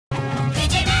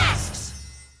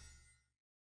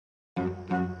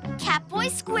Catboy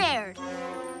squared.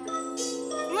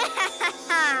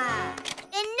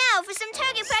 And now for some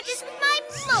target practice with my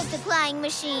multiplying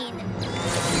machine.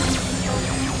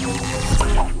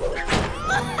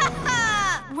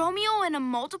 Romeo and a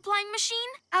multiplying machine?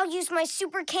 I'll use my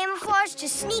super camouflage to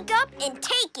sneak up and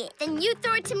take it. Then you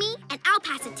throw it to me, and I'll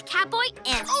pass it to Catboy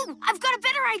and... Oh, I've got a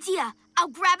better idea. I'll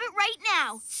grab it right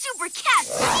now. Super cat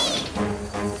speed!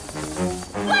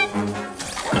 What?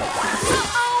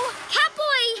 Uh-oh!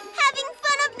 Catboy! Having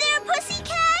fun up there,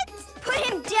 pussycat? Put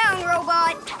him down,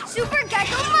 robot. Super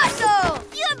Gekko muscle!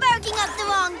 You're barking up the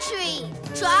wrong tree.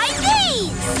 Try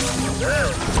these!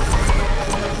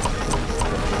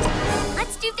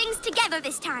 Let's do things together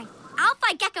this time. I'll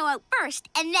fight Gekko out first,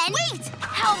 and then... Wait!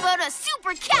 How about a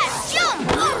super cat jump?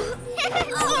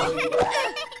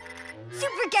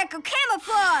 Super Gekko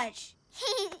camouflage!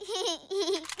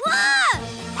 Whoa!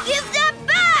 Give that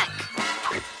back!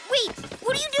 Wait,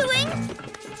 what are you doing?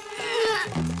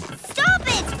 Stop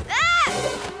it! Ah!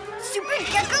 Super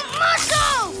Gekko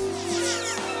muscle!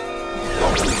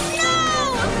 No!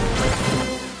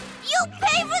 You'll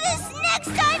pay for this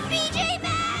next time,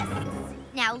 pyjamas!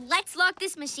 Now let's lock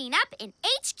this machine up in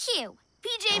HQ.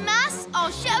 PJ Masks,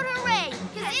 I'll shout hooray!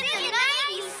 'Cause in the night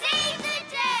we save the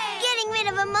day! Getting rid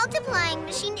of a multiplying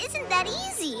machine isn't that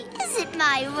easy, is it,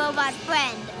 my robot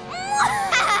friend?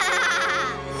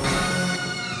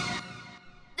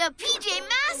 The PJ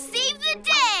Masks saved the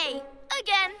day!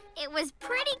 Again. It was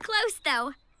pretty close,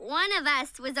 though. One of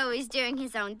us was always doing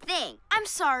his own thing. I'm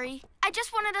sorry. I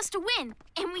just wanted us to win.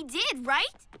 And we did,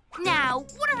 right? Now,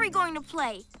 what are we going to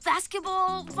play?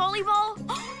 Basketball? Volleyball?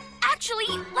 Actually,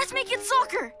 let's make it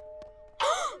soccer.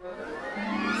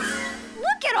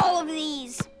 Look at all of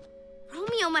these.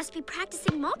 Romeo must be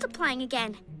practicing multiplying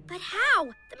again. But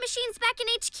how? The machine's back in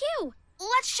HQ.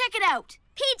 Let's check it out.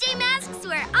 PJ Masks,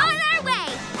 we're on our way.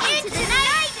 Into the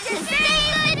night to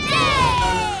save the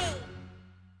day!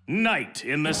 Night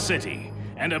in the city,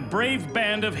 and a brave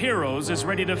band of heroes is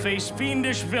ready to face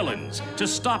fiendish villains to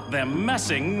stop them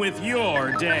messing with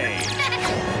your day.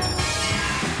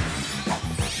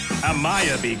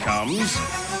 Amaya becomes...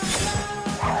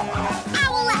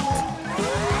 Owlette!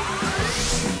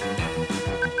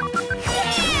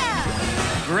 Yeah!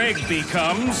 Greg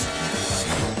becomes...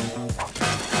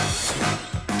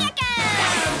 Gekko!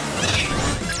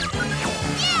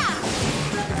 Yeah!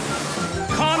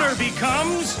 Connor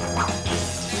becomes...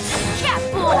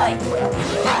 Catboy!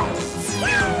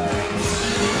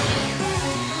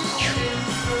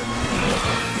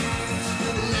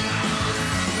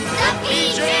 The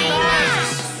PJ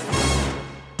Masks!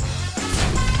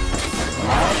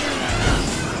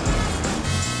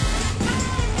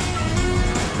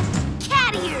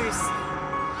 Cat ears!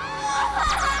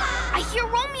 I hear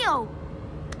Romeo!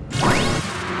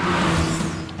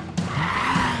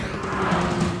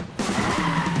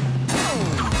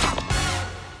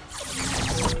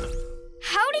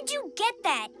 How did you get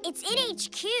that? It's in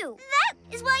HQ. That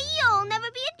is why you'll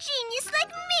never be a genius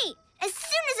like me. As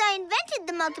soon as I invented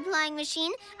the multiplying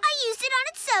machine, I used it on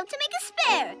itself to make a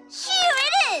spare. Here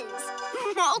it is.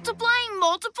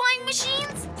 Multiplying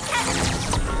machines?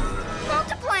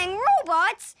 Multiplying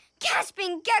robots?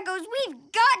 Gasping geckos, we've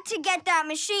got to get that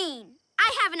machine.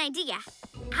 I have an idea.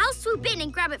 I'll swoop in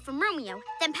and grab it from Romeo,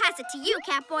 then pass it to you,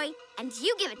 Catboy, and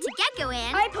you give it to Gekko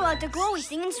and... I pull out the glowy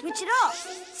thing and switch it off.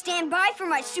 Stand by for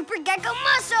my Super Gekko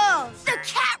muscles! The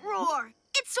cat roar!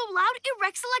 It's so loud it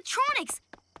wrecks electronics.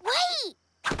 Wait!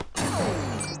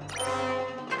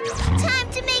 Time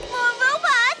to make more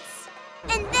robots!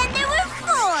 And then there were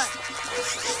 4!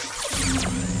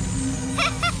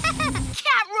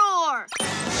 Cat roar!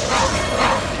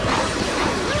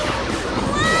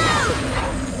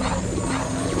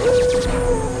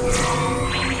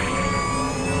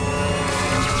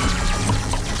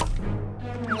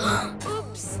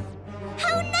 Oops.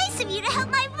 How nice of you to help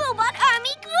my robot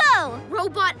army grow!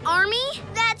 Robot army?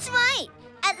 That's right.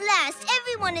 At last,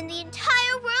 everyone in the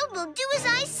entire world will do as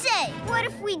I say. What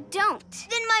if we don't?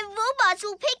 Then my robots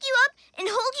will pick you up and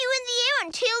hold you in the air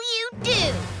until you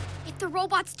do. If the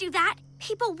robots do that,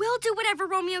 people will do whatever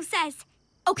Romeo says.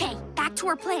 Okay, back to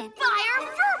our plan. Fire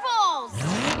furballs!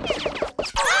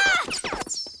 Ah!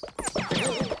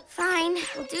 Fine,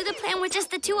 we'll do the plan with just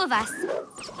the 2 of us.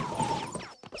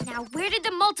 Now, where did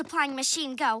the multiplying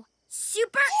machine go?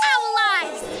 Super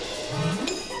Owlize!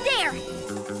 There!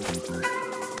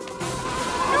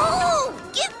 No!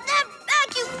 Give that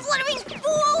back, you fluttering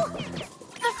fool!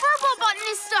 The furball button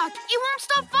is stuck. It won't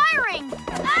stop firing.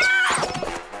 Ah!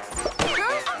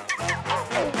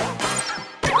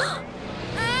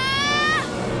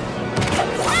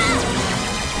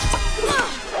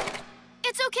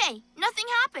 It's okay. Nothing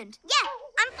happened. Yeah,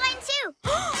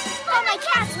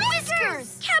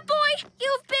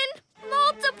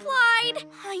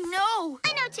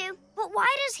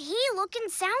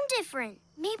 different?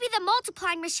 Maybe the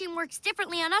multiplying machine works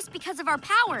differently on us because of our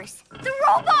powers. The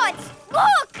robots!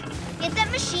 Look! Get that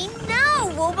machine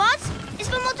now, robots! It's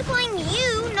for multiplying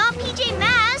you, not PJ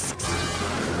Masks!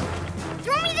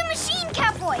 Throw me the machine,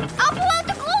 Catboy! I'll pull out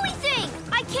the glowy thing!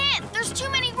 I can't! There's too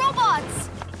many robots!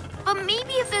 But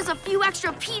maybe if there's a few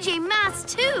extra PJ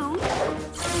Masks, too.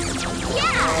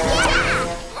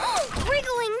 Yeah!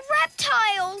 Wriggling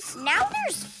reptiles! Now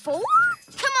there's 4?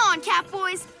 Come on,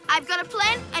 Catboys. I've got a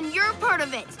plan, and you're a part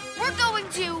of it. We're going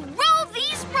to roll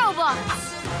these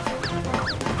robots.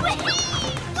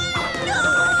 No!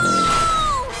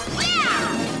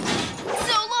 Yeah!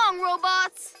 So long,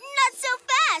 robots. Not so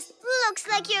fast. Looks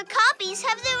like your copies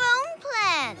have their own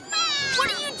plan. What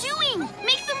are you doing?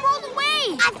 Make them roll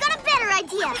away. I've got a better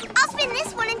idea. I'll spin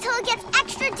this one until it gets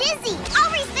extra dizzy.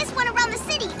 I'll race this one around the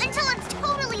city until it's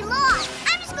totally lost.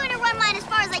 I'm just going to run mine as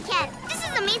far as I can. This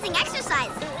is amazing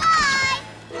exercise. Bye!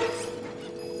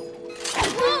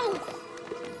 Whoa.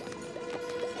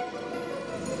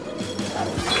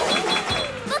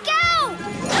 Look out!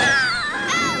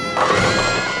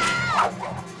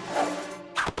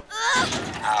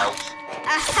 Ouch.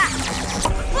 Aha!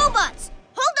 Robots,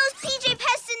 hold those PJ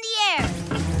pests in the air.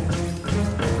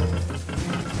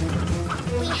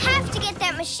 We have to get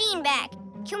that machine back.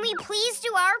 Can we please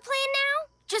do our plan now?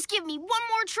 Just give me one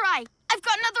more try. I've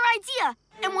got another idea.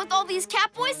 And with all these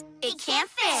Catboys, it can't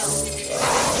fail.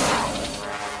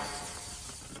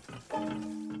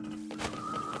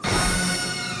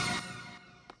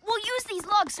 We'll use these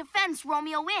logs to fence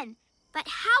Romeo in. But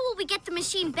how will we get the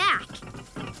machine back?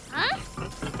 Huh?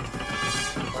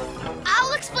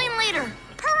 I'll explain later.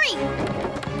 Hurry!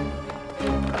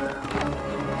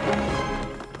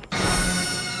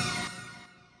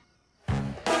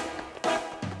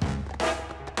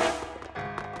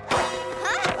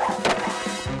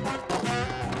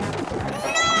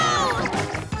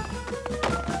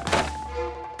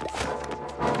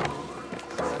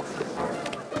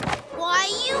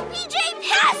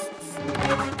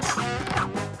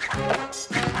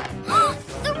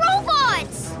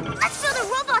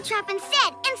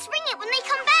 Instead, and spring it when they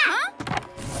come back. Huh?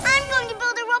 I'm going to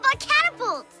build a robot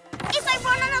catapult. If I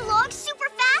run on a log super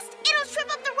fast, it'll trip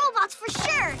up the robots for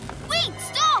sure. Wait,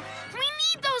 stop! We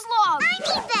need those logs. I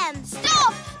need them.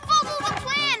 Stop! Follow the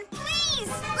plan, please.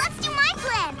 Let's do my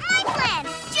plan. My plan.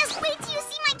 Just wait till you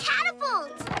see my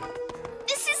catapult.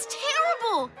 This is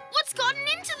terrible. What's gotten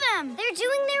into them? They're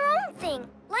doing their own thing,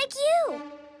 like you.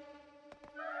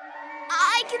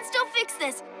 I can still fix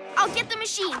this. I'll get the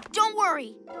machine. Don't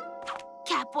worry.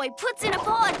 Catboy puts in a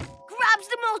pod, grabs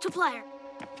the multiplier.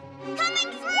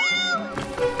 Coming through!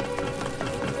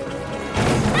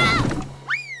 Ah!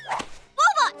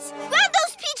 Robots, grab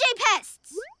those PJ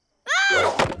pests!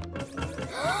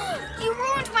 Ah! You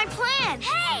ruined my plan.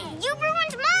 Hey, you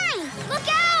ruined mine! Look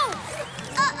out!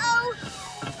 Uh-oh.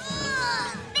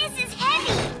 This is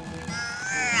heavy.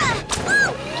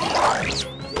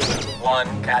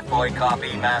 One Catboy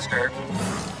copy, Master.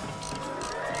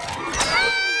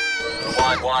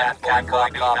 One Catboy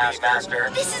copy, Master.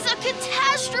 This is a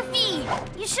catastrophe.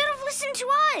 You should have listened to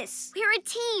us. We're a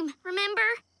team, remember?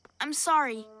 I'm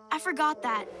sorry. I forgot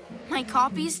that. My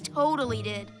copies totally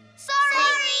did.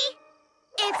 Sorry!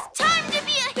 It's time to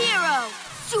be a hero!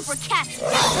 Super Cat Speed!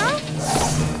 Huh?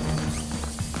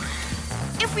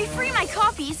 If we free my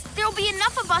copies, there'll be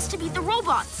enough of us to beat the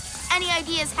robots. Any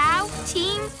ideas how,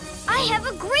 team? I have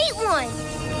a great one!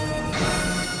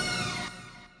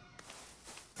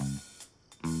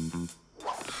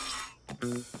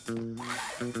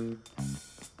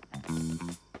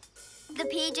 The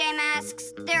PJ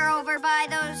Masks, they're over by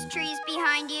those trees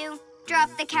behind you. Drop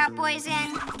the Catboys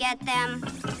in, get them.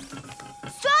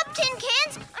 Stop, Tin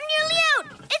Cans! I'm nearly out!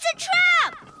 It's a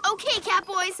trap! Okay,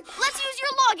 Catboys, let's use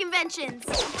your log inventions.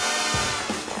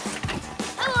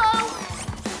 Hello!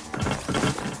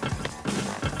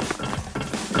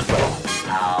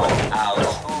 Ow,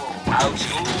 ouch,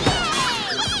 ouchie.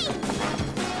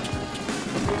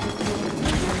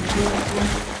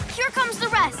 Here comes the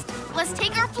rest. Let's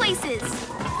take our places.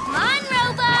 Come on,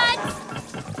 robots!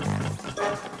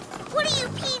 What are you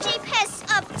PJ pests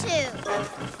up to?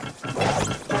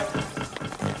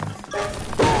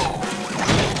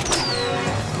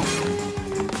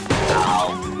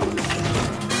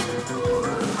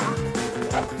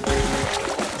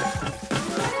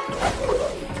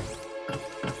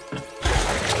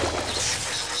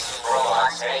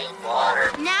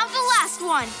 Now the last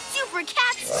one. Super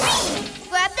Cat Speed.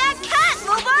 Grab that cat,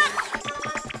 robot!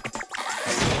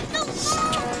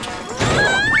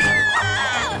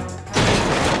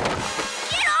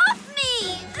 Get off me!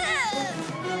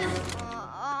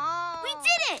 We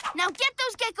did it! Now get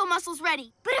those Gekko muscles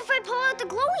ready. But if I pull out the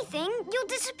glowy thing, you'll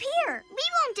disappear. We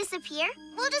won't disappear.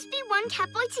 We'll just be one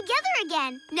Catboy together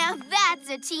again. Now that's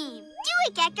a team. Do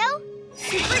it, Gekko.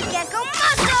 Super Gekko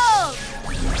muscles!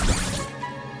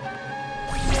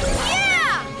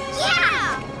 Yeah!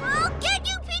 Yeah! I'll get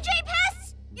you, PJ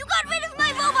Pests! You got rid of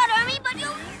my robot army, but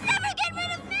you'll never get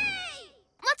rid of me!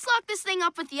 Let's lock this thing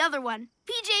up with the other one.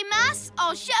 PJ Masks,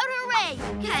 I'll shout hooray!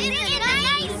 'Cause It's the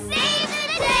night to save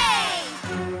the day!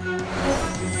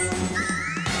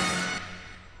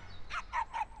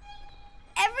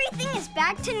 Everything is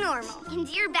back to normal. And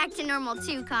you're back to normal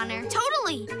too, Connor.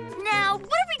 Totally. Now,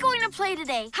 what are we going to play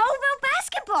today? How about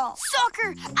basketball?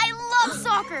 Soccer! I love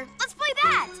soccer! Let's play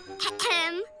that!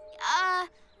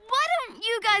 Why don't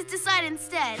you guys decide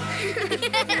instead?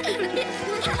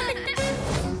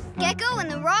 Gekko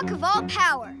and the Rock of All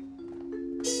Power.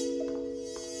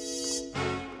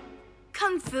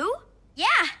 Kung Fu? Yeah,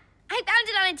 I found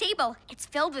it on a table. It's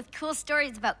filled with cool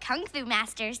stories about Kung Fu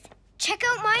masters. Check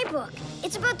out my book.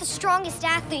 It's about the strongest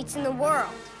athletes in the world.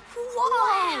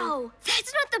 Wow!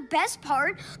 That's not the best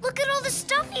part. Look at all the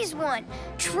stuff he's won.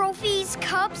 Trophies,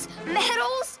 cups,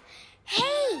 medals.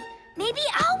 Hey, maybe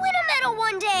I'll win a medal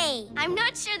one day. I'm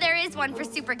not sure there is one for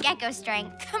Super Gekko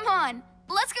strength. Come on,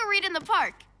 let's go read in the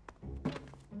park.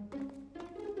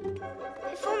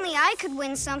 If only I could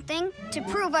win something to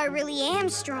prove I really am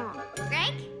strong.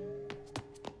 Greg?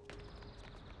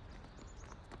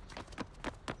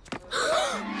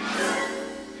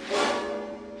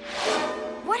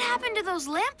 What happened to those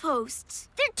lampposts?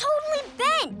 They're totally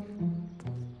bent.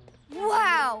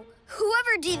 Wow,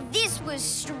 whoever did this was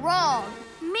strong.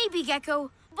 Maybe,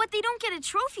 Gekko, but they don't get a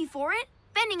trophy for it.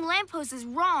 Bending lampposts is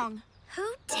wrong.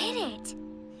 Who did it?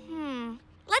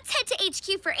 Let's head to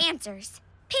HQ for answers.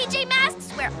 PJ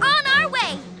Masks, we're on our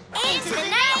way! Into the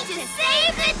night to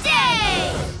save the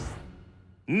day!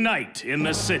 Night in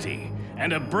the city,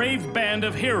 and a brave band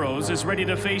of heroes is ready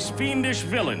to face fiendish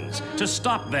villains to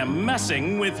stop them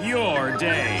messing with your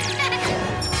day.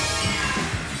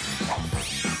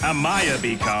 Amaya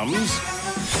becomes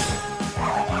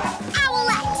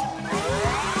Owlette!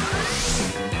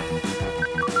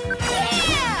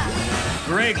 Yeah!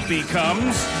 Greg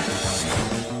becomes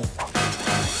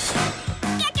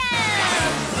Gekko!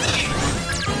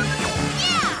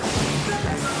 Yeah!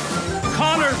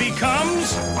 Connor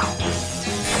becomes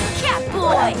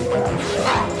Catboy!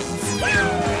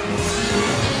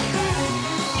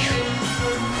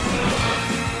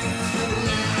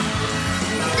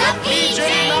 The PJ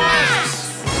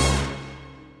Masks!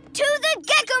 To the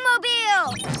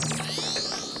Gekko-mobile!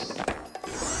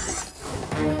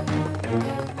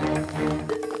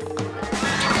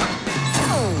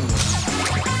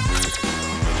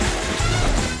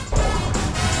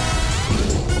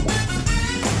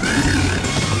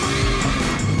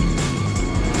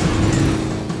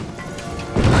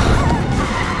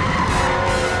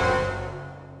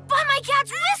 By my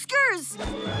cat's whiskers!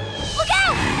 Look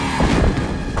out!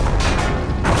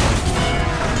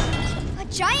 A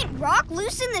giant rock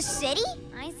loose in the city?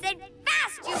 I said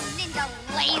fast, you ninja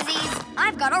lazies!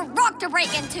 I've got a rock to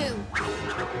break into!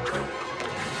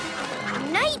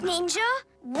 Night Ninja?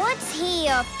 What's he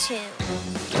up to?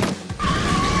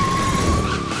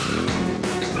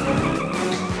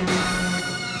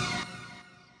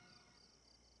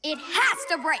 It has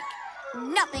to break!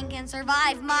 Nothing can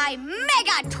survive my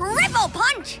mega triple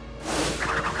punch!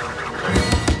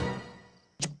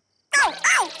 Ow!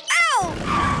 Ow! Ow!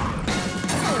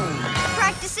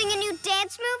 Practicing a new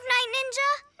dance move, Night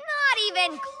Ninja? Not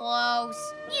even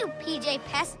close. You PJ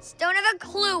Pests don't have a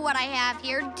clue what I have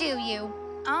here, do you?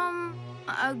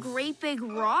 A great big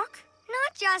rock?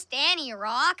 Not just any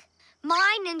rock.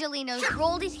 My Ninjalinos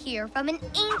rolled it here from an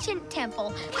ancient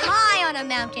temple high on a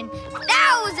mountain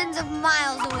thousands of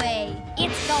miles away.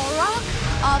 It's the Rock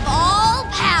of All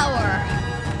Power.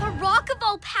 The Rock of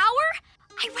All Power?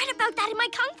 I read about that in my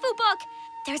Kung Fu book.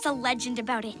 There's a legend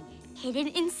about it. Hidden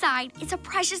inside is a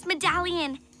precious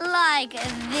medallion. Like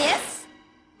this?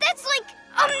 That's like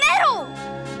a medal!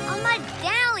 A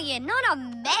medallion, not a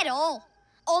medal.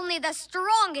 Only the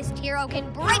strongest hero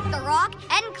can break the rock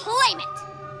and claim it.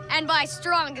 And by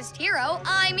strongest hero,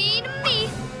 I mean me.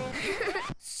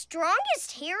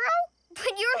 Strongest hero?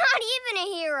 But you're not even a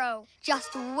hero.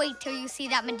 Just wait till you see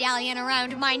that medallion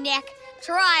around my neck.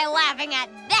 Try laughing at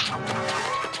that.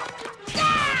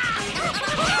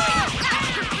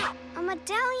 A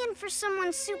medallion for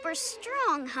someone super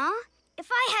strong, huh?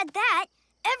 If I had that,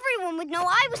 everyone would know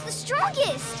I was the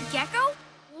strongest. Gekko?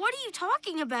 What are you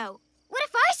talking about? What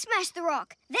if I smash the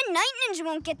rock. Then Night Ninja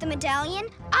won't get the medallion.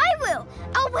 I will.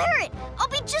 I'll wear it. I'll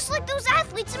be just like those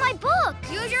athletes in my book.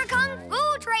 Use your kung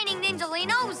fu training,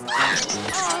 Ninjalinos.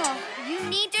 Oh, you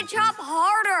need to chop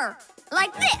harder.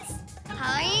 Like this.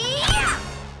 Hi-ya!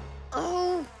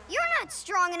 Oh, you're not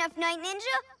strong enough, Night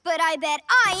Ninja, but I bet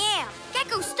I am.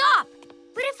 Gekko, stop!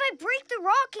 But if I break the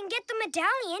rock and get the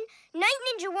medallion, Night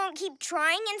Ninja won't keep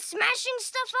trying and smashing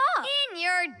stuff up. In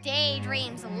your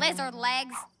daydreams, lizard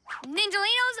legs.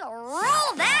 Ninjalinos,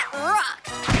 roll that rock.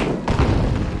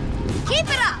 Keep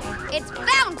it up. It's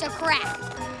bound to crack.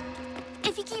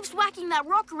 If he keeps whacking that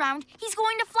rock around, he's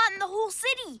going to flatten the whole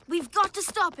city. We've got to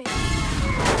stop it.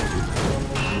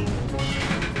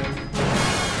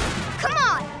 Come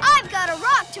on, I've got a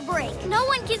rock to break. No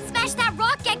one can smash that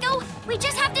rock, Gekko. We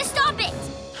just have to stop it.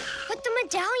 But the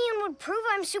medallion would prove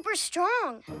I'm super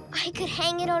strong. I could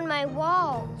hang it on my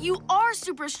wall. You are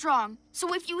super strong,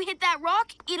 so if you hit that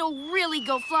rock, it'll really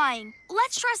go flying.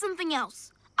 Let's try something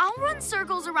else. I'll run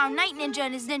circles around Night Ninja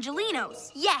and his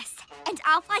Ninjalinos. Yes, and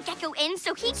I'll fly Gekko in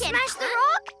so he can... Smash the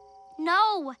rock?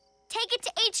 No, take it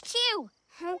to HQ.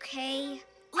 Okay.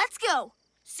 Let's go.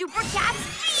 Super Cat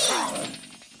Speed!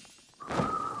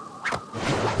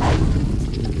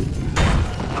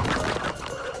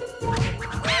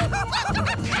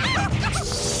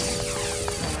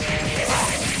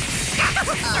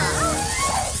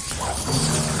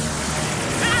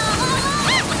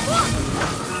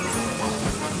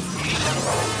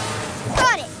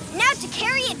 Got it. Now to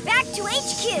carry it back to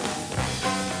HQ.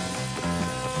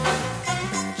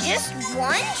 Just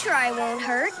one try won't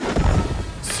hurt.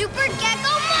 Super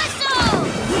Gekko muscle!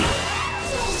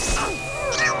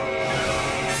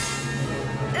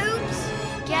 Oops.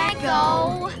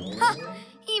 Gekko. Huh,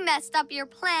 he messed up your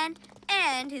plan,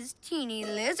 and his teeny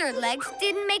lizard legs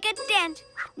didn't make a dent.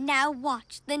 Now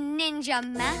watch the Ninja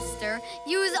Master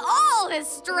use all his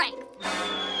strength.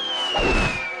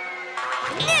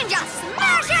 Ninja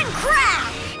smash and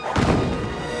crash!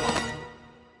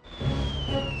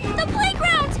 The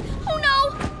playground! Oh no!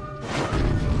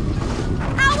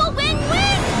 Owl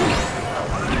win-win!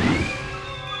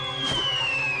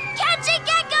 Catch it,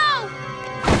 Gekko!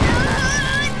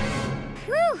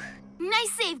 Whew.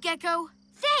 Nice save, Gekko.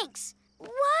 Thanks. Why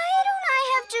don't I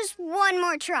have just one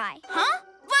more try? Huh?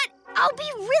 But I'll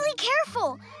be really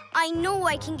careful. I know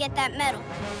I can get that medal,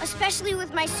 especially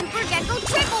with my Super Gekko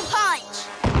triple punch.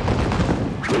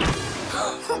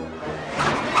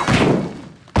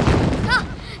 Huh,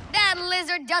 that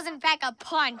lizard doesn't pack a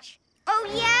punch. Oh,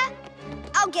 yeah?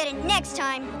 I'll get it next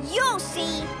time. You'll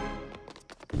see.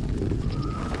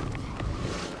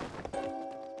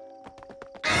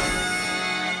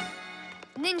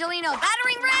 Ninjalino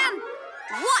battering ram.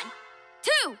 1,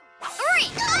 2, 3.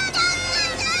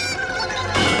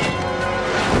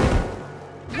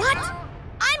 What?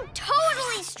 I'm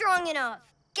totally strong enough.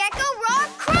 Gekko Rock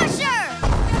Crusher!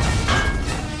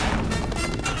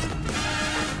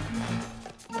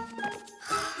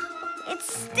 It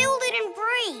still didn't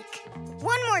break.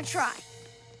 One more try.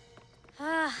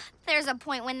 There's a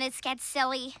point when this gets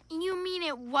silly. you mean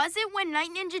it wasn't when Night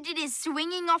Ninja did his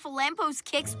swinging off a lamppost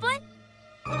kick split?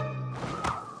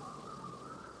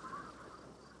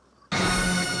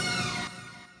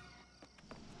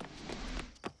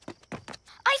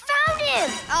 I found him!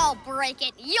 I'll break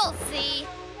it, you'll see.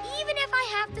 Even if I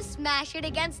have to smash it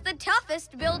against the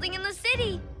toughest building in the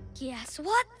city. Guess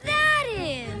what that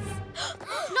is?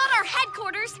 Not our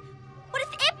headquarters. What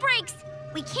if it breaks?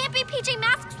 We can't be PJ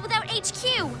Masks without HQ.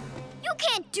 You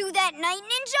can't do that, Night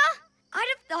Ninja! I'd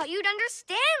have thought you'd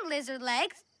understand, Lizard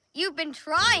Legs. You've been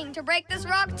trying to break this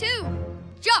rock, too.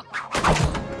 Jump!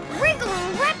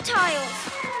 Wriggling reptiles!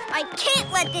 I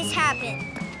can't let this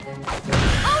happen.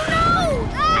 Oh, no!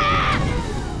 Ah!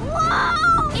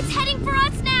 Whoa! It's heading for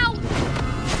us now.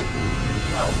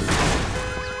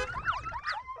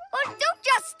 Oh, don't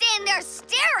just stand there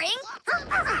staring.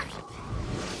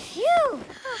 Phew!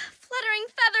 Fluttering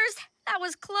feathers. That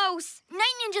was close.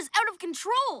 Night Ninja's out of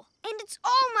control. And it's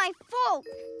all my fault.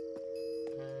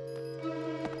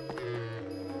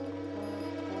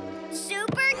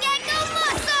 Super Gekko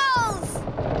muscles!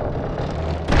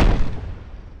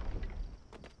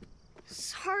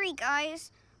 Sorry,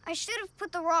 guys. I should have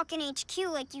put the rock in HQ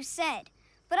like you said.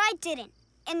 But I didn't.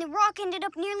 And the rock ended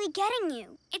up nearly getting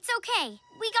you. It's okay.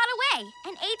 We got away,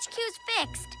 and HQ's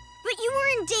fixed. But you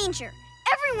were in danger.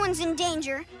 Everyone's in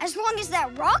danger, as long as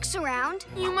that rock's around.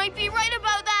 You might be right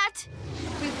about that.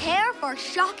 Prepare for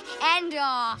shock and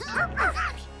awe.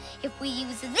 If we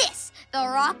use this, the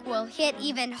rock will hit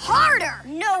even harder.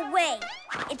 No way.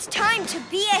 It's time to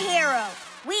be a hero.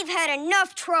 We've had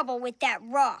enough trouble with that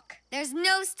rock. There's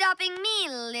no stopping me,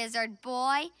 lizard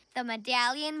boy. The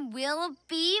medallion will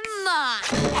be mine.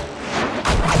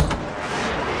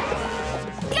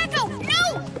 Gekko,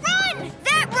 no! Run!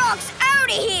 That rock's out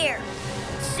of here!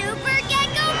 Super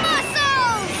Gekko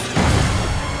muscles!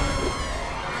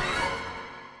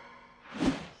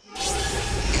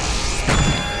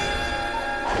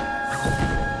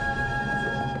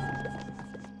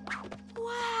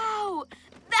 Wow!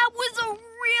 That was a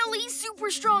really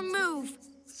super strong move.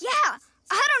 Yeah,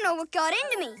 I don't know what got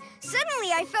into me.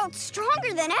 Suddenly I felt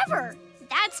stronger than ever.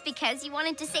 That's because you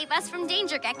wanted to save us from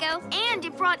danger, Gekko. And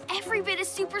it brought every bit of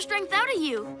super strength out of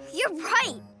you. You're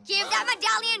right. Give that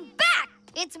medallion back!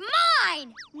 It's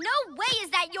mine! No way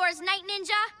is that yours, Night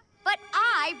Ninja. But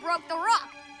I broke the rock.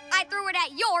 I threw it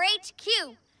at your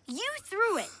HQ. You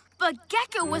threw it, but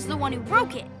Gekko was the one who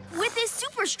broke it with his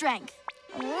super strength.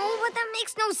 Oh, but that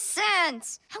makes no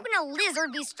sense. How can a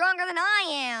lizard be stronger than I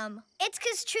am? It's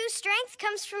because true strength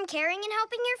comes from caring and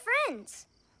helping your friends.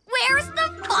 Where's the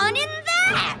fun in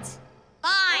that?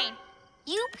 Fine.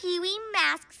 You Pee-wee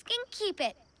masks can keep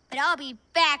it. But I'll be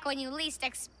back when you least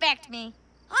expect me.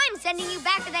 I'm sending you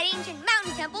back to that ancient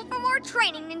mountain temple for more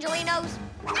training, Ninjalinos.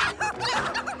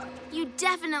 You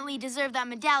definitely deserve that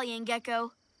medallion,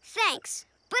 Gekko. Thanks,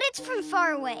 but it's from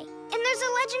far away, and there's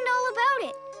a legend all about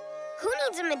it. Who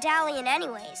needs a medallion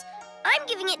anyways? I'm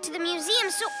giving it to the museum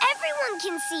so everyone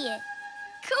can see it.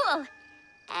 Cool.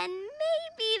 And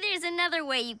maybe there's another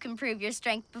way you can prove your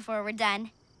strength before we're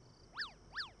done.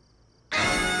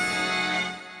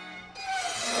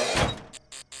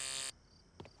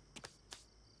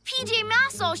 PJ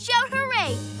Masks all shout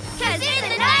hooray! 'Cause in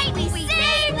the night we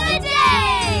save the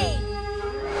day!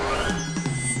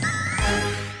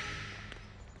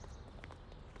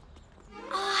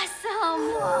 Awesome!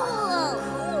 Whoa.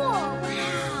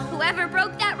 Whoever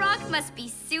broke that rock must be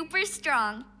super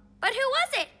strong. But who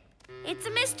was it? It's a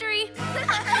mystery.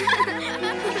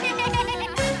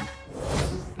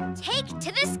 Take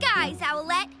to the skies,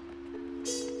 Owlette.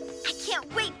 I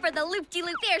can't wait for the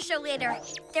loop-de-loop air show later.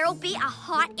 There'll be a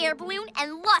hot air balloon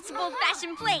and lots of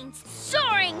old-fashioned planes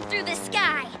soaring through the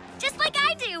sky, just like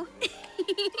I do.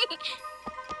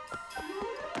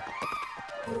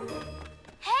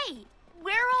 Hey,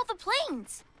 where are all the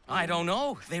planes? I don't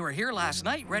know. They were here last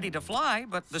night ready to fly,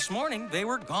 but this morning they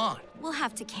were gone. We'll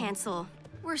have to cancel.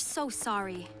 We're so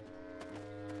sorry.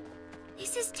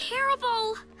 This is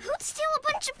terrible. Who'd steal a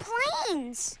bunch of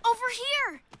planes? Over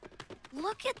here!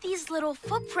 Look at these little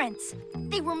footprints.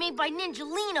 They were made by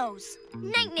Ninjalinos.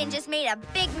 Night Ninja's made a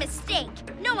big mistake.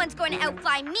 No one's going to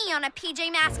outfly me on a PJ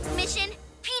Masks mission.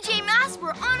 PJ Masks,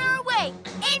 we're on our way.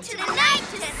 Into the night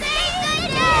to save the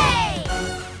day!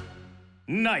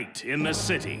 Night in the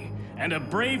city, and a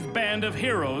brave band of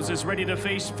heroes is ready to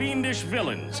face fiendish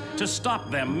villains to stop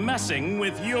them messing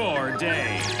with your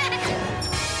day.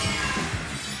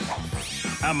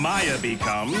 Amaya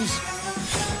becomes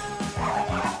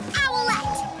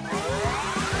Owlette!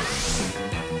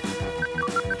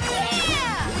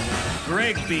 Yeah!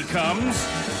 Greg becomes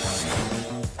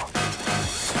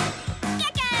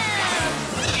Gekko!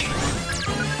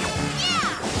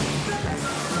 Yeah!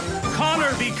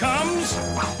 Connor becomes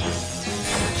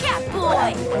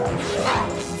Catboy!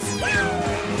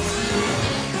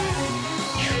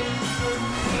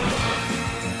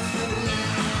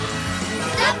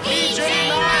 The PJ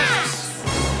Masks!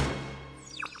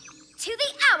 To the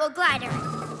Owl Glider.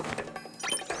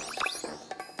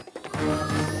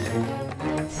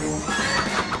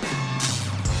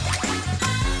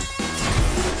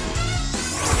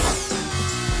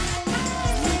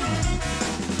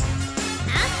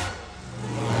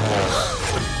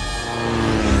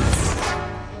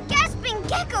 Gasping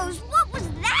geckos, what was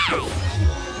that?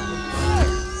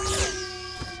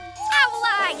 Owl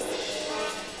Eyes!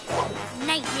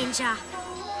 Night Ninja.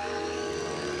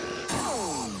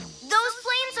 Those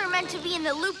planes are meant to be in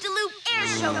the loop-de-loop air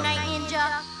show, Night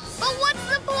Ninja. But what's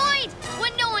the point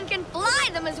when no one can fly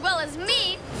them as well as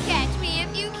me? Catch me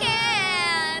if you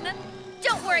can.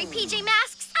 Don't worry, PJ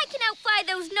Masks. I can outfly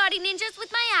those naughty ninjas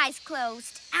with my eyes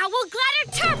closed. Owl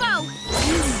Glider Turbo!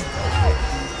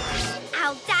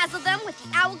 I'll dazzle them with the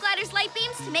Owl Glider's light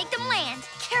beams to make them land.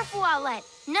 Careful, Owlette.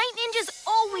 Night Ninja's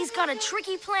always got a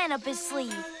tricky plan up his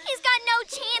sleeve. He's got no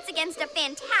chance against a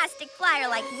fantastic flyer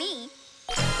like me.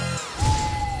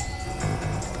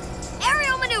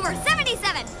 Aerial Maneuver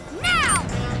 77, now!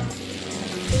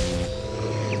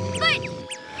 But...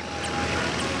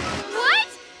 what?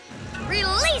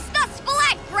 Release the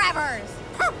Splat Grabbers!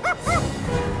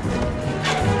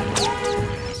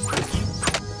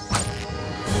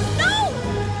 No!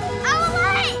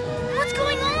 Owlette! What's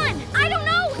going on? I don't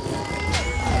know!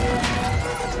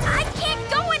 I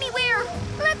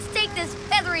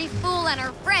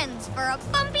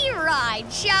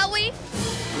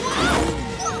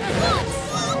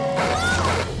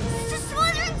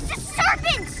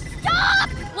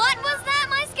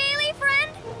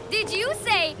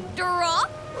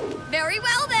Very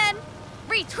well, then.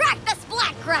 Retract the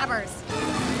splat grabbers.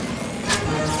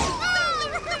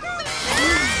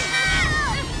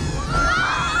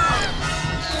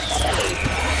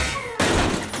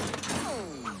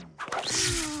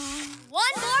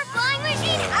 One more flying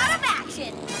machine out of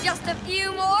action. Just a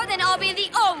few more, then I'll be the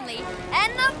only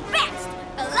and the best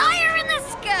flyer in the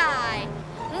sky.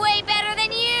 Way better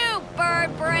than you,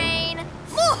 bird brain.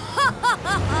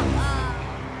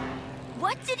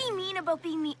 What did he mean about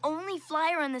being the only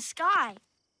flyer in the sky?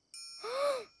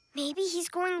 Maybe he's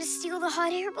going to steal the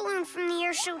hot air balloon from the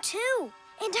air show, too.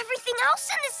 And everything else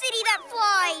in the city that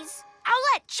flies.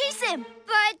 Owlette, chase him!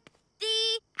 But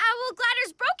the owl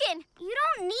glider's broken. You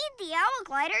don't need the owl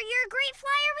glider. You're a great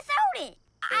flyer without it.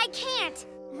 I can't.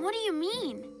 What do you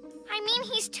mean? I mean,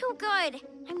 he's too good.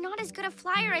 I'm not as good a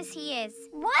flyer as he is.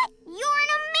 What? You're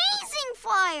an amazing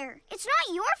flyer. It's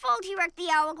not your fault he wrecked the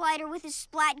owl glider with his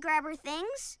splat grabber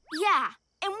things. Yeah,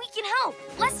 and we can help.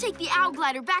 Let's take the owl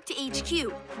glider back to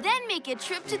HQ, then make a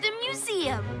trip to the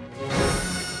museum.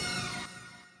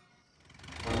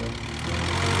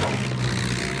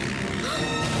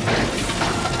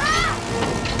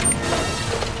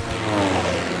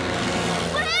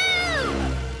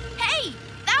 Hey,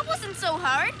 that wasn't so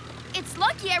hard. It's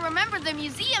lucky I remember the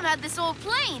museum had this old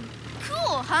plane.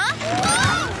 Cool, huh?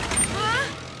 Huh?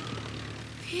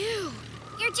 Phew.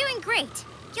 You're doing great.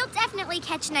 You'll definitely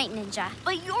catch Night Ninja.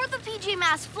 But you're the PJ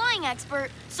Masks flying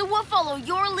expert, so we'll follow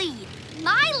your lead.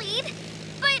 My lead?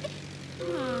 But...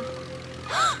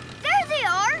 There they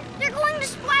are! They're going to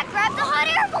splat grab the hot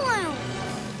air balloon!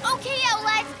 Okay,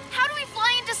 Owlette, how do we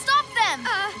fly in to stop them?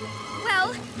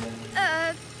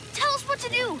 Tell us what to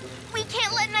do. We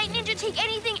can't let Night Ninja take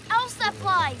anything else that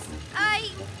flies.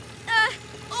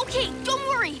 Okay, don't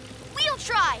worry. We'll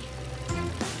try.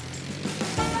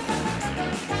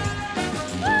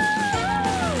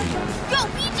 Go,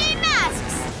 PJ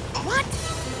Masks! What?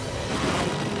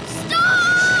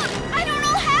 Stop! I don't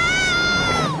know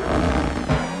how!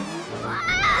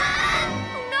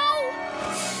 No!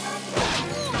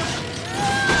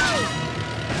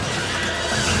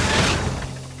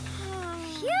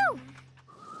 Phew!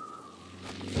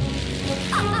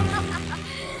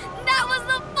 That was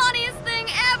the funniest thing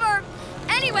ever.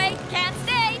 Anyway, can't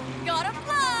stay. Gotta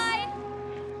fly.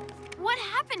 What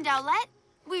happened, Owlette?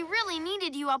 We really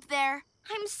needed you up there.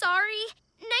 I'm sorry.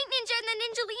 Night Ninja and the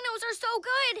Ninjalinos are so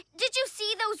good. Did you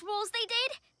see those rolls they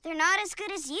did? They're not as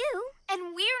good as you.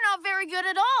 And we're not very good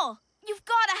at all. You've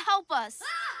got to help us.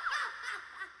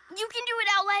 You can do it,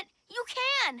 Owlette. You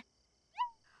can.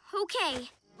 Okay.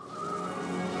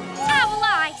 Owl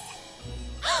eyes!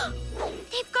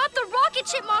 They've got the rocket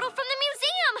ship model from the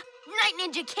museum! Night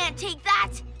Ninja can't take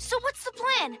that. So what's the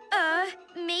plan?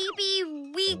 Maybe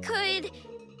we could...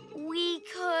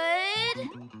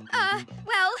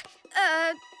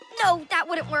 No, that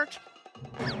wouldn't work.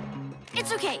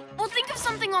 It's okay. We'll think of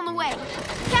something on the way.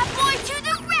 Catboy to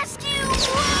the rescue!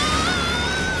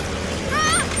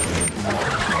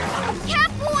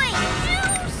 Catboy,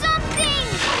 do something!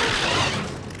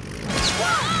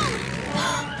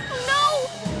 No!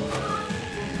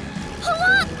 Pull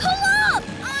up! Pull up!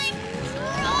 I'm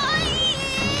trying!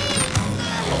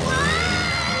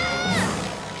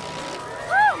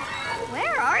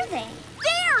 Where are they?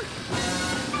 There!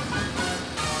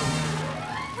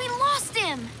 We lost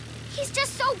him! He's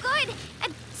just so good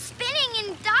at spinning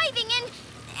and diving and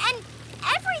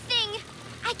everything.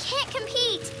 I can't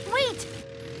compete. Wait!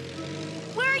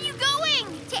 Where are you going?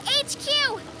 To HQ.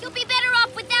 You'll be better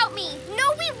off without me.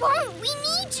 No, we won't. We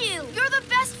need you. You're the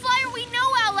best flyer we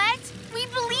know, Owlette. We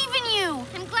believe in you.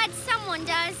 I'm glad someone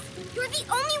does. You're the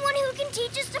only one who can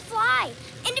teach us to fly.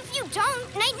 And if you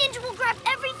don't, Night Ninja will grab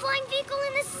every flying vehicle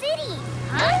in the city.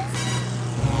 Huh?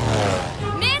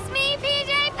 Miss me,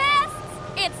 PJ Pests?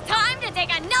 It's time to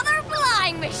take another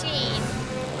flying machine.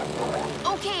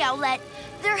 Okay, Owlette.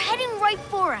 They're heading right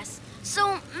for us.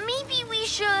 So maybe we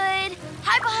should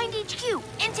hide behind HQ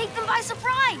and take them by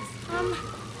surprise.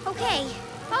 Okay.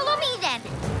 Follow me then.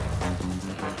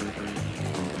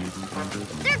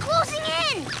 They're closing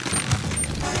in.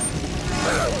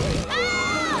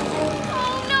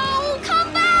 Oh no!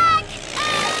 Come back!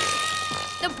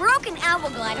 The broken owl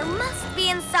glider must be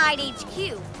inside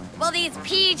HQ. While these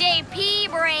PJP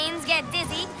brains get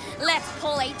dizzy, let's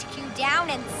pull HQ down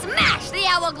and smash the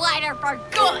owl glider for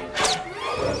good!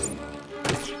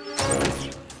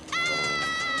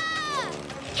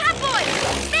 Catboy,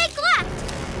 fake left.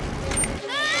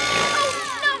 Oh,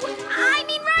 no. I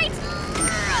mean right.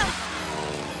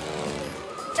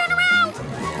 Turn around.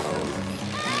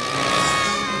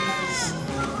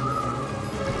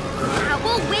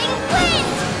 Owl wing wind.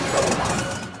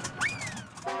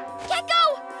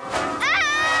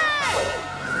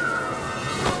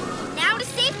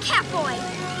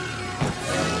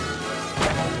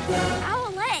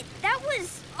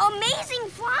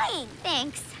 amazing!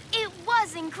 Thanks. It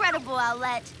was incredible,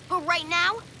 Owlette. But right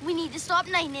now, we need to stop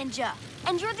Night Ninja.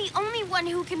 And you're the only one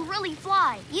who can really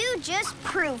fly. You just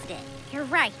proved it. You're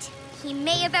right. He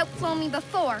may have outflown me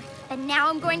before, but now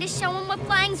I'm going to show him what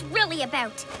flying's really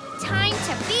about. Time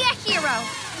to be a hero.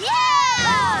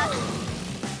 Yeah!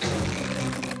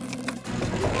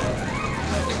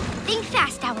 Think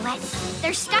fast, Owlette.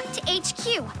 They're stuck to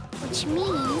HQ, which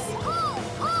means...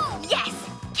 Yes!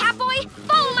 Catboy,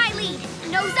 follow my lead.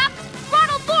 Nose up,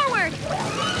 throttle forward.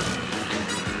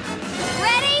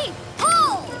 Ready?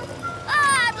 Pull!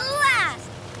 At last!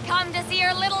 Come to see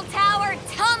your little tower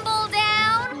tumble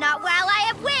down? Not while I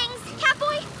have wings.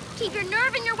 Catboy, keep your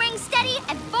nerve in your wings steady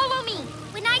and follow me.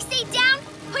 When I say down,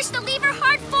 push the lever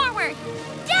hard forward.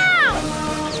 Down!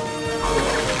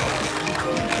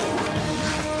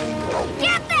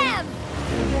 Get them!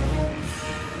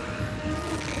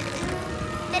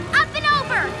 Then up and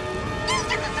over.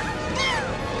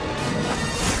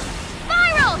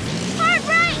 Spirals! Hard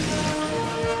right!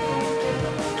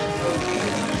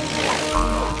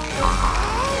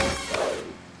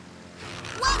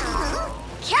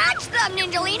 Catch them,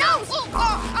 Ninjalinos!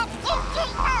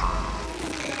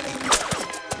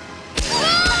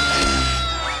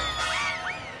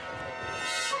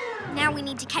 Now we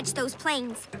need to catch those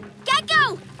planes.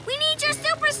 Gekko! We need your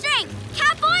super strength!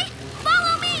 Catboy,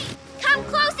 follow me! Come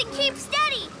close and keep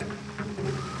steady!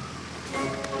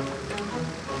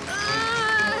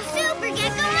 Super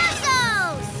Gekko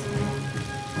muscles!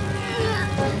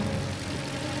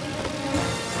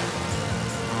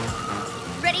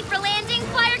 Ready for landing,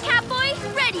 Flyer Catboy?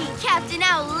 Ready, Captain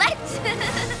Owlette.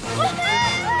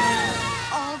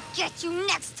 I'll get you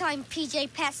next time, PJ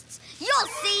Pests. You'll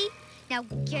see! Now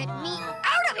get me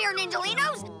out of here,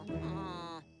 Ninjalinos!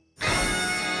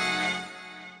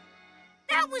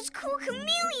 That was cool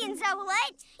chameleons,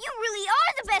 Owlette! You really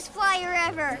are the best flyer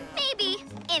ever! Maybe,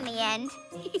 in the end.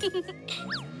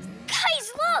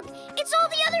 Guys, look! It's all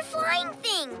the other flying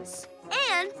things!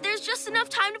 And there's just enough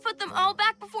time to put them all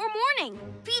back before morning.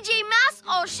 PJ Masks,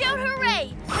 all shout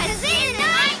hooray! 'Cause in the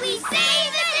night we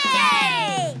save the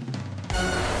day!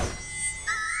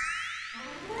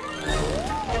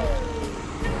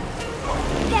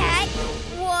 That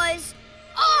was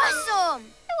awesome!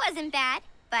 It wasn't bad,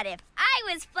 but if I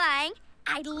was flying,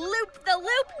 I'd loop the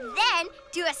loop, then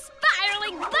do a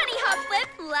spiraling bunny hop flip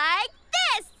like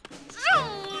this! Zoom,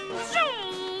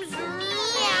 zoom, zoom.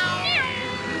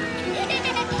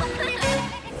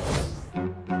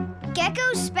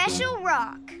 Gekko's Special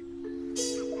Rock.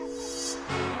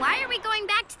 Why are we going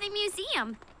back to the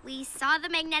museum? We saw the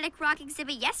magnetic rock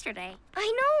exhibit yesterday.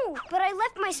 I know, but I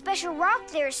left my special rock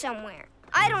there somewhere.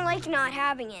 I don't like not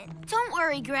having it. Don't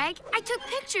worry, Greg. I took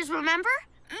pictures, remember?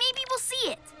 Maybe we'll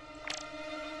see it.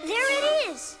 There it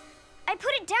is. I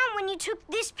put it down when you took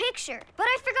this picture, but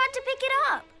I forgot to pick it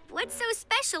up. What's so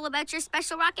special about your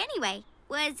special rock anyway?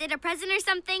 Was it a present or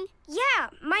something? Yeah,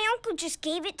 my uncle just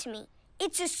gave it to me.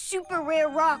 It's a super rare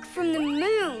rock from the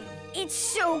moon. It's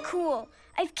so cool.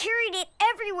 I've carried it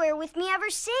everywhere with me ever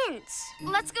since.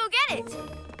 Let's go get it.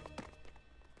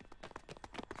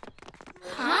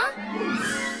 Huh?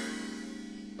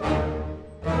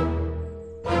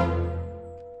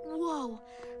 Whoa,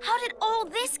 how did all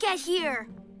this get here?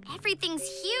 Everything's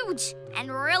huge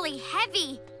and really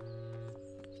heavy.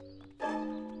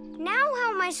 Now how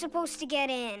am I supposed to get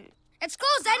in? It's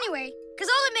closed anyway, because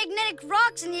all the magnetic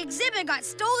rocks in the exhibit got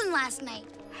stolen last night.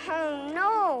 Oh,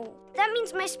 no. That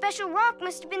means my special rock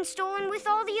must have been stolen with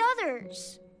all the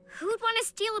others. Who'd want to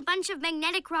steal a bunch of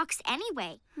magnetic rocks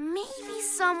anyway? Maybe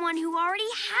someone who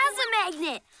already has a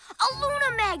magnet. A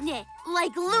Luna magnet,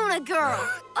 like Luna Girl.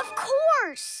 Of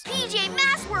course. PJ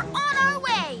Masks, we're on our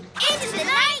way. Into the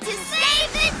night to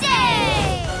save the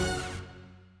day!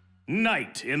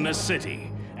 Night in the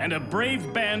city, and a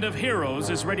brave band of heroes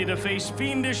is ready to face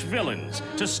fiendish villains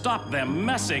to stop them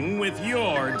messing with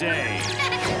your day.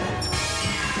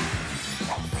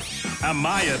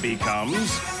 Amaya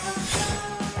becomes...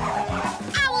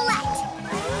 Owlette!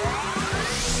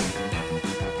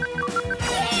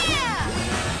 Yeah!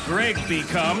 Greg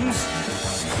becomes...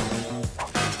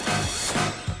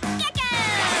 Gekko!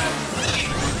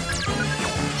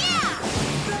 Yeah!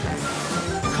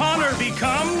 Connor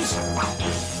becomes...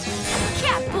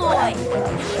 Catboy!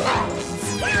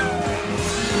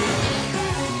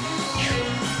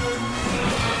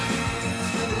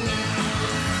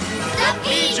 The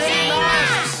PJ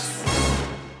Masks!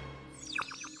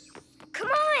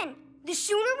 Come on! The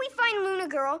sooner we find Luna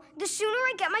Girl, the sooner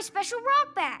I get my special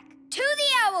rock back. To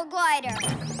the Owl Glider!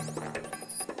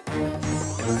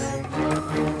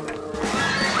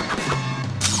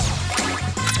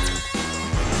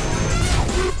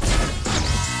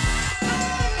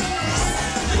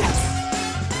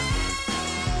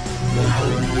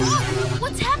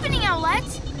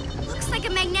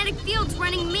 magnetic field's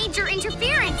running major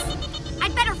interference.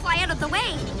 I'd better fly out of the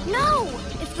way. No!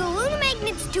 If the Luna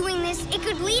Magnet's doing this, it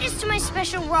could lead us to my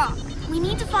special rock. We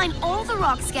need to find all the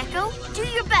rocks, Gekko. Do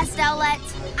your best, Owlette.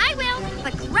 I will,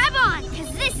 but grab on,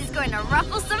 because this is going to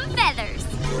ruffle some feathers.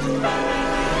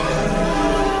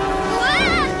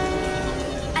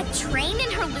 Whoa! A train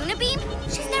in her Luna Beam?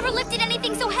 She's never lifted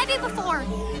anything so heavy before.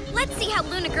 Let's see how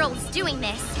Luna Girl is doing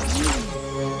this.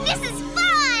 This is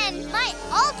fun! My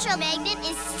Ultra Magnet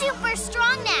is super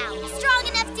strong now. Strong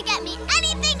enough to get me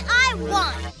anything I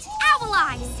want. Owl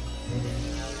eyes!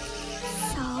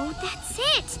 So that's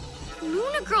it.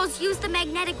 Luna Girl's used the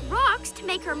magnetic rocks to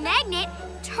make her magnet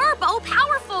turbo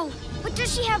powerful. But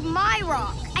does she have my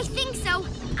rock? I think so.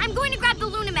 I'm going to grab the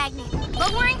Luna Magnet,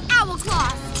 lowering Owl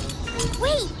Claws.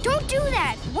 Wait, don't do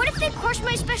that. What if they crush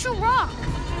my special rock?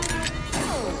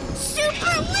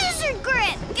 Super Lizard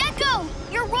Grip! Gekko,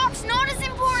 your rock's not as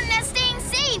important as staying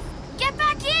safe. Get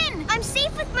back in. I'm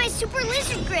safe with my Super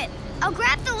Lizard Grip. I'll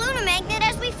grab the Luna Magnet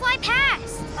as we fly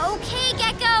past. Okay,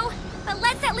 Gekko. But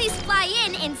let's at least fly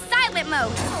in silent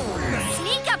mode.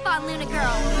 Sneak up on Luna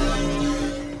Girl.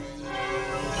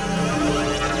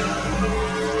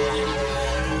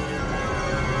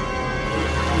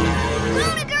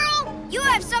 Luna Girl, you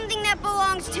have something that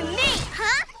belongs to me.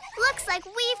 Huh? Looks like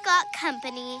we've got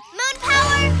company. Moon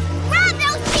Power, grab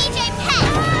those PJ pets!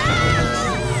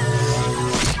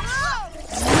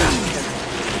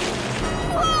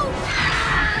 Whoa!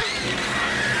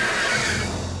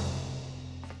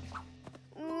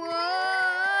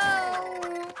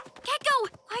 Gekko,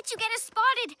 why'd you get us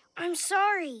spotted? I'm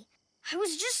sorry. I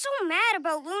was just so mad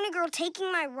about Luna Girl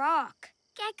taking my rock.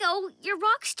 Gekko, your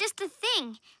rock's just a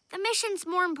thing. The mission's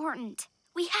more important.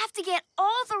 We have to get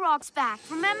all the rocks back,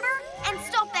 remember? And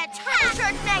stop that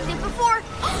turbocharged magnet before...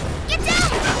 Get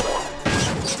down!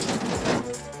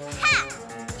 Ha!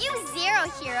 You Zero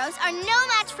Heroes are no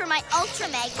match for my Ultra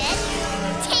Magnet.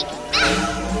 Take that!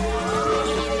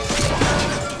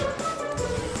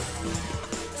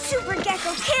 Super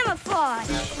Gekko camouflage!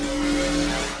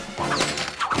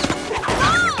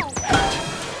 Oh!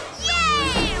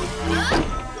 Yay!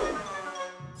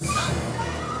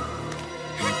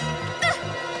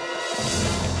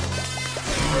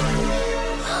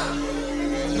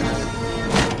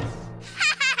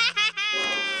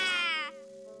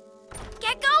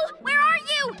 Gekko, where are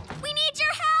you? We need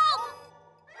your help!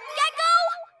 Gekko!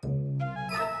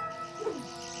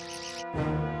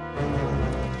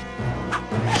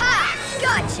 Ha!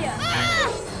 Gotcha!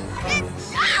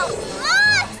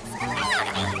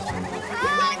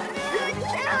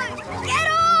 Get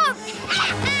off!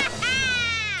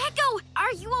 Gekko,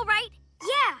 are you all right?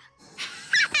 Yeah.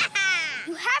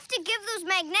 You have to give those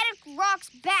magnetic rocks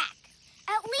back.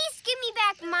 At least give me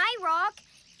back my rock,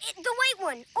 the white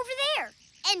one, over there.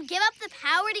 And give up the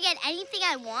power to get anything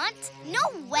I want? No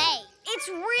way. It's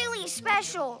really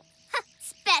special.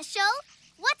 Special?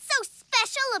 What's so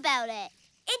special about it?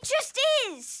 It just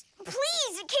is.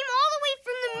 Please, it came all the way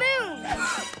from the moon.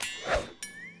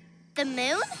 The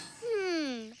moon?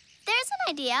 There's an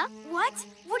idea. What?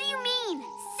 What do you mean?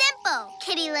 Simple,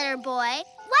 kitty litter boy.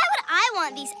 Why would I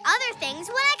want these other things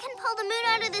when I can pull the moon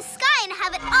out of the sky and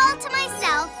have it all to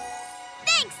myself?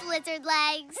 Thanks, lizard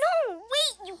legs. No,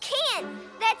 wait, you can't.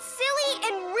 That's silly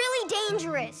and really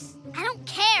dangerous. I don't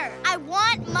care. I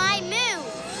want my moon.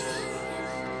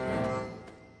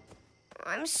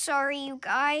 I'm sorry, you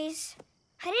guys.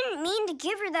 I didn't mean to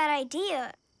give her that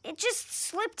idea. It just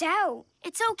slipped out.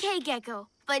 It's okay, Gekko.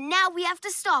 But now we have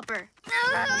to stop her.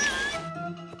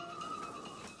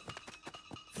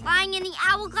 Flying in the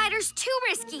Owl Glider's too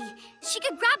risky. She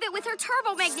could grab it with her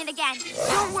turbo magnet again.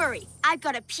 Don't worry, I've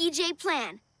got a PJ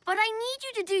plan. But I need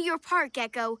you to do your part,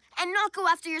 Gekko, and not go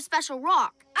after your special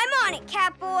rock. I'm on it,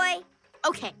 Catboy.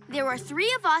 Okay, there are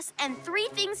 3 of us and 3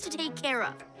 things to take care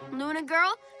of. Luna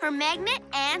Girl, her magnet,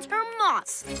 and her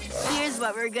moss. Here's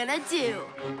what we're gonna do.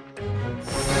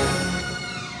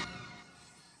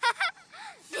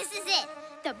 This is it.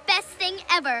 The best thing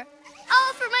ever.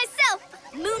 All for myself.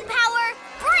 Moon power,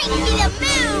 bring me the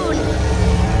moon!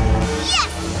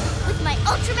 Yes! With my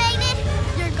Ultra Magnet,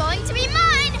 you're going to be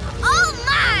mine! All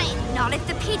mine! Not if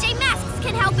the PJ Masks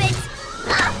can help it.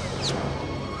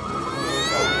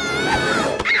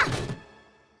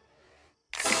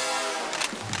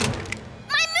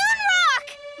 My moon rock!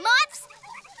 Moths,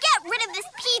 get rid of this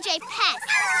PJ pet!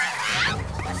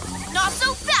 Not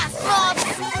so fast, Moths!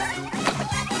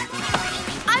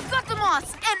 I've got the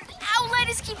moths, and Owlette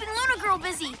is keeping Luna Girl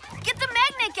busy. Get the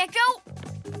magnet, Gekko!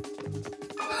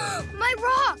 My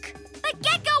rock! But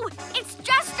Gekko, it's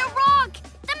just a rock.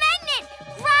 The magnet!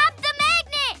 Grab the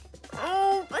magnet!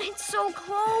 Oh, but it's so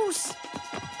close.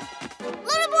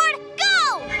 Luna board,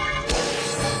 go!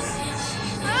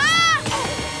 Ah!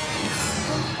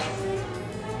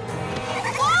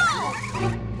 Whoa!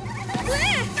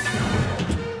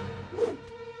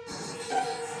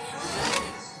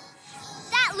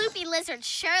 That loopy lizard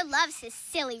sure loves his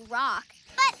silly rock.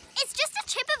 But it's just a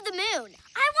chip of the moon.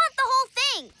 I want the whole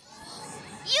thing.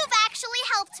 You've actually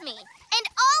helped me. And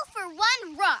all for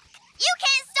one rock. You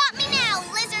can't stop me now,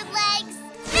 lizard legs.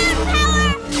 Moon power,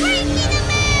 breaking the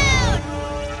moon!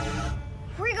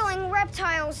 Wriggling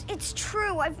reptiles, it's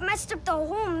true. I've messed up the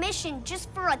whole mission just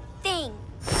for a thing.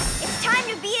 It's time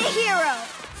to be a hero.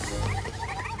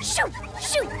 Shoot,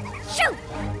 shoot, shoot!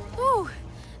 Ooh,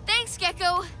 thanks,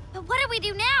 Gekko. But what do we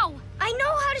do now? I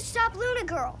know how to stop Luna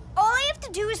Girl. All I have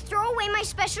to do is throw away my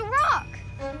special rock.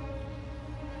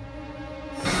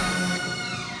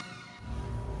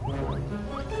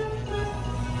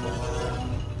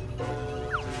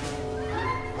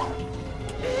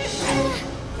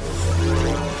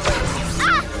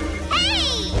 Ah!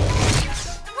 Hey!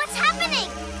 What's happening?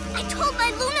 I told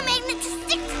my Luna magnet to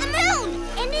stick to the moon!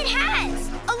 And it has.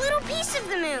 A little piece of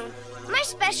the moon. My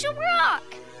special rock.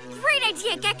 Great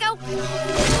idea, Gekko!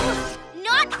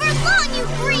 Not for long, you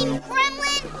green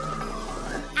gremlin!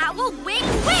 Owl wing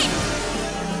win!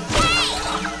 Hey!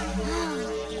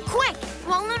 Quick!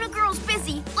 While Luna Girl's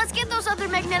busy, let's get those other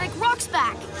magnetic rocks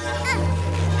back.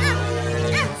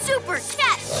 Super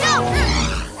Cat Show!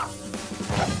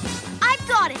 I've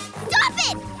got it! Stop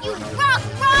it, you rock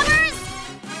robbers!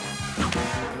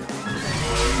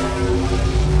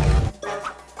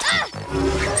 Huh?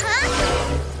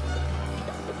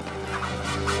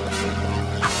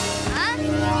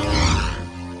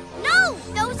 No,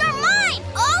 those are mine!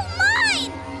 All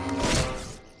mine!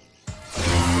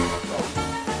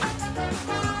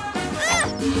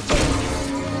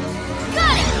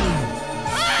 Got it!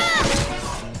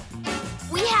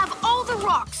 We have all the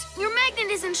rocks. Your magnet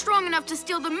isn't strong enough to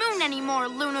steal the moon anymore,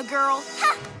 Luna Girl.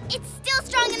 Ha! It's still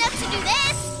strong enough to do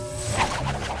this!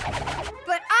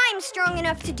 But I'm strong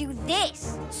enough to do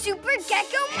this. Super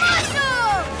Gekko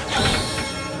Muscle!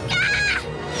 Ah!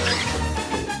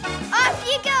 Off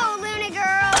you go, Luna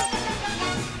Girl.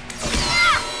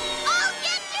 Ah! I'll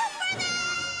get you for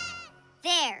that!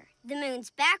 There, the moon's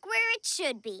back where it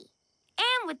should be.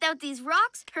 And without these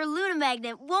rocks, her Luna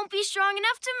magnet won't be strong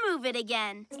enough to move it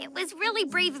again. It was really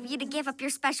brave of you to give up your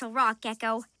special rock,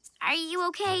 Gekko. Are you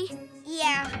okay?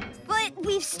 Yeah, but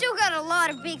we've still got a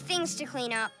lot of big things to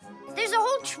clean up. There's a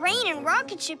whole train and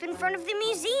rocket ship in front of the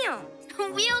museum.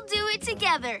 We'll do it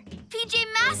together. PJ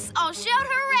Masks, all shout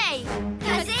hooray!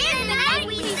 'Cause in the night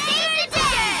we save the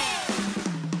day!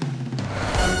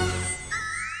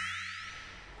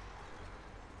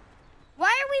 Why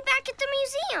are we back at the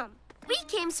museum? We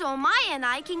came so Amaya and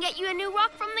I can get you a new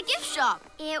rock from the gift shop.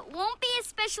 It won't be as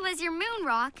special as your moon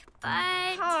rock, but...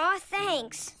 Aw,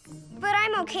 thanks. But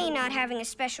I'm okay not having a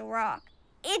special rock.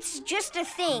 It's just a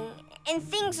thing, and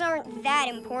things aren't that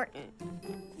important.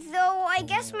 Though I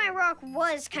guess my rock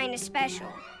was kind of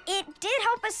special. It did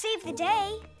help us save the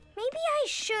day. Maybe I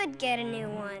should get a new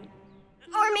one.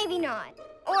 Or maybe not.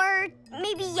 Or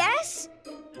maybe yes,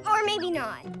 or maybe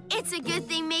not. It's a good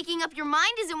thing making up your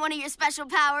mind isn't one of your special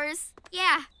powers.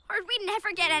 Yeah, or we'd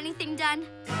never get anything done.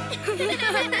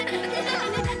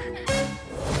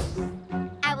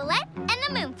 Owlette and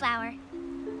the Moonflower.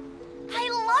 I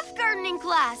love gardening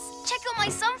class. Check out my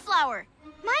sunflower.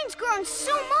 Mine's grown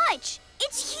so much.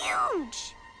 It's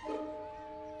huge.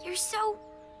 You're so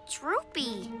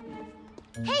droopy.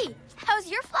 Hey, how's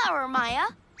your flower,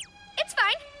 Maya? It's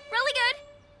fine. Really good.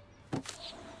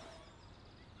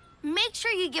 Make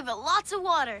sure you give it lots of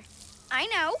water. I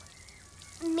know.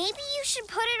 Maybe you should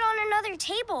put it on another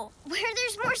table where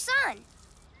there's more sun.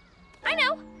 I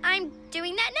know. I'm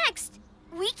doing that next.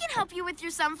 We can help you with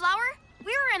your sunflower.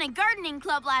 We were in a gardening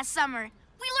club last summer.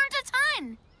 We learned a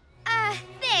ton.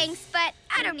 Thanks, but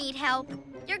I don't need help.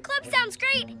 Your club sounds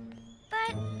great,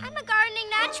 but I'm a gardening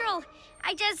natural.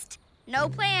 No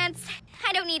plants.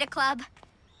 I don't need a club.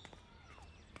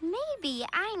 Maybe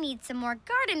I need some more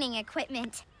gardening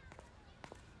equipment.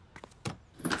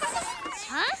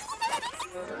 Huh?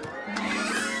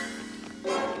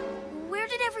 Where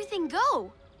did everything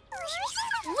go?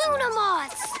 Luna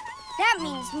moths! That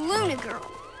means Luna Girl.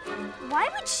 Why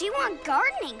would she want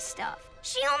gardening stuff?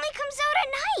 She only comes out at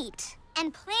night.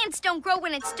 And plants don't grow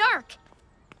when it's dark.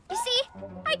 You see,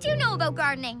 I do know about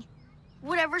gardening.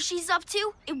 Whatever she's up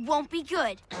to, it won't be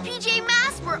good. PJ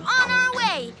Masks, we're on our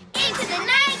way into the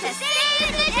night to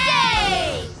save the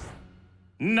day!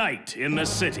 Night in the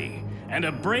city, and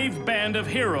a brave band of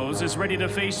heroes is ready to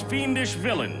face fiendish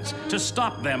villains to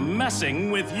stop them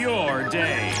messing with your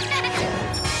day.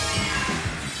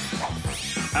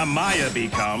 Amaya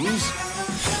becomes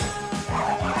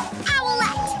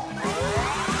Owlette!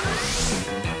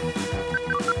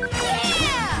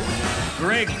 Yeah!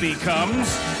 Greg becomes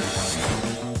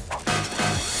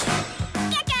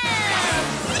Gekko!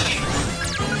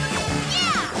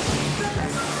 Yeah!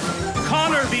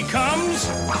 Connor becomes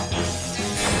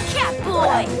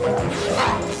Catboy!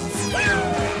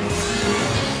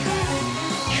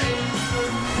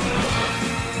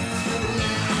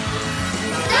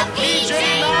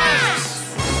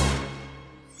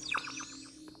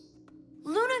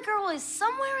 Luna Girl is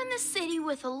somewhere in the city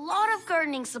with a lot of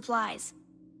gardening supplies.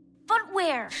 But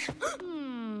where?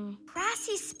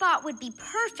 Grassy spot would be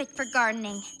perfect for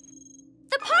gardening.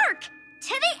 The park!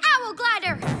 To the Owl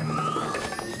Glider!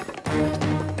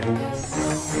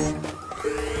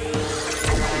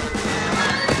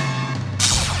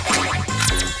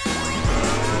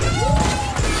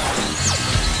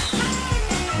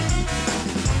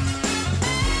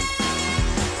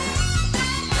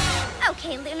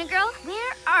 Okay, Luna Girl,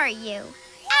 where are you?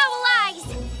 Owl Eyes!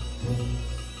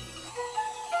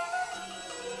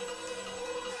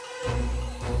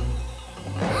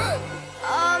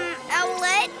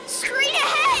 Owlette, straight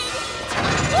ahead!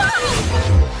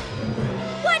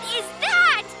 What is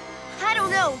that? I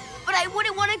don't know, but I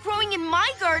wouldn't want it growing in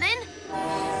my garden.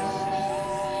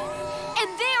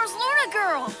 And there's Luna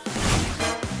Girl.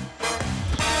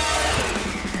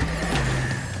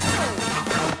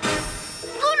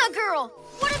 Luna Girl,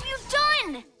 what have you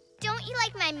done? Don't you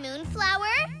like my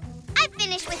moonflower? I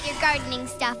finished with your gardening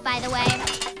stuff, by the way.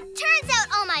 Turns out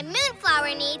all my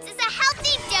moonflower needs is a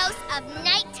healthy dose of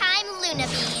nighttime Luna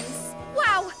beams.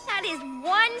 Wow, that is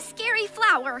one scary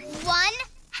flower. One?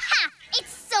 Ha!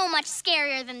 It's so much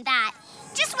scarier than that.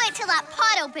 Just wait till that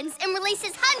pot opens and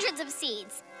releases hundreds of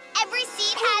seeds. Every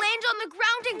seed Will has... land on the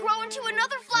ground and grow into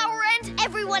another flower and...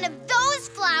 Every one of those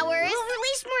flowers... We'll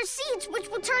release more seeds, which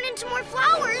will turn into more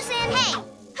flowers, and... Hey,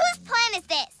 whose plan is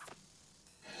this?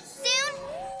 Soon,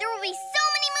 there will be so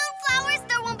many moonflowers,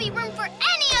 there won't be room for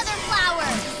any other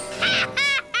flowers. Ha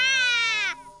ha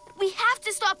ha! We have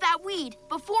to stop that weed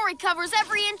before it covers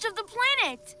every inch of the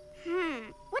planet.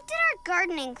 What did our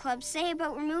gardening club say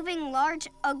about removing large,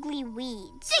 ugly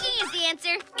weeds? Digging is the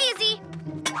answer. Easy.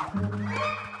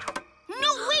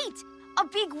 No, wait! A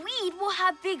big weed will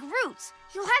have big roots.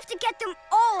 You'll have to get them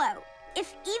all out.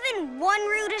 If even one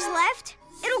root is left,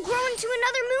 it'll grow into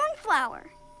another moonflower.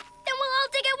 Then we'll all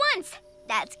dig at once.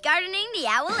 That's gardening the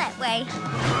Owlette way.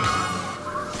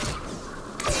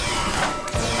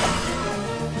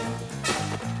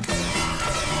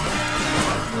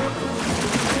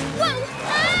 Whoa!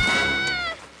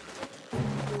 Ah!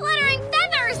 Fluttering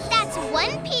feathers! That's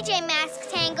one PJ mask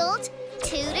tangled.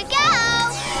 2 to go.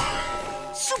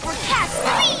 Super Cat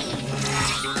 3!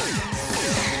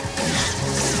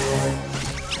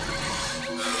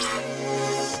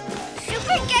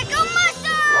 Super Gekko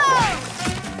muscle!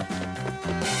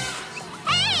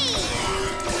 Hey!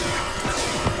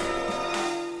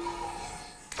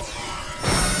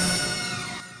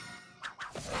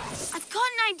 I've got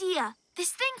an idea.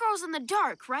 This thing grows in the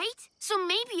dark, right? So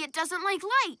maybe it doesn't like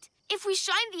light. If we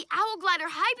shine the Owl Glider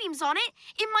high beams on it,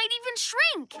 it might even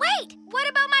shrink. Wait, what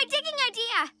about my digging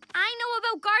idea? I know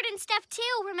about garden stuff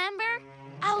too, remember?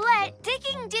 Owlette,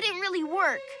 digging didn't really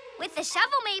work. With the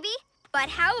shovel, maybe. But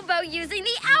how about using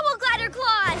the Owl Glider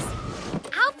claws?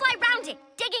 I'll fly round it,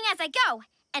 digging as I go.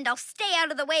 And I'll stay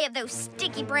out of the way of those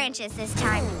sticky branches this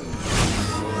time.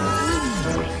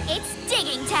 It's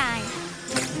digging time.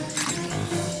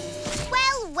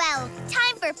 Well, well,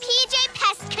 time for PJ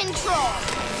Pest Control.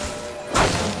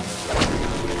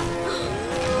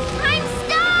 I'm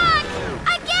stuck!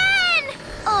 Again!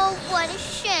 Oh, what a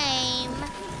shame.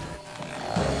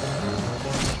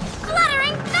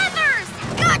 Fluttering feathers!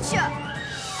 Gotcha!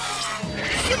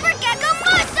 Super Gekko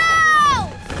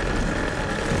muscle!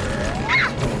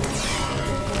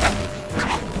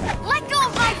 Let go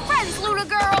of my friends, Luna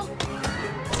Girl!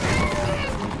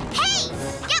 Hey!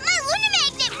 Get my Luna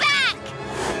Magnet back!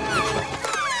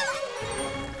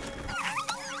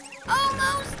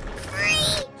 Almost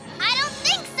free? I don't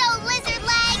think so, Lizard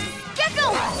Legs! Gekko,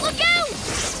 look out!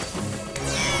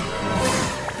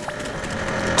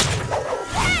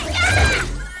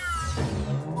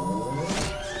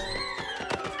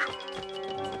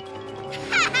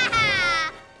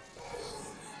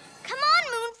 Come on,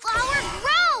 Moonflower,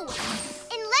 grow!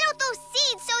 And let out those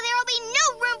seeds so there'll be no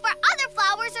room for other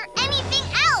flowers or anything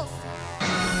else!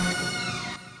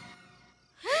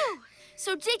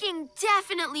 So digging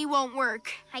definitely won't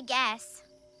work. I guess.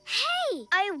 Hey,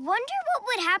 I wonder what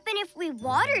would happen if we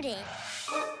watered it.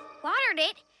 Watered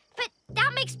it? But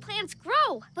that makes plants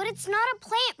grow. But it's not a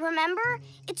plant, remember?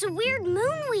 It's a weird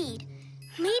moonweed.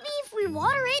 Maybe if we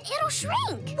water it, it'll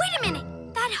shrink. Wait a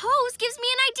minute. That hose gives me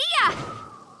an idea.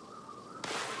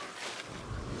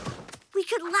 We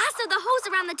could lasso the hose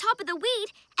around the top of the weed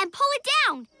and pull it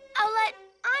down. Owlette,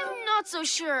 I'm not so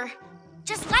sure.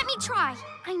 Just let me try.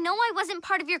 I know I wasn't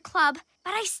part of your club,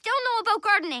 but I still know about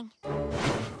gardening.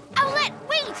 Owlette,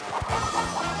 wait!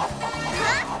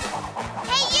 Huh?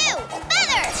 Hey, you!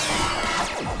 Feather!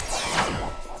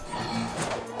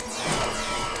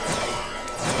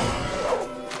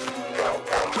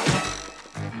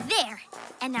 There.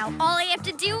 And now all I have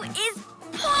to do is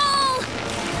pull!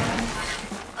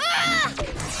 Ah!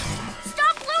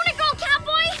 Stop Luna Girl,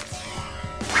 Catboy!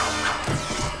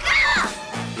 Ah!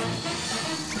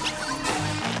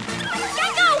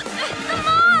 Gekko! The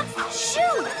moth!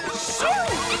 Shoot! Shoot!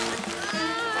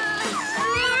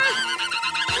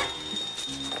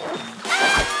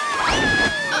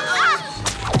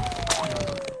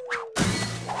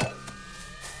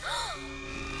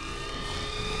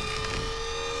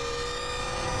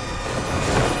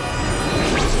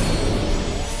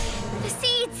 The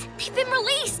seeds! They've been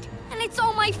released! And it's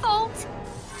all my fault!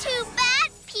 Too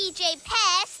bad, PJ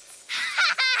Pests! Ha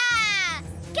ha ha!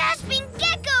 Gasping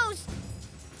geckos!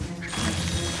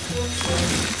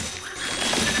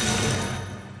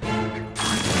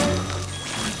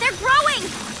 They're growing!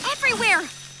 Everywhere!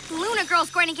 Luna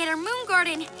Girl's going to get her moon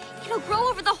garden. It'll grow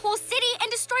over the whole city and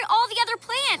destroy all the other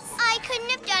plants. I couldn't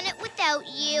have done it without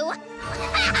you.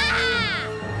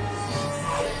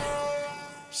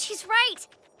 She's right.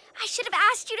 I should have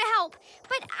asked you to help,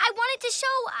 but I wanted to show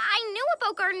I knew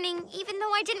about gardening even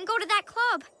though I didn't go to that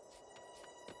club.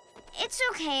 It's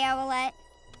okay, Owlette.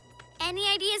 Any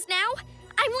ideas now?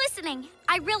 I'm listening.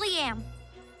 I really am.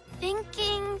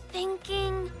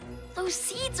 Thinking. Those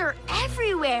seeds are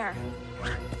everywhere.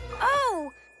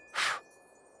 Oh!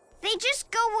 They just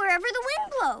go wherever the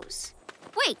wind blows.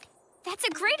 Wait, that's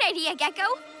a great idea,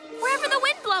 Gekko. Wherever the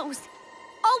wind blows.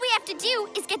 All we have to do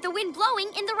is get the wind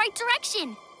blowing in the right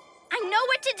direction. I know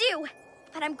what to do,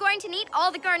 but I'm going to need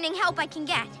all the gardening help I can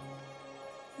get.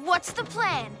 What's the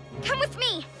plan? Come with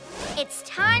me. It's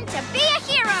time to be a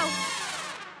hero.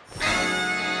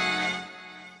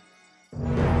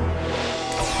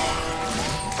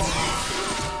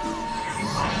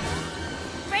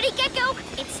 Ready, Gekko?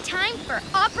 It's time for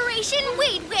Operation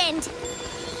Weed Wind.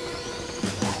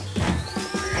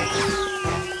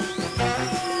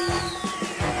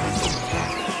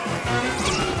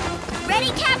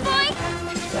 Ready, Catboy?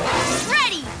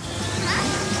 Ready!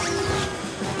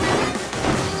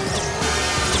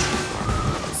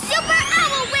 Super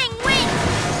Owl Wing Wind!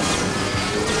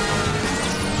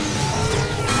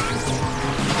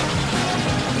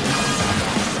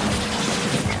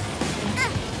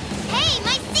 Hey,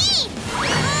 my seed!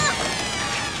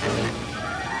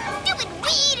 Stupid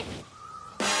weed!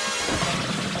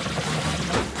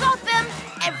 Got them!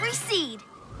 Every seed.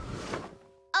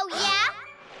 Oh, yeah?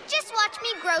 Just watch me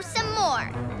grow some more.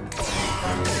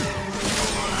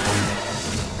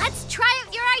 Let's try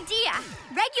out your idea.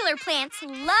 Regular plants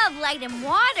love light and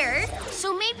water,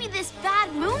 so maybe this bad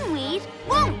moonweed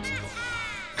won't.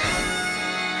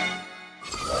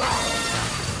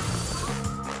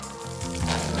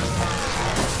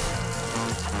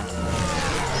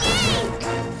 Yay!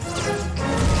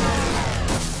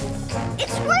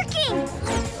 It's working!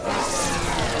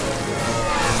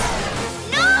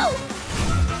 No!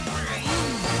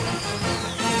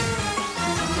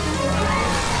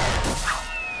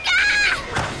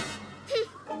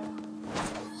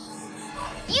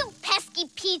 You pesky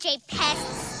PJ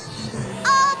Pests!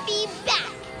 I'll be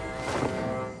back!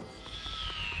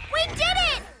 We did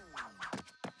it!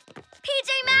 PJ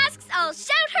Masks, I'll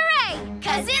shout hooray!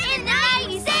 'Cause in the night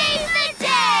we save the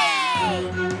day!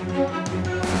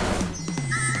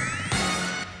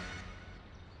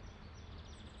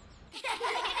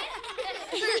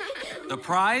 The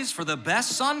prize for the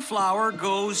best sunflower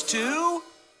goes to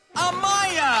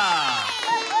Amaya!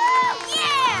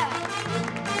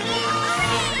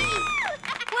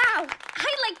 Wow,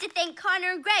 I'd like to thank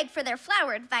Connor and Greg for their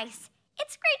flower advice.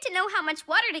 It's great to know how much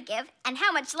water to give and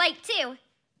how much light, too.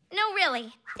 No,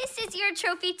 really, this is your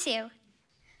trophy, too.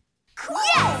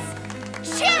 Yes!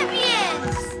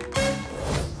 Champions!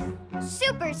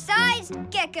 Super-sized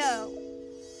gecko.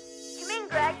 Come in,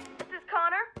 Greg. This is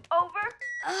Connor. Over.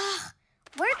 Ugh,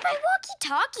 where'd my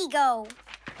walkie-talkie go?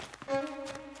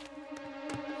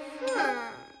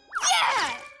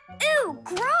 Yeah! Ew,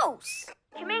 gross!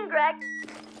 Come in, Greg.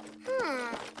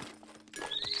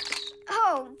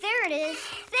 Oh, there it is.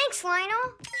 Thanks,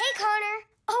 Lionel. Hey, Connor.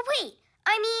 Oh, wait.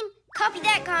 I mean, copy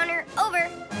that, Connor. Over.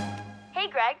 Hey, Hey,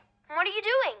 Greg. What are you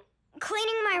doing?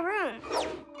 Cleaning my room.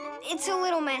 It's a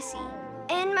little messy.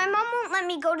 And my mom won't let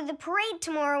me go to the parade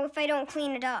tomorrow if I don't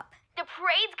clean it up. The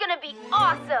parade's gonna be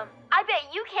awesome. I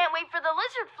bet you can't wait for the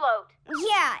lizard float.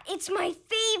 Yeah, it's my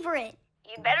favorite.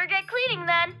 You better get cleaning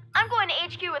then. I'm going to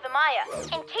HQ with Amaya,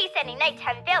 in case any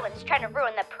nighttime villains trying to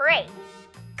ruin the parade.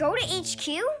 Go to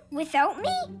HQ without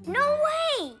me? No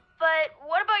way! But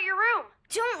what about your room?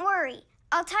 Don't worry.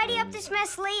 I'll tidy up this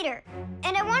mess later.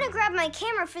 And I want to grab my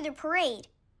camera for the parade.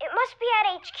 It must be at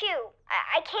HQ.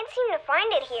 I can't seem to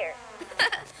find it here.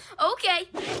 Okay.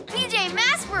 PJ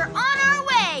Masks, we're on our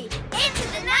way! Into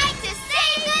the night to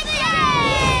save the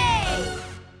day!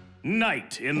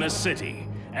 Night in the city,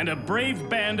 and a brave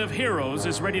band of heroes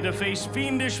is ready to face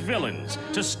fiendish villains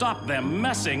to stop them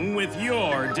messing with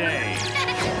your day.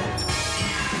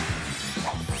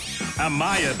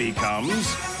 Amaya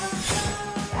becomes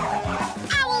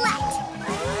Owlette!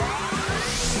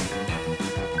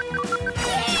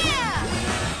 Yeah!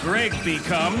 Greg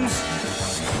becomes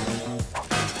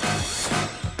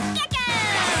Gekko!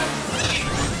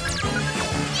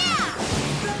 Yeah!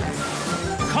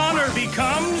 Connor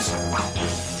becomes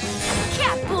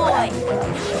Catboy!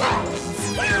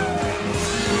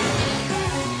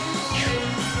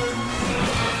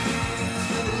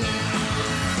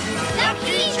 Now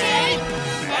PJ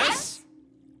Mess?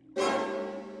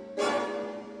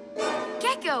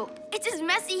 Gekko, it's as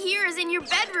messy here as in your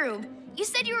bedroom. You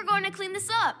said you were going to clean this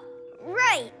up.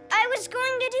 Right. I was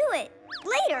going to do it.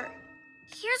 Later.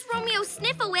 Here's Romeo's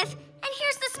Sniffle-With, and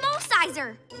here's the small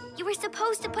sizer. You were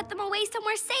supposed to put them away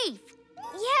somewhere safe.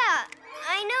 Yeah,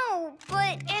 I know,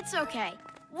 but... It's okay.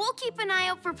 We'll keep an eye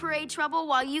out for parade trouble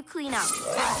while you clean up.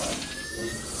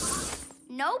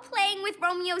 No playing with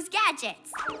Romeo's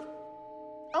gadgets.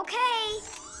 Okay.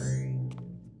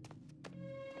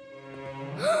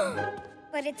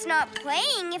 But it's not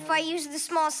playing if I use the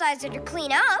small sizer to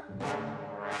clean up.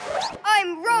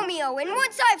 I'm Romeo, and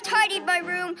once I've tidied my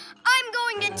room, I'm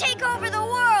going to take over the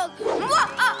world.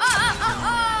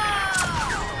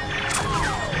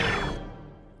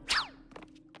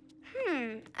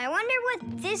 I wonder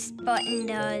what this button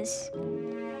does.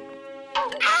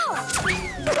 Ow!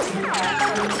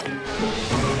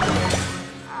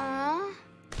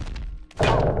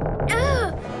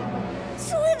 Ugh!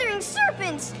 Slithering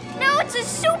serpents! Now it's a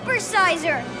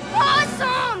supersizer!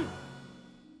 Awesome!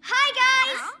 Hi,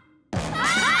 guys!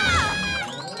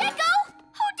 Gekko,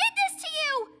 who did this to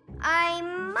you? I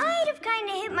might have kind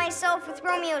of hit myself with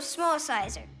Romeo's small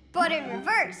sizer, but in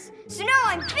reverse. So now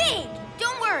I'm big!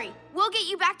 Don't worry, we'll get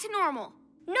you back to normal.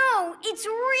 No, it's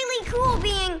really cool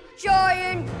being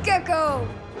Giant Gekko.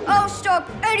 I'll stop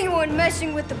anyone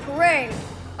messing with the parade.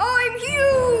 I'm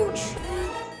huge!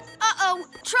 Uh-oh,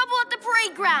 trouble at the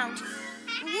parade ground.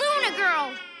 Luna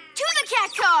Girl, to the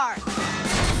cat car!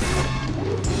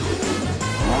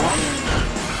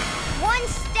 One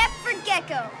step for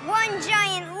Gekko, one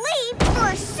giant leap for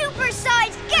a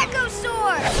super-sized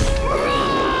Gekkosaur!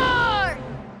 Roar!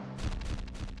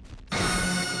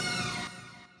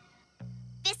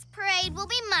 This parade will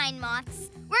be mine, Moths.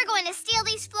 We're going to steal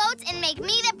these floats and make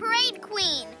me the parade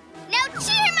queen. Now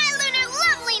cheer my lunar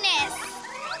loveliness!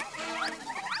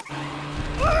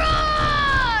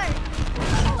 Roar!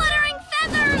 Fluttering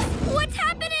feathers! What's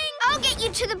happening? I'll get you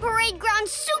to the parade ground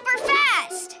super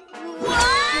fast!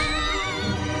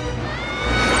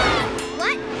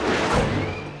 What?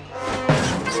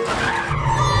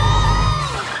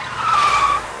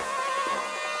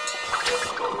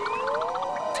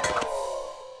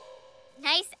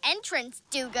 Nice entrance,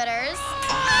 do-gooders.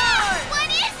 Oh, what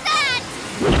is that?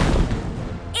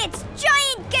 It's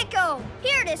Giant Gekko,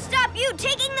 here to stop you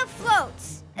taking the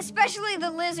floats. Especially the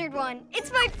lizard one.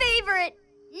 It's my favorite.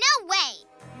 No way.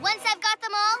 Once I've got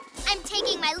them all, I'm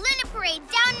taking my Luna Parade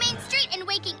down Main Street and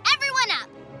waking everyone up.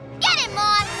 Get it,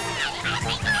 Moth!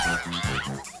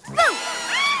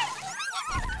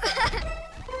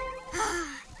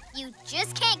 You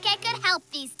just can't get good help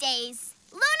these days.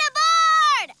 Luna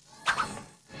board!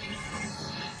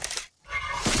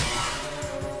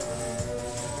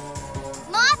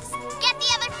 Moths, get the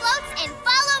other floats and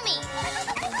follow me.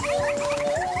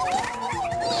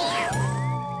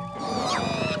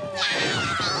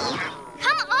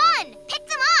 Come on, pick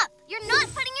them up. You're not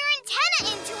putting your antenna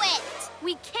into it.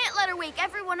 We can't let her wake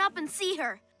everyone up and see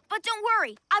her. But don't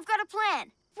worry, I've got a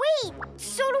plan. Wait,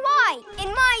 so do I,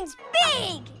 and mine's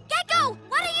big! Gekko,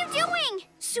 what are you doing?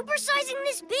 Supersizing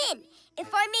this bin.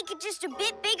 If I make it just a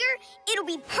bit bigger, it'll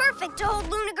be perfect to hold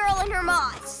Luna Girl and her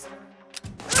moths.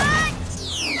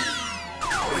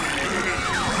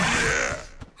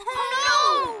 Oh, no!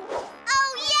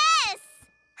 Oh, yes!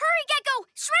 Hurry, Gekko!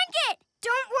 Shrink it!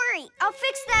 Don't worry, I'll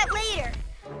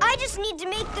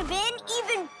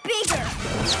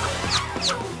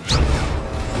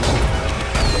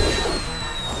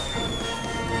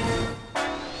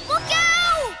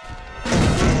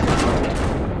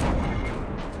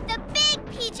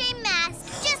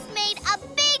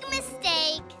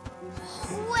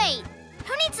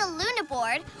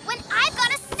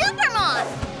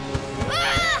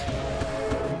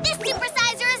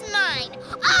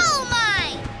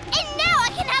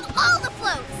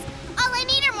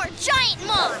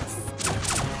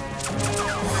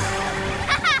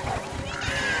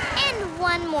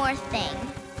one more thing.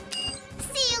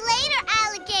 See you later,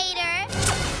 alligator.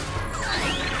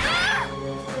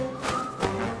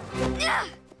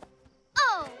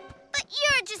 Oh, but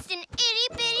you're just an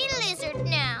itty-bitty lizard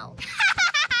now.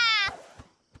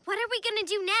 What are we gonna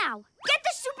do now? Get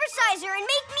the supersizer and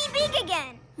make me big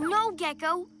again. No,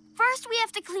 Gekko. First, we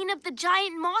have to clean up the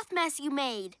giant moth mess you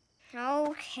made.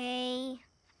 Okay.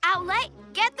 Owlette,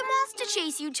 get the moths to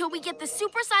chase you till we get the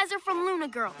supersizer from Luna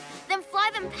Girl. Then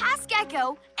fly them past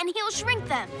Gekko, and he'll shrink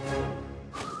them.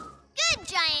 Good,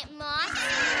 giant moth.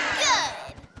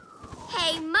 Good.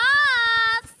 Hey,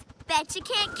 moths! Bet you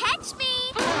can't catch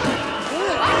me.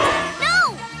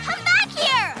 No! Come back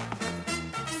here!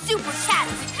 Super cat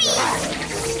speed!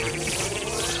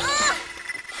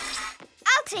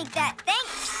 I'll take that,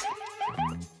 thanks.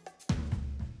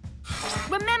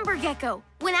 Remember, Gekko,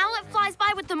 when Owlette flies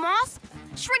by with the moths,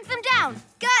 shrink them down.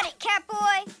 Got it,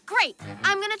 Catboy. Great.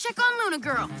 I'm gonna check on Luna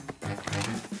Girl.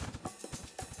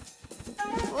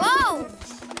 Whoa!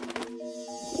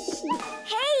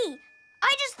 Hey,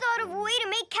 I just thought of a way to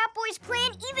make Catboy's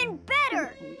plan even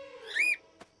better.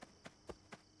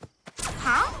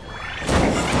 Huh?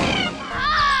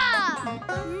 Ah!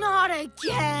 Not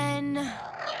again.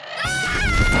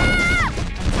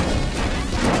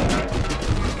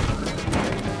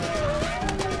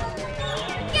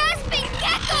 Gasping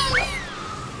geckos!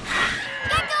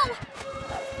 Gekko!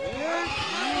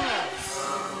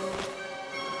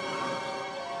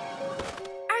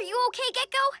 Are you okay,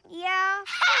 Gekko? Yeah.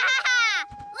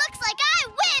 Looks like I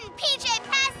win, PJ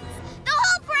Passes! The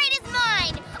whole parade is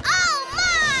mine! All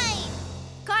mine!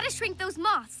 Gotta shrink those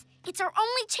moths. It's our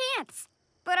only chance.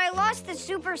 But I lost the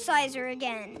supersizer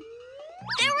again.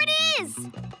 There it is!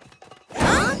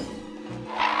 Huh?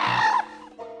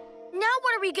 Now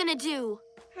what are we gonna do?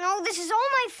 No, this is all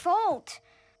my fault.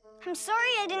 I'm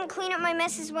sorry I didn't clean up my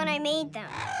messes when I made them.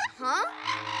 Huh?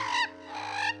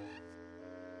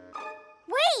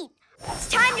 Wait! It's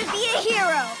time to be a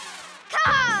hero!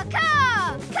 Caw!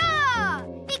 Caw! Caw!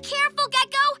 Be careful,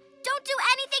 Gekko! Don't do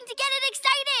anything to get it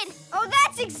excited! Oh,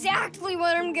 that's exactly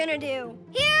what I'm gonna do.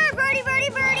 Here, birdie, birdie,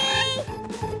 birdie!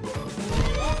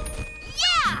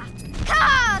 Yeah!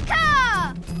 Caw!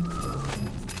 Caw!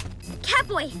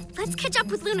 Catboy, let's catch up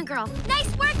with Luna Girl.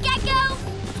 Nice work, Gekko!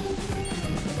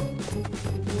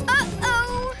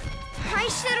 Uh-oh! I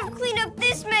should have cleaned up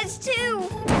this mess, too.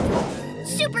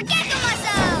 Super Gekko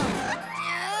muscle!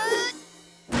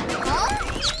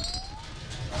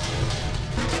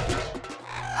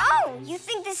 Oh, you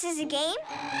think this is a game?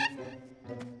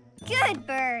 Good,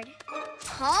 Bird.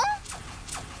 Huh?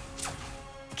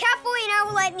 Catboy and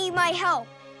Owlette need my help,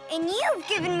 and you've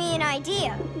given me an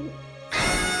idea.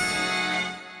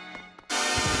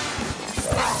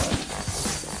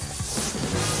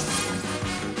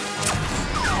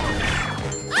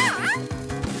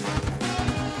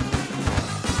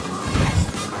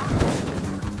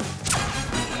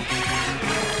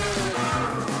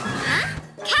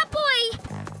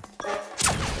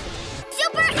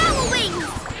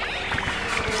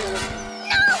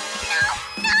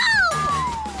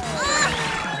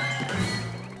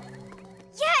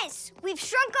 We've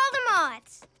shrunk all the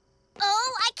moths.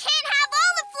 Oh, I can't have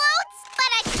all the floats, but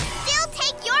I can still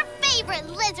take your favorite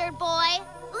lizard boy,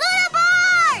 Luna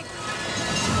Board!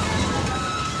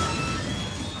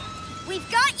 We've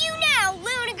got you now,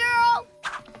 Luna Girl.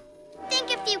 Think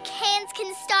a few cans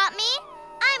can stop me?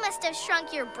 I must have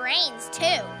shrunk your brains,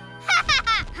 too.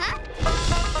 Huh?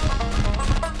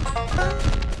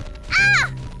 Ah!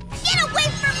 Get away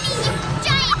from me, you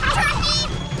giant turkey!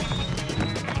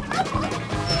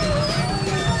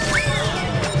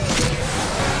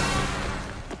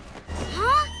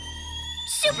 Huh?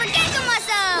 Super Gekko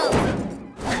muscle!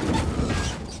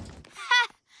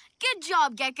 Good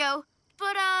job, Gekko.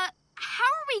 But, how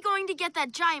are we going to get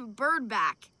that giant bird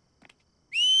back?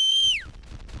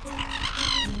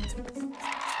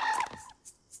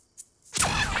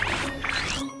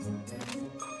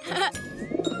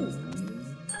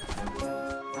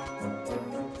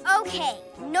 Okay,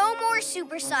 no more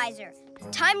supersizer.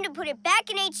 Time to put it back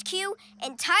in HQ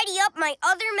and tidy up my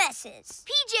other messes.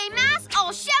 PJ Masks,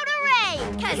 all shout hooray!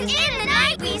 'Cause in the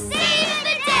night we save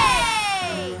the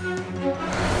day!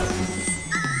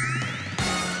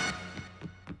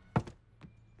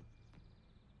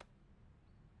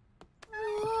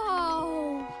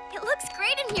 Whoa! It looks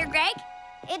great in here, Greg.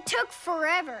 It took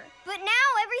forever, but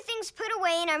now everything's put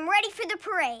away and I'm ready for the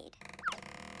parade.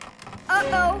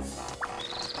 Uh-oh.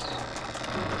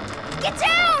 Get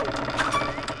down!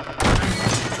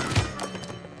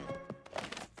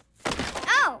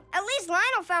 Oh, at least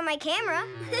Lionel found my camera.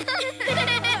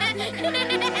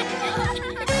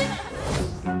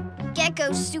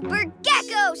 Gekko's Super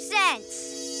Gekko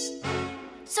Sense!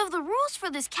 So the rules for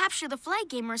this Capture the Flag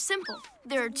game are simple.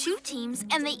 There are 2 teams,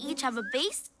 and they each have a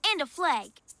base and a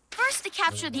flag. First to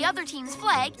capture the other team's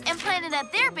flag and plant it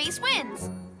at their base wins.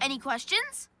 Any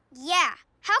questions? Yeah.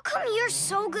 How come you're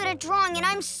so good at drawing and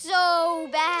I'm so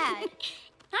bad?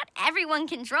 Not everyone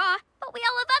can draw, but we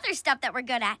all have other stuff that we're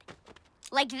good at.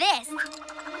 Like this.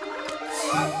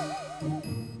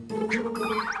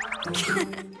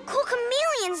 Cool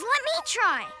chameleons, let me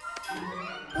try.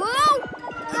 Whoa!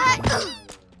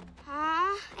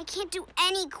 I can't do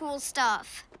any cool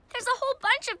stuff. There's a whole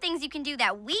bunch of things you can do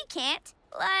that we can't.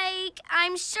 Like,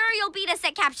 I'm sure you'll beat us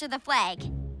at Capture the Flag.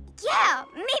 Yeah,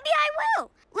 maybe I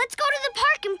will. Let's go to the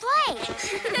park and play.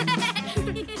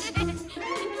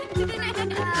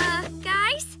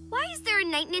 Guys, why is there a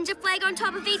Night Ninja flag on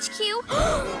top of HQ?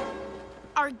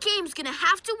 Our game's gonna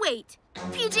have to wait.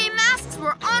 PJ Masks,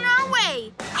 we're on our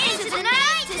way. Into the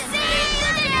night to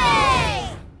save the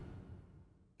day!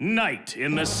 Night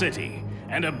in the city,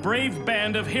 and a brave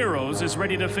band of heroes is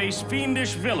ready to face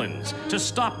fiendish villains to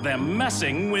stop them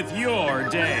messing with your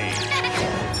day.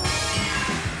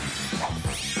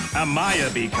 Amaya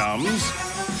becomes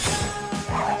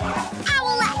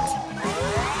Owlette!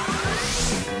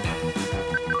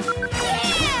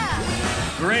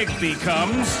 Yeah! Greg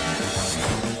becomes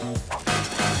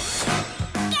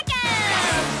Gekko!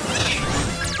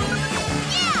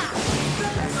 Yeah!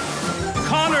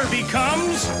 Connor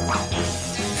becomes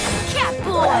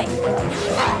Catboy!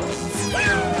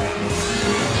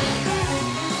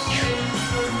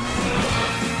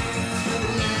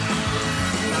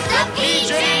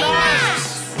 PJ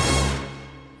Masks!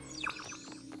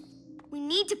 We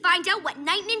need to find out what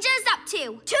Night Ninja is up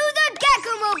to. To the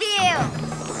Gekko-mobile!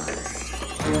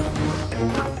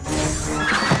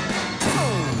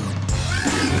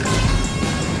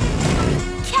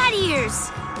 Cat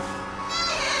ears!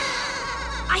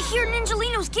 I hear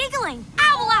Ninjalinos giggling.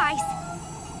 Owl eyes!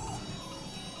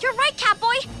 You're right,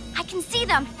 Catboy. I can see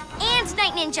them. And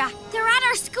Night Ninja. They're at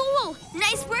our school.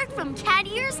 Nice work from Cat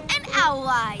Ears and Owl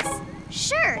Eyes.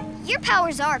 Sure, your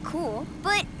powers are cool,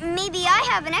 but maybe I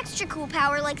have an extra cool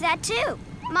power like that too.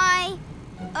 My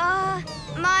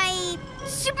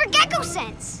Super Gekko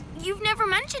Sense. You've never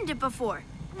mentioned it before.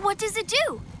 What does it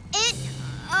do? It,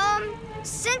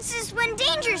 senses when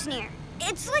danger's near.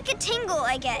 It's like a tingle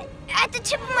I get at the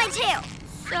tip of my tail.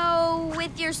 So,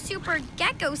 with your Super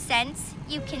Gekko Sense,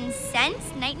 you can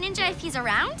sense Night Ninja if he's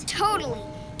around? Totally.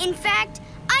 In fact,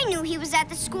 I knew he was at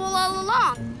the school all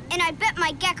along, and I bet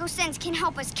my Gekko Sense can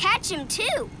help us catch him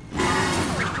too.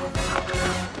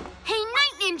 Hey,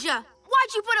 Night Ninja!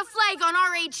 Why'd you put a flag on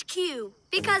our HQ?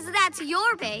 Because that's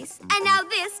your base, and now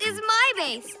this is my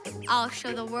base. I'll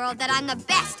show the world that I'm the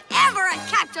best ever at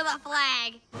Capture the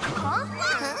Flag. Huh?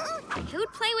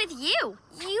 Who'd play with you?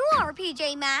 You are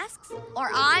PJ Masks, or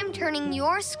I'm turning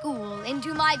your school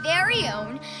into my very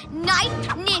own Night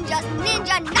Ninja's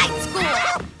Ninja Night School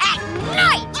at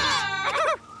night!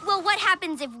 Well, what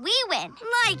happens if we win?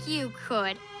 Like you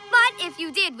could. But if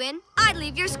you did win, I'd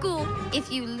leave your school. If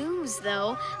you lose,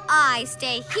 though, I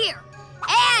stay here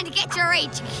and get your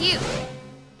HQ.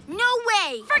 No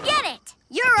way! Forget it!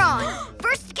 You're on.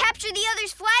 First to capture the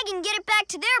other's flag and get it back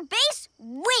to their base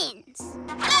wins.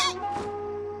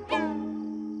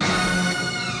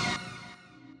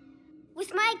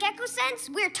 With my Gekko Sense,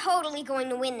 we're totally going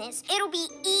to win this. It'll be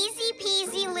easy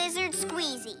peasy lizard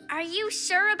squeezy. Are you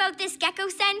sure about this Gekko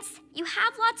Sense? You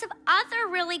have lots of other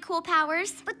really cool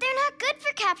powers. But they're not good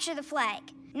for capture the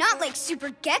flag. Not like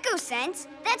Super Gekko Sense.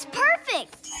 That's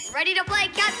perfect. Ready to play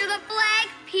Capture the Flag,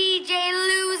 PJ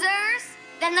losers?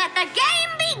 Then let the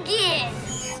game begin!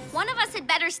 One of us had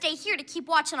better stay here to keep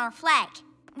watch on our flag.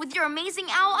 With your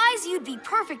amazing owl eyes, you'd be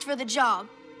perfect for the job.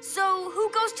 So, who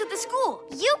goes to the school?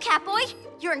 You, Catboy.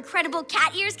 Your incredible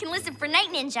cat ears can listen for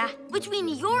Night Ninja. Between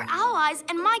your owl eyes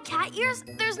and my cat ears,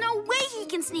 there's no way he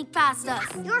can sneak past us.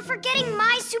 You're forgetting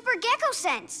my Super Gekko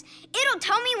Sense. It'll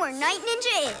tell me where Night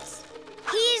Ninja is.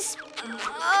 He's,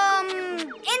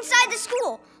 inside the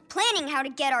school, planning how to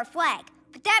get our flag.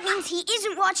 But that means he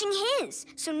isn't watching his.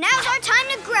 So now's our time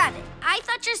to grab it. I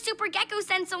thought your Super Gekko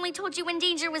Sense only told you when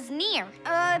danger was near.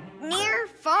 Near,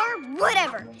 far,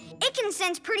 whatever. It can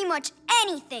sense pretty much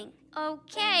anything.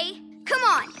 Okay. Come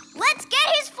on, let's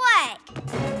get his flag.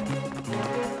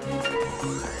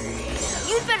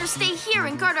 You'd better stay here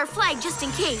and guard our flag just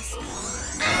in case.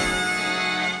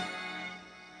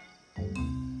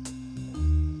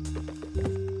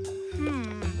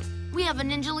 We have a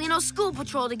Ninjalino school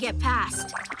patrol to get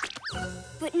past.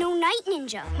 But no Night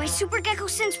Ninja. My Super Gekko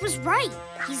Sense was right.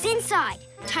 He's inside.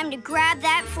 Time to grab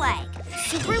that flag.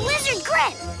 Super Lizard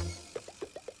Grip!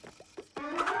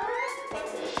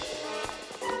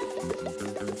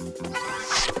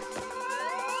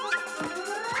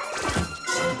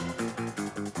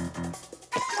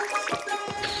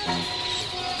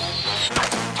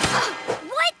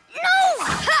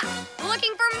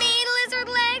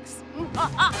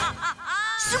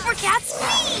 Super cat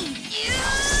speed!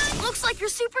 Looks like your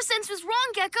super sense was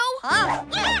wrong, Gekko. Huh?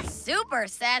 Super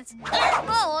sense?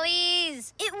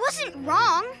 Please. It wasn't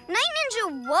wrong. Night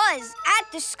Ninja was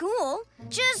at the school,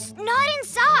 just not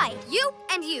inside. You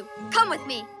and you, come with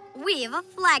me. We have a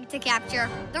flag to capture.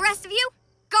 The rest of you,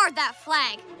 guard that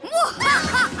flag.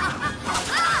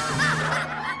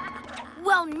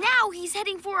 Well, now he's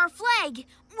heading for our flag.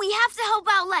 We have to help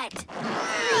Owlette.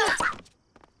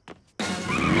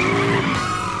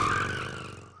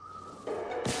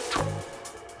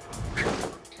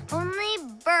 Only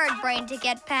bird brain to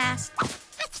get past.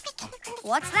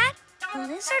 What's that?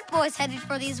 Lizard boy's headed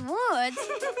for these woods.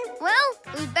 Well,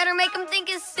 we better make him think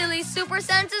his silly super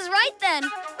sense is right then.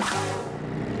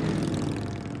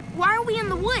 Why are we in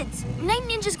the woods? Night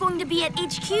Ninja's going to be at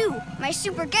HQ. My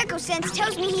super gecko sense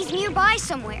tells me he's nearby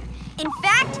somewhere. In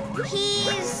fact,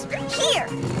 he's here.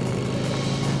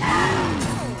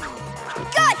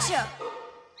 Gotcha!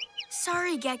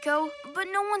 Sorry, Gekko, but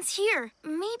no one's here.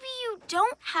 Maybe you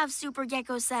don't have super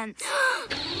gecko sense.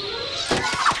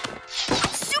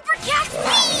 Super cat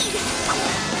speed!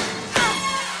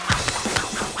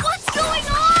 What's going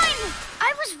on?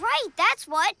 I was right, that's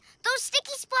what. Those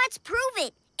sticky splats prove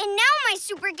it. And now my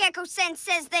super gecko sense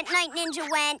says that Night Ninja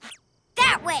went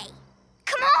that way.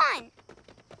 Come on!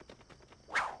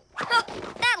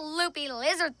 That loopy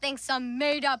lizard thinks some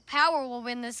made-up power will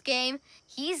win this game.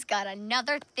 He's got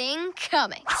another thing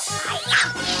coming.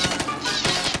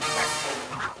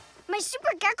 My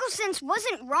super gecko sense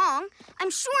wasn't wrong. I'm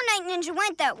sure Night Ninja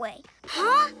went that way.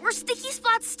 Huh? We're sticky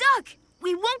splat stuck.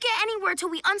 We won't get anywhere till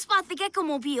we unspot the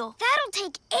Gekko-mobile. That'll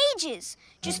take ages.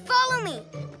 Just follow me.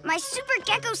 My super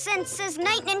gecko sense says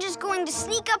Night Ninja's going to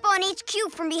sneak up on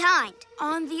HQ from behind.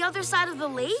 On the other side of the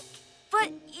lake?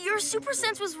 But your super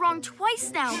sense was wrong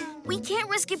twice now. We can't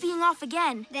risk it being off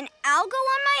again. Then I'll go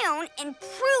on my own and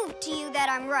prove to you that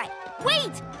I'm right.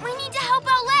 Wait! We need to help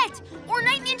Owlette, or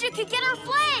Night Ninja could get our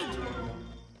flag!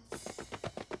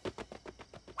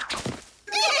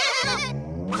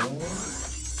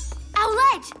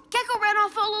 Owlette! Gekko ran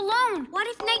off all alone. What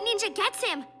if Night Ninja gets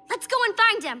him? Let's go and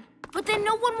find him. But then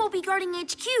no one will be guarding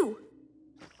HQ.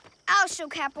 I'll show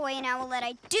Catboy and Owlette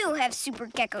I do have super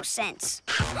gecko sense.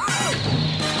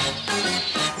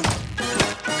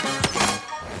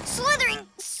 Slithering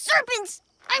serpents!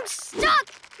 I'm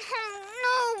stuck!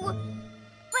 No!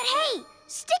 But hey,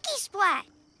 sticky splat!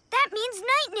 That means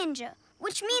Night Ninja,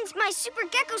 which means my super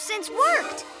gecko sense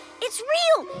worked. It's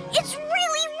real! It's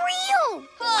really real!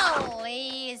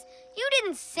 Please. You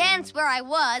didn't sense where I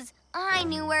was. I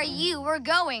knew where you were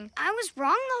going. I was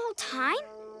wrong the whole time?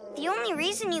 The only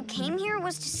reason you came here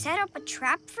was to set up a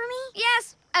trap for me?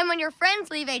 Yes, and when your friends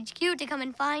leave HQ to come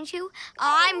and find you,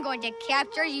 I'm going to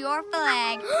capture your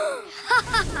flag.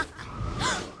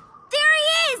 There he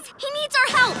is! He needs our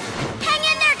help! Hang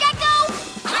in there, Gekko!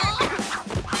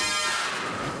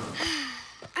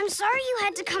 I'm sorry you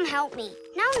had to come help me.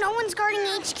 Now no one's guarding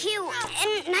HQ,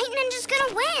 and Night Ninja's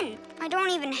gonna win. I don't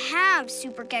even have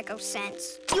super gecko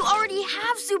sense. You already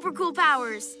have super cool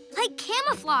powers. Like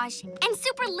camouflage and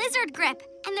super lizard grip.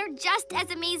 And they're just as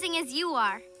amazing as you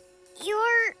are.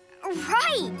 You're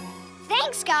right.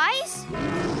 Thanks, guys.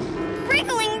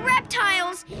 Wriggling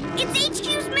reptiles. It's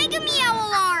HQ's Mega Meow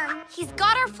alarm. He's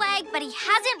got our flag, but he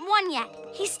hasn't won yet.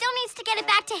 He still needs to get it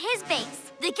back to his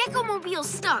base. The Gekko-mobile's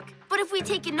stuck, but if we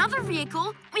take another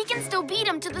vehicle, we can still beat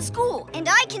him to the school. And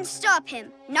I can stop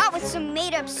him, not with some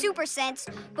made-up super sense,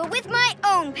 but with my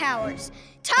own powers.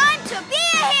 Time to be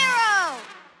a hero!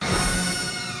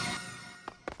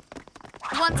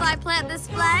 Once I plant this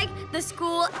flag, the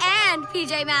school and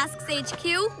PJ Masks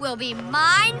HQ will be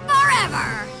mine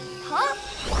forever. Huh?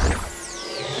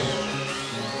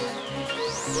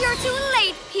 You're too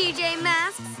late, PJ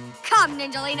Masks. Come,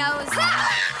 Ninjalinos.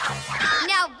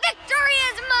 Now victory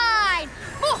is mine!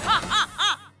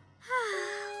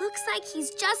 Looks like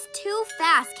he's just too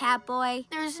fast, Catboy.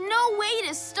 There's no way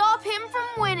to stop him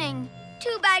from winning.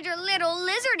 Too bad your little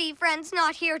lizardy friend's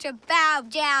not here to bow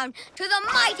down to the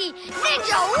mighty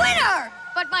Ninja winner!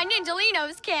 But my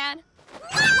Ninjalinos can.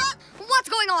 What's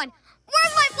going on?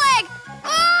 Where's my flag?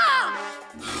 Ah!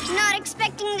 Not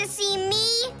expecting to see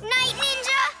me, Night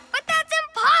Ninja? But that's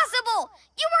impossible!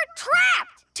 You were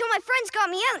trapped! Till my friends got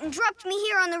me out and dropped me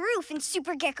here on the roof in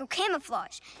super gecko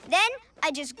camouflage. Then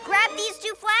I just grabbed these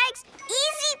two flags,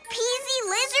 easy peasy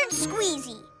lizard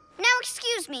squeezy. Now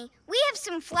excuse me, we have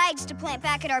some flags to plant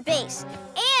back at our base,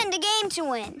 and a game to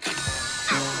win.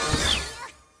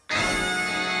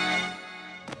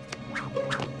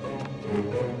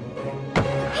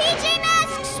 PJ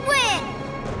Masks win!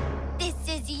 This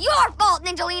is your fault,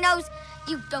 Ninjalinos!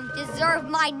 You don't deserve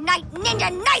my Night Ninja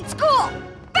Night School!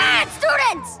 on,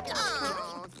 students!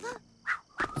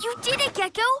 You did it,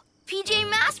 Gekko! PJ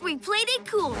Masks, we played it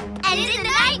cool. And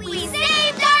tonight we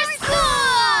saved our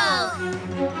school!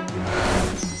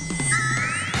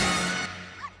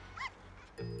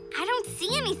 I don't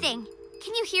see anything.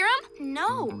 Can you hear them?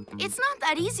 No, it's not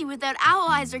that easy without owl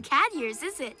eyes or cat ears,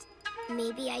 is it?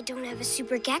 Maybe I don't have a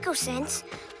super gecko sense,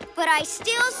 but I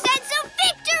still sense a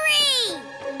victory!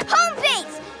 Home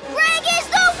base! Greg is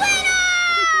the winner!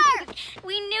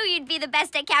 We knew you'd be the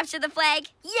best at capture the flag.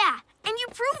 Yeah, and you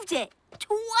proved it.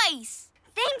 Twice.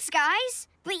 Thanks, guys.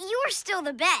 But you are still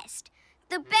the best.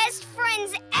 The best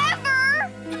friends ever!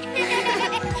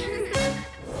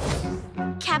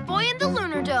 Catboy in the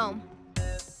Lunar Dome.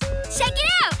 Check it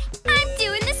out! I'm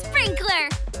doing the sprinkler.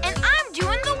 And I'm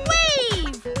doing the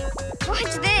wave.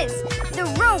 Watch this. The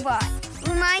robot.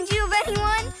 Remind you of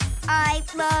anyone? I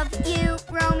love you,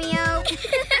 Romeo.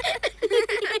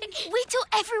 Wait till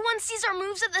everyone sees our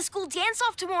moves at the school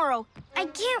dance-off tomorrow. I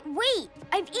can't wait.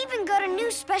 I've even got a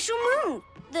new special move.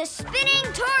 The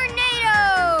spinning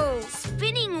tornado.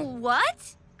 Spinning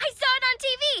what? I saw it on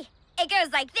TV. It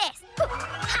goes like this.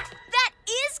 That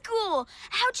is cool.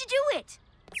 How'd you do it?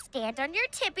 Stand on your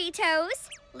tippy toes,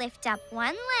 lift up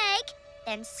one leg,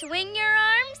 then swing your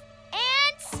arms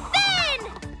and spin!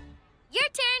 Your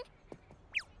turn.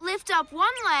 Lift up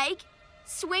one leg,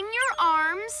 swing your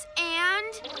arms,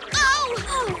 and... Oh!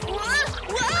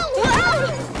 Whoa!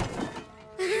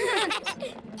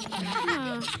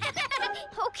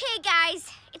 Okay,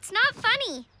 guys, it's not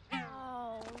funny.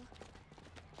 Oh.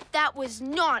 That was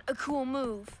not a cool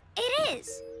move. It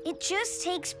is. It just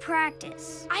takes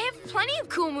practice. I have plenty of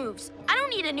cool moves. I don't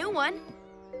need a new one.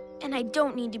 And I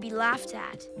don't need to be laughed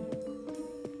at.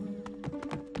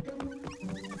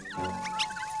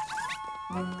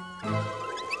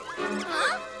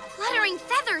 Huh? Fluttering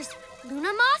feathers.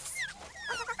 Luna moths?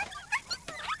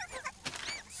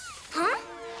 Huh?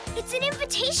 It's an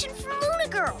invitation from Luna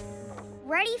Girl.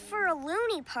 Ready for a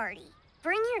loony party.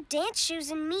 Bring your dance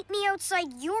shoes and meet me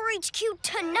outside your HQ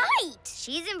tonight.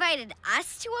 She's invited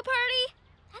us to a party?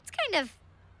 That's kind of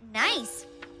nice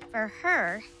for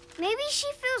her. Maybe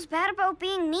she feels bad about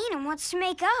being mean and wants to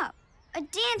make up. A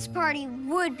dance party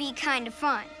would be kind of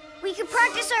fun. We could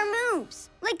practice our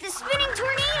moves, like the spinning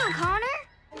tornado, Connor.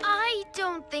 I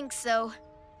don't think so.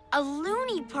 A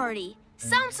loony party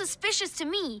sounds suspicious to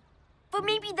me. But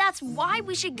maybe that's why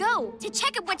we should go. To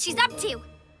check out what she's up to.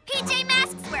 PJ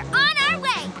Masks, we're on our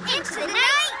way. Into the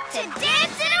night to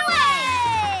dance it away.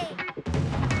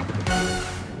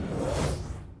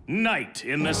 Night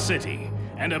in the city,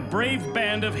 and a brave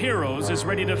band of heroes is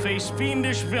ready to face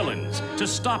fiendish villains to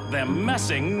stop them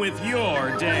messing with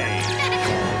your day.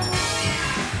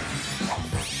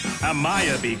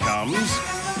 Amaya becomes...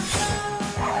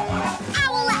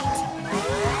 Owlette.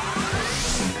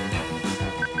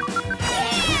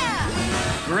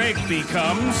 Yeah! Greg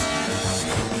becomes...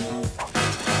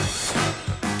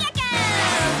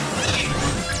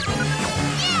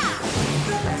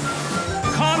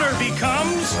 Connor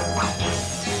becomes...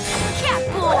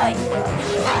 Catboy!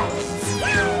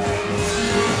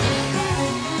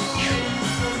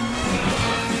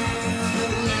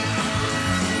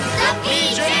 The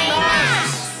PJ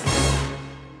Masks!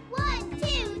 1,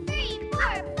 2, 3,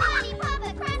 4, potty pop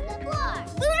across the floor.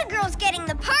 Luna Girl's getting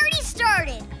the party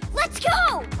started. Let's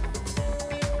go!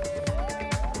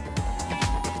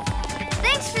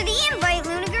 Thanks for the invite,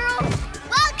 Luna Girl.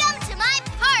 Welcome to my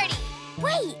party.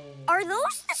 Wait, are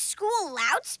those the school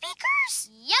loudspeakers?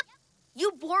 Yep.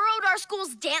 You borrowed our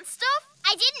school's dance stuff?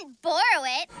 I didn't borrow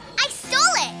it. I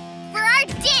stole it for our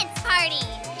dance party.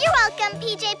 You're welcome,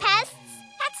 PJ Pests.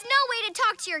 That's no way to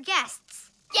talk to your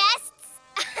guests. Guests?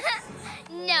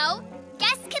 No,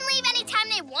 guests can leave anytime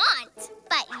they want.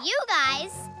 But you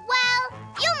guys, well,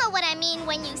 you'll know what I mean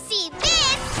when you see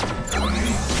this.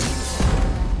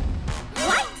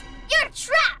 What? You're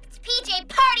trapped, PJ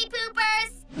Party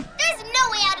Poopers. There's no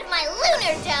way out of my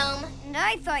lunar dome. And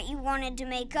I thought you wanted to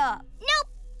make up. Nope,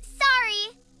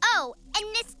 sorry. Oh,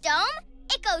 and this dome,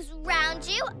 it goes round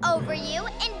you, over you,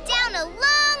 and down a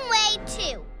long way,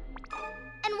 too.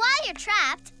 And while you're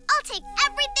trapped, I'll take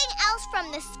everything else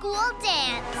from the school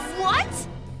dance. What?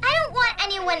 I don't want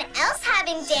anyone else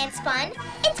having dance fun.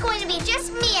 It's going to be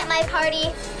just me at my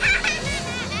party.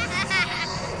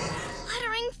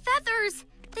 Fluttering feathers.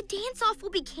 The dance-off will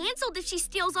be canceled if she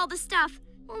steals all the stuff.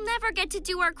 We'll never get to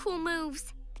do our cool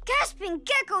moves. Gasping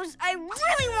geckos, I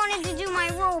really wanted to do my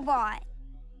robot.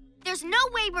 There's no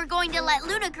way we're going to let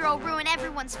Luna Girl ruin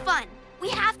everyone's fun. We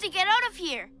have to get out of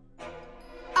here.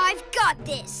 I've got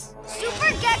this.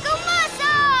 Super gecko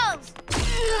muscles!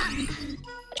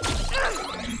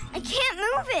 I can't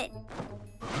move it.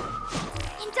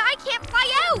 can't fly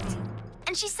out.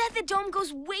 And she said the dome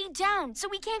goes way down, so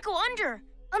we can't go under.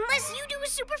 Unless you do a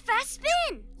super fast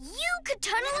spin. You could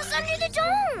tunnel us under the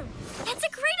dome. That's a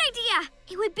great idea.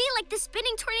 It would be like the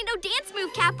spinning tornado dance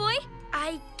move, Catboy.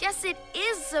 I guess it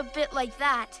is a bit like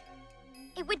that.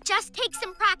 It would just take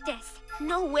some practice.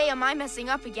 No way am I messing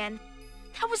up again.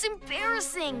 That was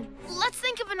embarrassing. Let's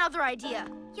think of another idea.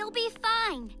 You'll be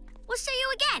fine. We'll show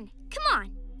you again. Come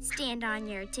on. Stand on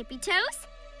your tippy toes,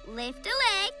 lift a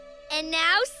leg, and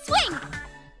now swing!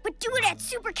 But do it at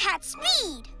super cat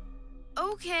speed.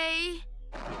 Okay.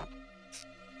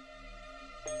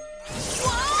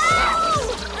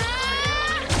 Whoa!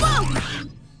 Whoa!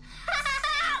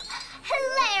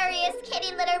 Hilarious,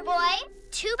 kitty litter boy.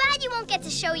 Too bad you won't get to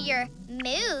show your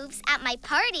moves at my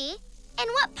party. And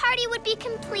what party would be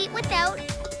complete without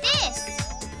this?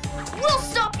 We'll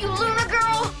stop you, Luna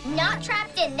Girl! Not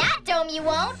trapped in that dome, you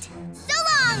won't. So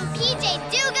long, PJ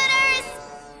Do-Gooders!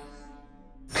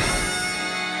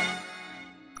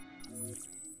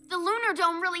 The lunar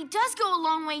dome really does go a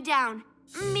long way down.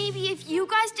 Maybe if you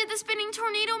guys did the spinning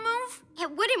tornado move? It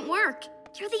wouldn't work.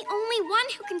 You're the only one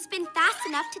who can spin fast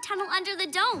enough to tunnel under the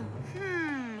dome.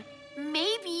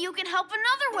 Maybe you can help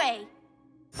another way.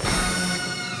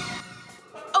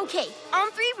 Okay,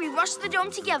 on three, we rush the dome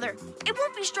together. It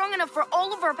won't be strong enough for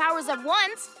all of our powers at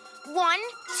once. 1,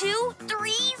 2,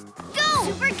 3, go!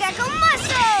 Super Gekko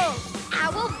muscle!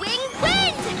 Owl wing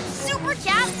wind! Super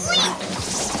cat leap!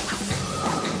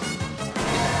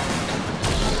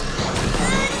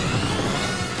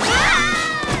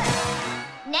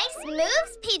 Nice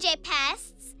moves, PJ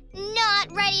Pests.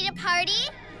 Not ready to party?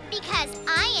 Because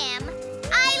I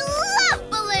love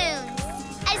balloons!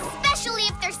 Especially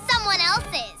if they're someone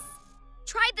else's.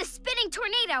 Try the spinning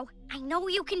tornado. I know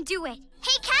you can do it.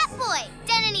 Hey, Catboy,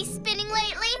 done any spinning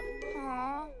lately?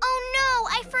 Oh no,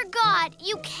 I forgot.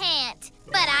 You can't.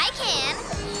 But I can.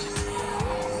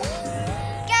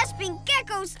 Gasping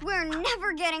geckos, we're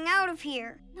never getting out of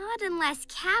here. Not unless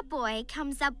Catboy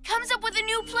comes up with a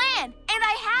new plan, and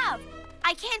I have.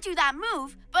 I can't do that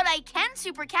move, but I can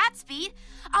super cat speed.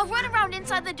 I'll run around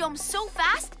inside the dome so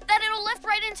fast that it'll lift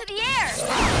right into the air.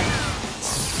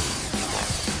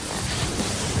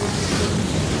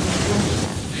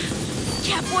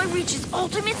 Catboy reaches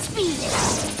ultimate speed.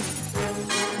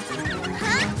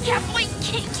 Huh? Catboy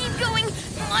can't keep going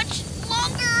much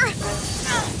longer.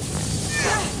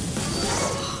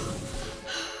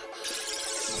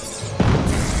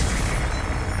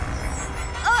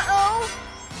 Uh-oh.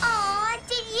 Aw,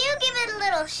 did you give it a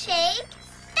little shake?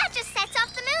 That just sets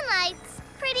off the moonlights.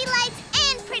 Pretty lights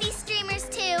and pretty streamers,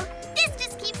 too. This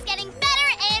just keeps getting better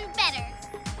and better.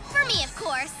 For me, of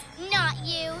course, not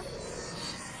you.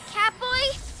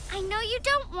 Catboy, I know you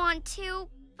don't want to,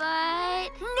 but...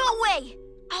 No way!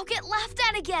 I'll get laughed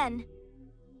at again.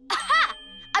 Aha!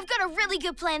 I've got a really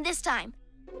good plan this time.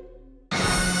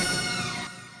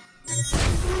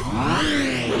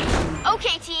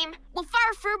 Okay, team. We'll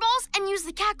fire fur balls and use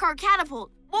the cat car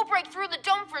catapult. We'll break through the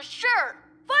dome for sure.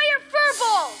 Fire fur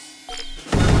balls!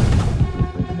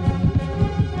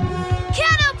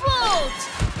 Catapult!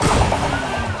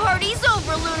 Party's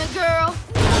over, Luna Girl.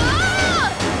 Ah!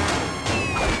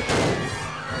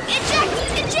 Eject!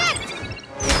 Eject!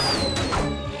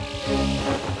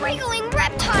 Wriggling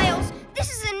reptiles! This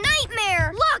is a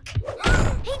nightmare! Look!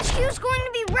 HQ's going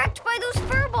to be wrecked by those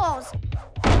fur balls.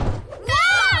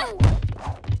 No!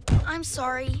 I'm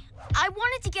sorry. I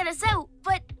wanted to get us out,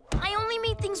 but I only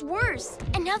made things worse.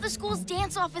 And now the school's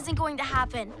dance-off isn't going to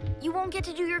happen. You won't get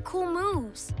to do your cool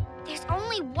moves. There's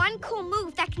only one cool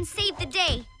move that can save the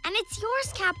day, and it's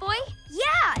yours, Catboy.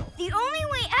 Yeah, the only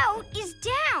way out is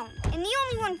down. And the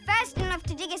only one fast enough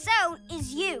to dig us out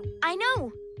is you. I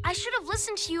know. I should have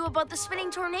listened to you about the spinning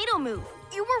tornado move.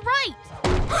 You were right.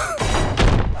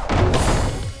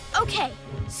 Okay,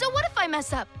 so what if I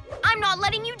mess up? I'm not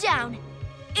letting you down.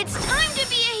 It's time to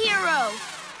be a hero.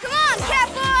 Come on,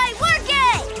 Catboy, work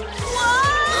it!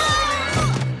 Whoa!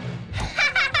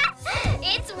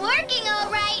 It's working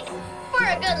all right. For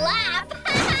a good laugh.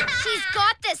 She's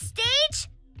got the stage.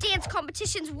 Dance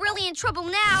competition's really in trouble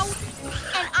now.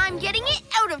 And I'm getting it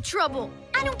out of trouble.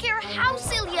 I don't care how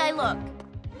silly I look.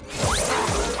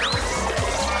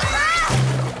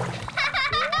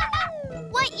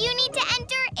 What you need to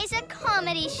enter is a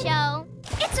comedy show.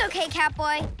 It's okay,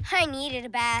 Catboy. I needed a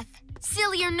bath.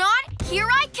 Silly or not, here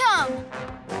I come.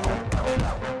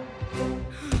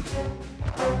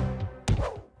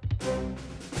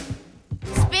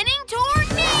 Spinning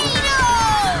tornado!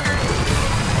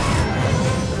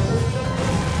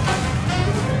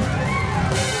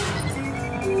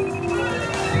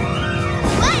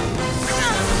 What?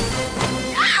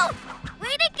 Ow!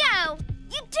 Way to go!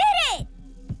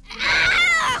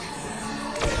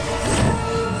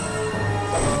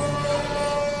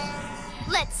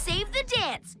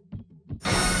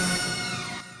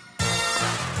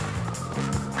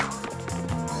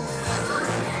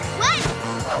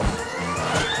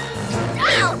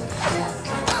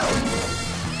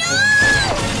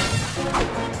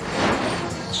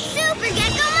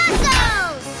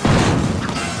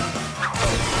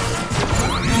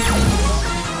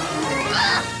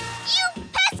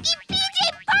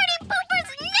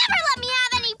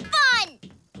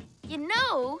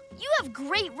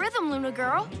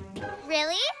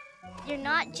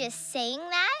 just saying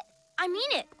that? I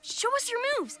mean it. Show us your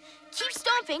moves. Keep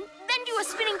stomping, then do a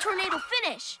spinning tornado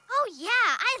finish. Oh, yeah,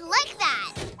 I like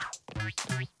that.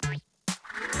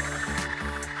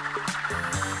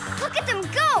 Look at them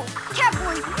go!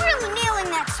 Catboy's really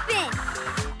nailing that spin.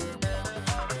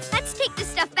 Let's take this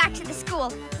stuff back to the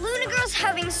school. Luna Girl's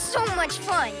having so much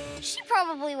fun. She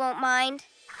probably won't mind.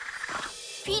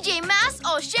 PJ Masks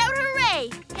all shout hooray!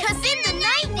 'Cause in the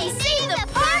night they save the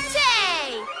party!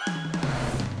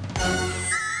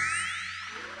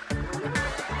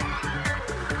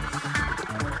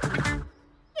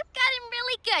 You've got him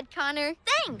really good, Connor.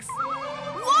 Thanks.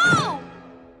 Whoa!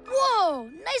 Whoa,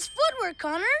 nice footwork,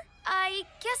 Connor. I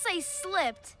guess I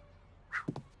slipped.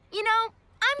 You know,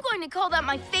 I'm going to call that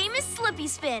my famous slippy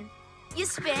spin. You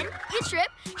spin, you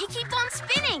trip, you keep on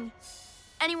spinning.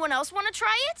 Anyone else want to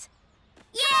try it?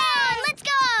 Yeah, let's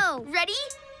go! Ready?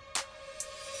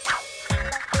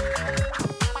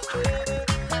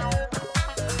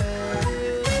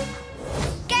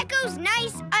 Gekko's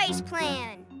nice ice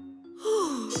plan.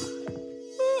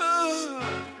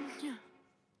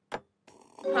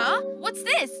 Huh? What's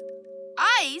this?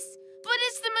 Ice? But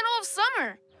it's the middle of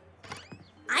summer.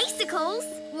 Icicles?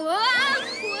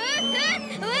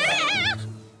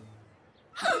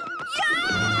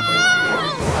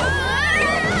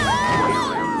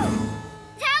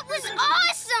 That was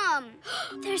awesome!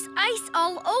 There's ice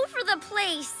all over the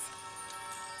place.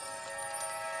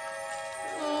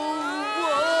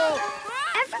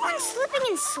 Everyone's slipping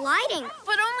and sliding.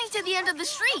 But only to the end of the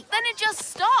street. Then it just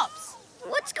stops.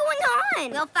 What's going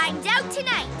on? We'll find out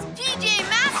tonight. PJ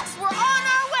Masks, we're on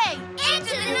our way!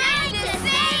 Into the night to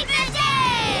save the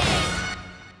day!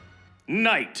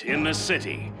 Night in the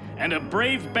city, and a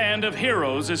brave band of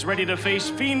heroes is ready to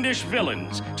face fiendish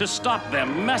villains to stop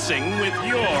them messing with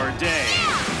your day.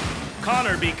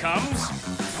 Connor becomes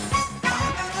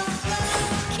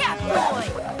Catboy!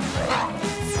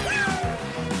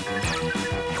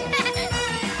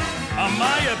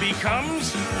 Amaya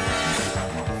becomes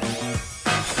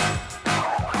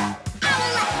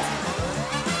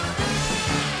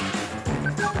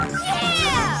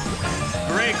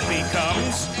Greg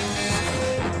becomes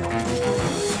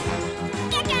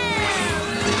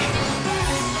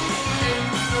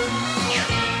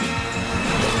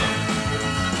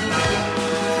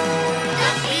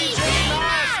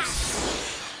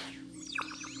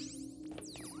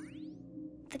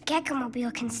The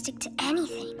Gekko-mobile can stick to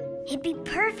anything. It'd be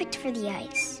perfect for the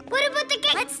ice. What about the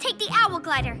Gekko? Let's take the owl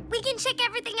glider. We can check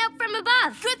everything out from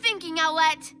above. Good thinking,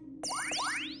 Owlette.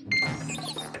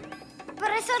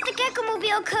 But I thought the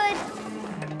Gekko-mobile could.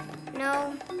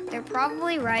 No, they're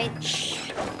probably right.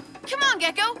 Come on,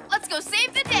 Gekko. Let's go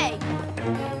save the day.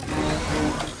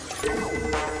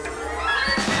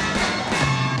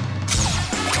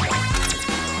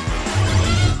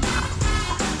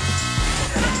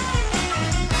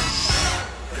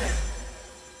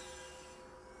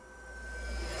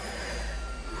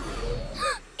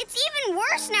 It's even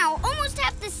worse now. Almost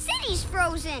half the city's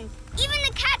frozen. Even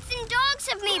the cats and dogs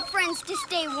have made friends to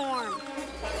stay warm.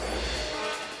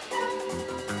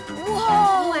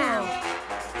 Whoa! Wow.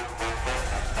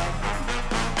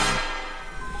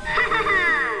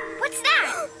 What's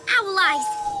that? Owl eyes.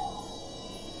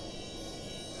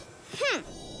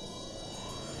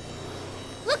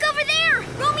 Look over there!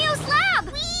 Romeo's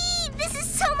lab! Whee! This is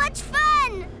so much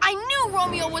fun! I knew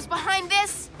Romeo was behind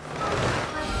this.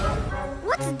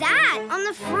 What's that on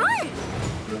the front?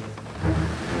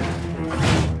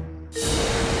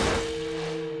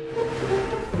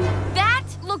 That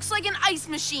looks like an ice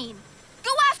machine.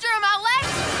 Go after him, Owlette!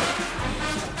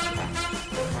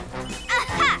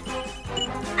 Aha!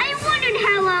 I wondered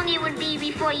how long it would be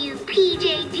before you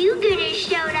PJ do-gooders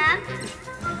showed up.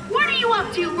 What are you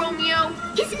up to, Romeo?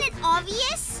 Isn't it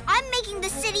obvious? I'm making the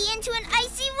city into an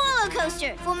icy roller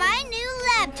coaster for my new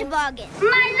lab toboggan.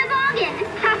 My toboggan!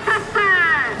 Ha ha ha!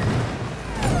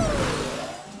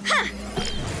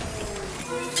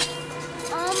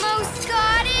 Almost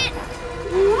got it.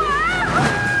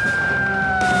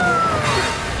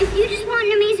 If you just want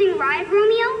an amazing ride,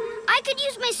 Romeo, I could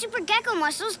use my super gecko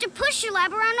muscles to push your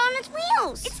lab around on its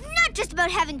wheels. it's not just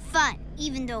about having fun,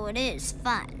 even though it is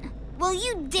fun. While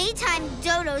you daytime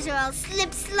dodos are all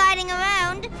slip-sliding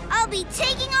around, I'll be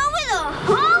taking over the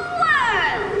whole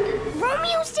world!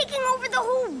 Romeo's taking over the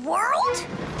whole world?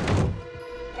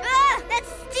 Ah,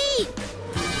 that's steep!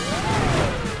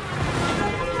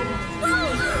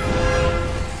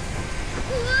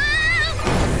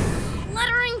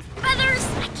 Fluttering feathers!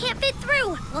 I can't fit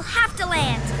through. We'll have to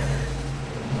land.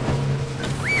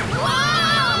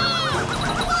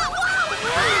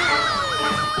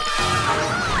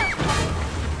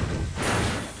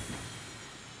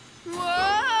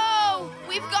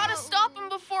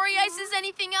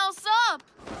 anything else up.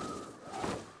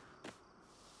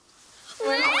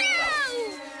 Wow!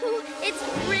 It's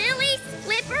really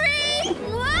slippery!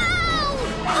 Whoa!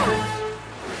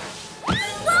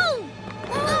 Whoa!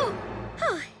 Whoa!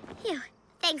 Oh, phew.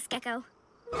 Thanks, Gekko.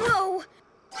 Whoa!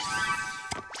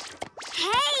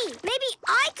 Hey, maybe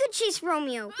I could chase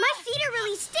Romeo. My feet are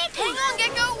really sticky. Hang on,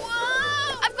 Gekko.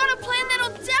 Whoa! I've got a plan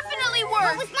that'll definitely work.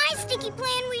 Well, with my sticky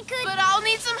plan, we could... But I'll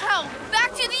need some help.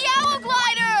 Back to the owl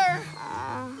glider!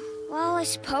 Well, I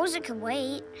suppose it could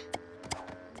wait.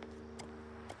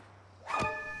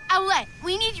 Owlette,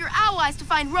 we need your owl eyes to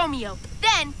find Romeo.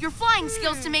 Then, your flying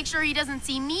skills to make sure he doesn't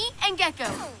see me and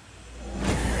Gekko.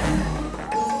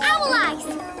 Owl eyes!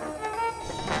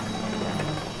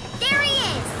 There he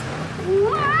is!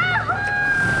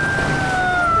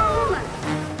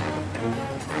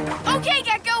 Okay,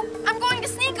 Gekko. I'm going to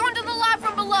sneak onto the lab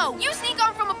from below. You sneak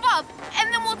on from above,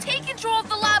 and then we'll take control of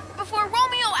the lab before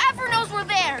Romeo ever knows we're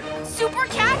there. Super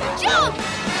Cat, jump!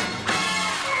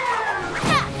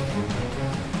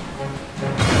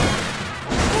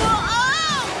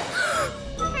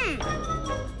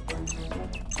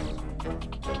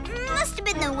 Must have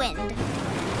been the wind.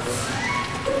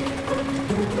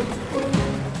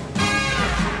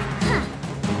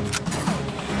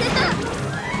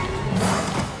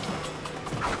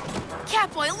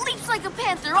 Catboy leaps like a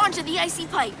panther onto the icy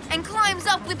pipe and climbs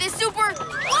up with his super...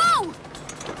 Whoa!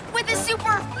 With his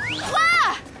super...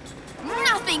 Ah!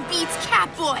 Nothing beats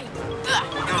Catboy!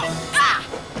 Ah!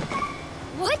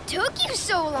 What took you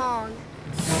so long?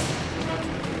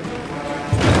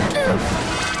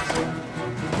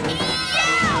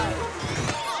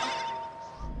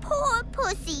 Poor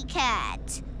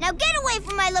pussycat. Now get away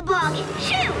from my toboggan.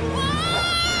 Shoo!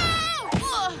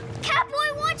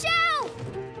 Catboy, watch out!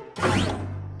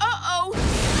 Uh-oh!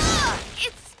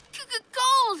 It's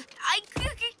cold! I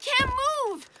can't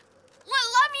move!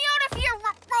 Let me out of here,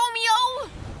 Romeo!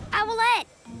 Owlette,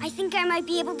 I think I might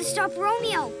be able to stop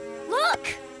Romeo.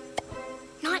 Look!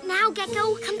 Not now,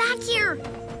 Gekko. Come back here.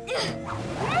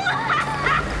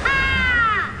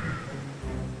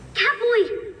 Catboy,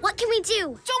 what can we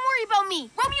do? Don't worry about me.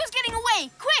 Romeo's getting away.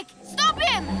 Quick, stop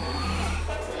him!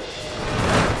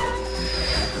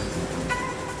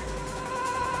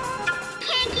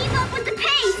 Can't keep up with the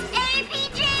pace.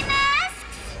 PJ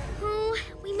Masks? Oh,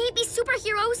 we may be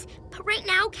superheroes, but right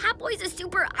now, Catboy's a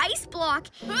super ice block.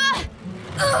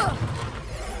 Ugh.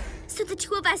 So the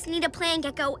two of us need a plan,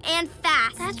 Gekko, and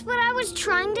fast. That's what I was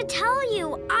trying to tell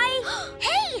you.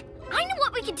 Hey! I know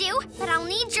what we could do, but I'll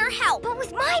need your help. But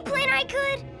with my plan, I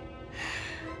could.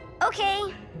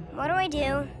 Okay, what do I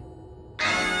do?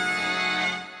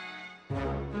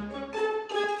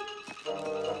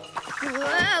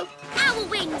 Whoa! Owl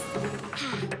wings!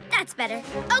 That's better.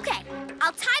 Okay,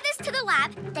 I'll tie this to the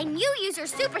lab, then you use your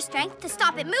super strength to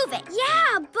stop it moving.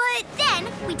 Yeah, but Then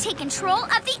we take control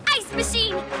of the ice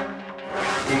machine.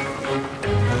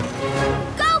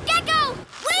 Go, Gekko!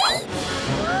 Wait!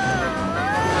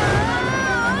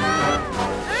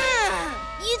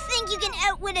 You think you can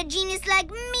outwit a genius like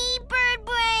me, Bird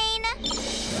Brain?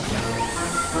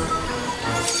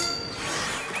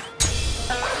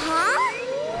 Huh?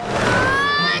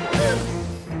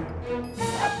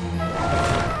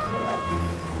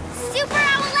 Super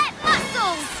Owlette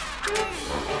muscles!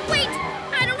 Wait,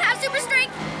 I don't have super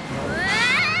strength.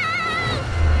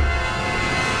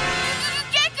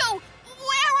 Gekko,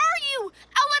 where are you?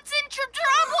 Owlette's in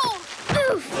trouble!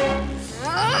 Oof!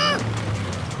 Whoa!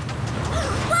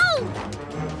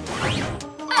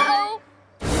 Uh-oh!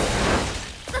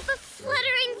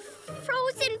 Fluttering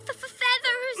frozen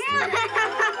feathers.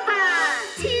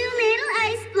 Two little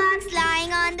ice blocks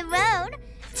lying on the road.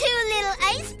 Two little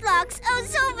ice blocks, oh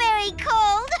so very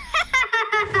cold.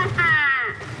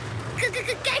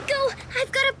 Gekko,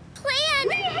 I've got a plan.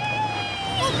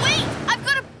 Oh, wait! I've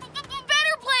got a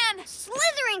better plan!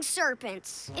 Slithering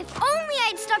serpents. If only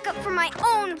I'd stuck up for my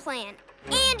own plan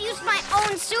and used my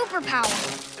own superpower.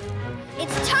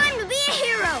 It's time to be a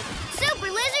hero. Super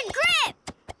Lizard Grip!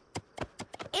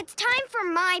 It's time for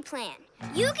my plan.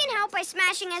 You can help by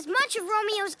smashing as much of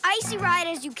Romeo's icy ride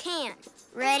as you can.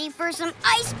 Ready for some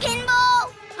ice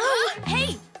pinball?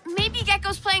 Hey, maybe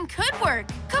Gekko's plan could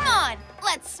work. Come on,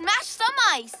 let's smash some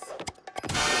ice.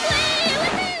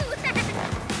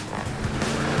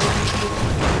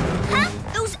 Huh?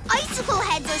 Those icicle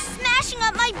heads are smashing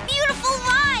up my beautiful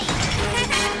ride.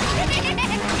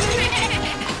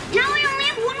 Now I only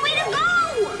have one way to go.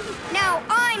 Now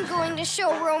I'm going to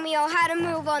show Romeo how to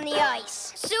move on the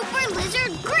ice. Super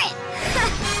Lizard Grip!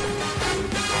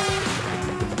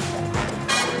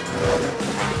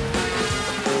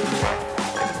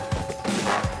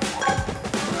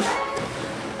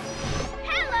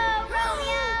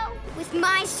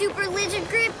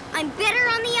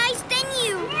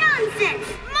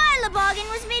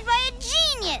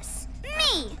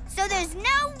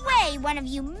 one of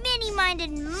you mini-minded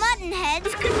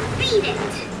muttonheads could beat it.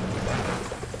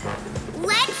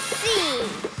 Let's see.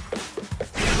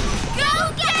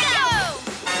 Go, Gekko!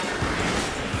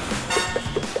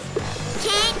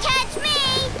 Can't catch me!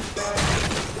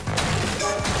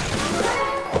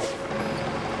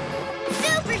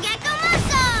 Super Gekko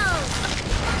muscles!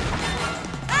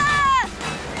 Ah!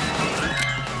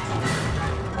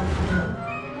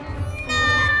 No!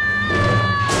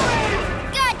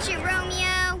 Gotcha,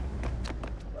 Romeo!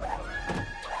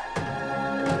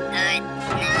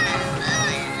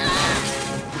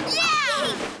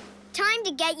 Yeah! Time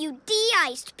to get you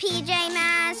de-iced, PJ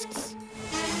Masks.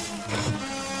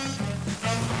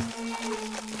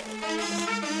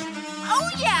 Oh,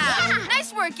 yeah!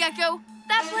 Nice work, Gekko.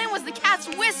 That plan was the cat's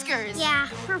whiskers. Yeah,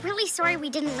 we're really sorry we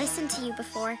didn't listen to you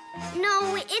before.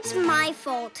 No, it's my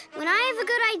fault. When I have a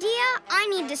good idea, I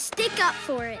need to stick up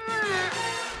for it.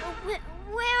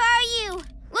 Where are you?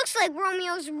 Looks like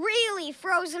Romeo's really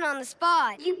frozen on the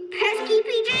spot. You pesky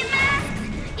PJ Masks!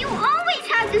 You always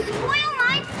have to spoil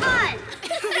my fun!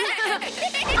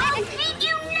 I'll beat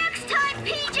you next time,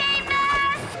 PJ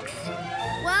Masks!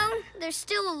 Well, there's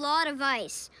still a lot of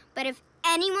ice, but if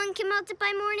anyone can melt it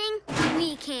by morning,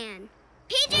 we can.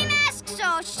 PJ Masks,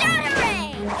 so shout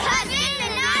hooray! 'Cause in the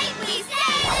night we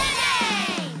save the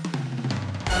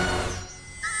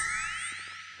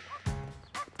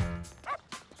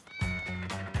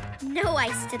day! No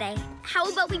ice today. How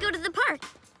about we go to the park?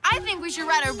 I think we should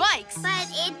ride our bikes. But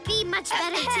it'd be much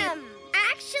better to...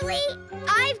 Actually,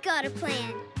 I've got a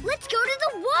plan. Let's go to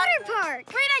the water park.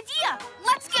 Great idea.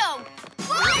 Let's go.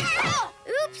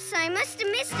 Oops, I must have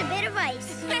missed a bit of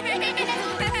ice.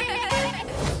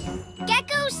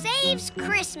 Gekko saves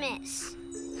Christmas.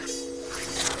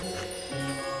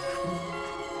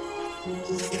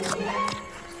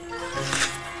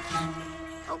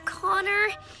 Oh, Connor,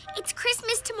 it's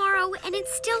Christmas tomorrow and it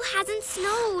still hasn't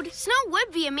snowed. Snow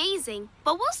would be amazing,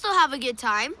 but we'll still have a good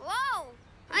time. Whoa!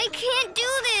 I can't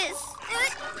do this.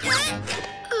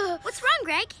 What's wrong,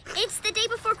 Greg? It's the day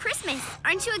before Christmas.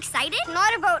 Aren't you excited?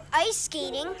 Not about ice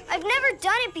skating. I've never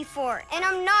done it before, and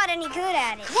I'm not any good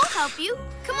at it. We'll help you.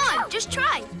 Come on, just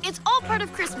try. It's all part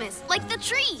of Christmas, like the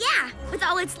tree. Yeah, with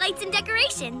all its lights and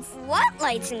decorations. What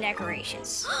lights and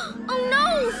decorations? Oh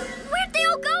no! Where'd they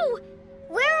all go?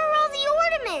 Where are all the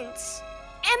ornaments?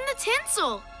 And the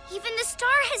tinsel. Even the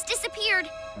star has disappeared.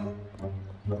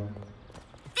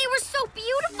 They were so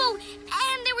beautiful,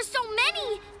 and there were so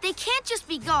many. They can't just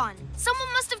be gone.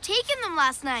 Someone must have taken them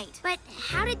last night. But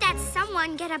how did that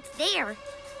someone get up there?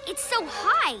 It's so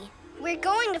high. We're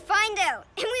going to find out,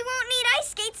 and we won't need ice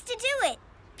skates to do it.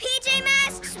 PJ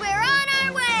Masks, we're on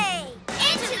our way.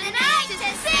 Into the night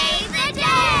to save the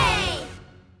day.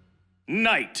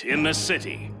 Night in the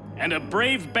city, and a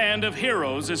brave band of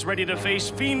heroes is ready to face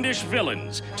fiendish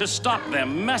villains to stop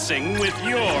them messing with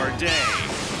your day.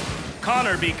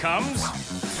 Connor becomes...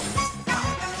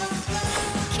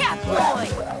 Catboy!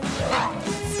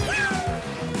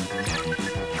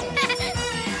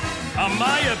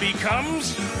 Amaya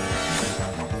becomes...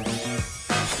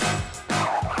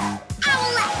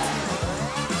 Owlette!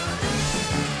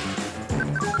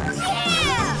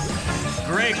 Yeah!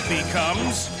 Greg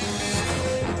becomes...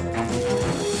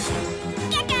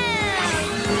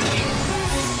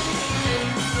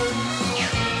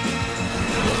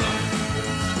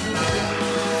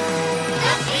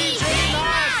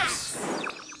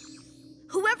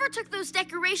 Whoever took those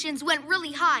decorations went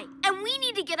really high, and we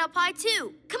need to get up high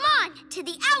too. Come on, to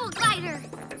the Owl Glider.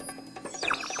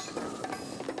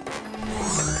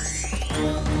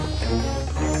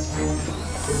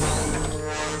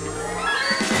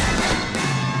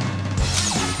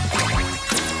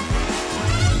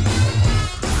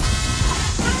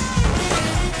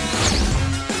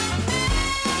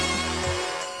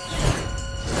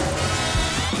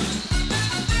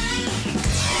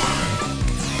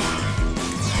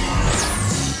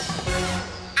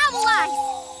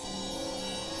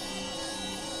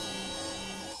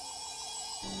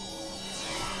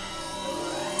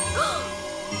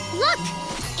 Look!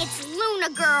 It's Luna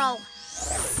Girl!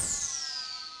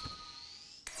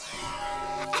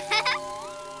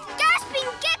 Gasping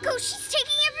Gekko, she's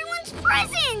taking everyone's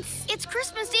presents! It's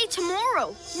Christmas Day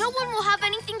tomorrow. No one will have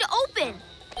anything to open.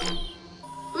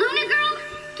 Luna Girl,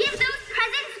 give those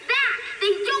presents back.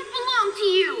 They don't belong to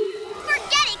you.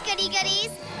 Forget it,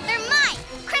 goody-goodies. They're mine.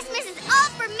 Christmas is all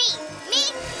for me.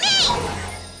 Me, me!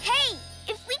 Hey,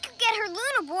 if we could get her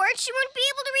Luna board, she wouldn't be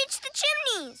able to reach the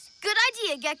chimneys. Good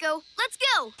idea, Gekko. Let's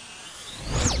go.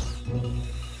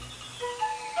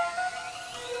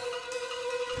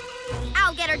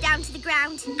 I'll get her down to the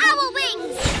ground. Owl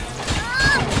wings!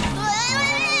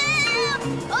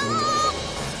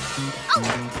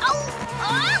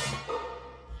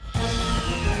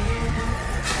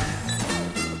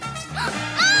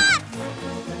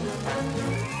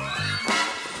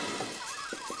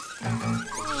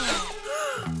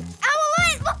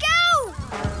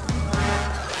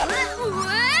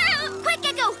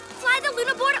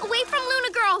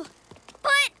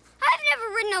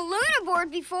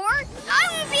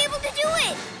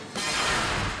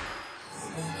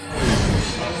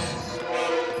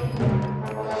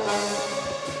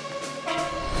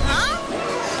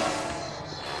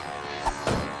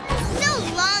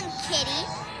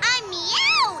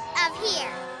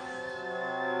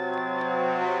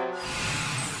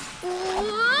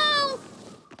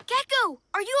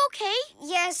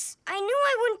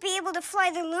 able to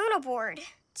fly the Luna board.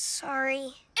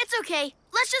 Sorry. It's okay.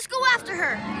 Let's just go after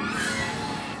her.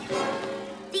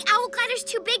 The owl clatter's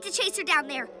too big to chase her down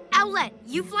there. Owlette,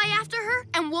 you fly after her,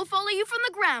 and we'll follow you from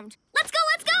the ground. Let's go,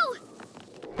 let's go!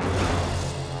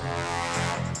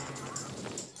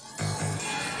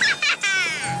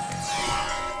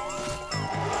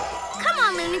 Come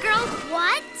on, Luna Girl.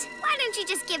 What? Why don't you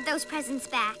just give those presents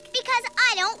back? Because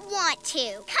I don't want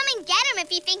to. Come and get them if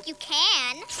you think you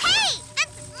can. Hey,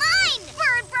 that's mine,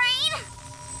 bird brain.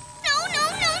 No, no,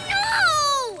 no,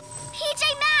 no! PJ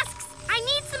Masks! I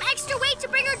need some extra weight to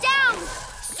bring her down.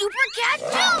 Super Cat,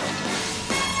 jump!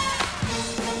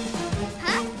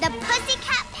 Huh? The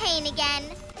pussycat pain again.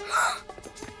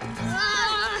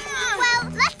 Well,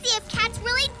 let's see if cats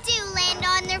really do land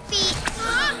on their feet.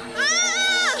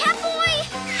 Catboy!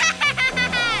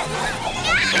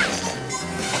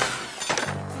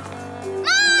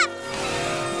 Moth!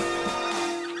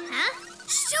 Huh?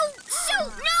 Shoot!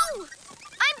 No!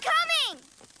 I'm coming!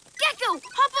 Gekko,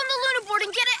 hop on the Luna board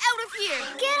and get it out of here.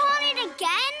 Get on it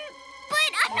again?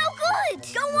 But I'm no good.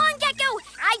 Go on, Gekko.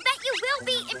 I bet you will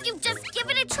be if you just give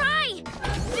it a try.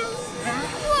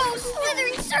 Whoa,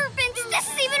 slithering serpents! This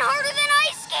is even harder than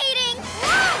ice skating!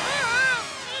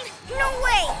 No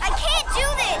way! I can't do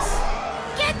this!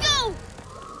 Gekko!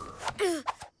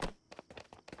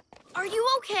 Are you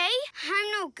okay?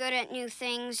 I'm no good at new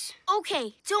things.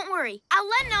 Okay, don't worry.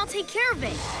 Owlette and I'll take care of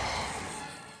it.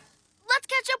 Let's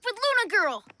catch up with Luna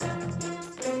Girl.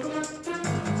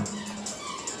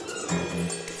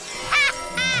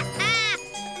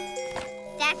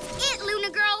 That's it, Luna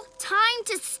Girl. Time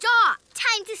to stop.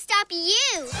 Time to stop you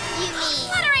mean.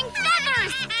 Fluttering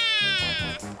feathers!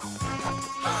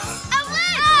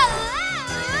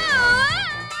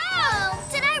 Oh,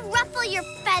 did I ruffle your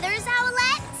feathers,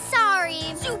 Owlette?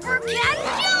 Sorry. Super Cat,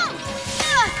 jump!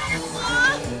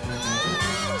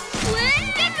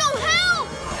 Gekko, help!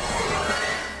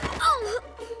 Oh,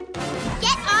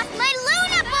 get off my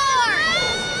Luna board!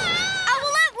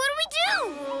 Owlette, what do we do?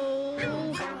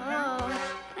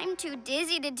 I'm too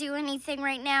dizzy to do anything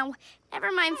right now.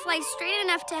 Never mind fly straight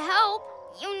enough to help.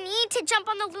 You need to jump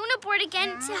on the Luna board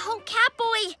again to help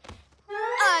Catboy.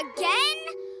 Again?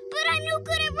 But I'm no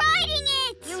good at riding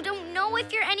it! You don't know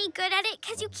if you're any good at it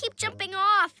because you keep jumping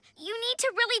off. You need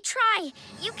to really try.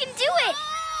 You can do it.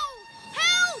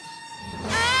 Help!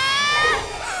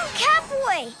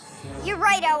 Catboy! You're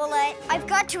right, Owlette. I've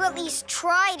got to at least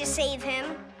try to save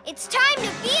him. It's time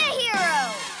to be a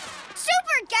hero!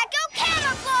 Super Gekko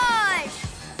camouflage!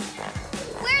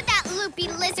 Where'd that loopy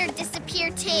lizard disappear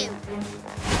to?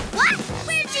 What?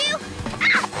 Where'd you?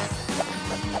 Ah!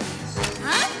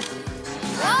 Huh?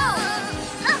 Whoa!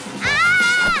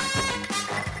 Ah!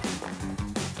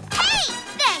 Hey,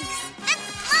 thanks! That's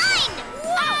mine!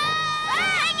 Whoa!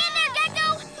 Hang in there, Gekko!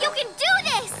 You can do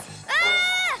this!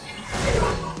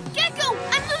 Gekko,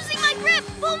 I'm losing my grip!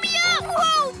 Pull me up!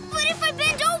 Whoa! But if I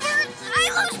bend over, I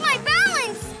lose my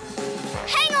balance!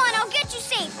 Hang on, I'll get you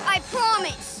safe, I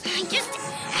promise. I just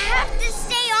have to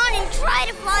stay on and try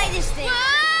to fly this thing.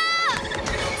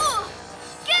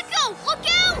 Gekko, look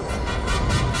out!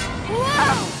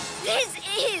 Whoa! This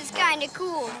is kind of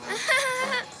cool.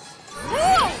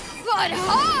 Whoa! But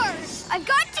hard! I've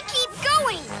got to keep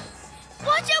going.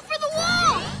 Watch out for the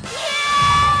wall!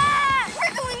 Yeah!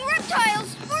 Wriggling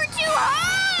reptiles! We're too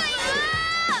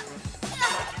high!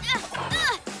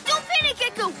 Don't panic,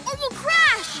 Gekko, or we'll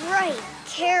crash! Right.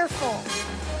 Careful.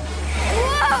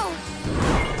 Whoa!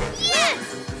 Yes!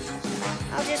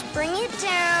 I'll just bring it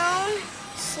down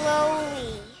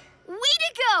slowly. Way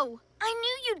to go! I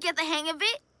knew you'd get the hang of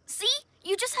it. See?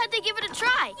 You just had to give it a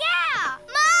try. Yeah!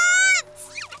 Moths!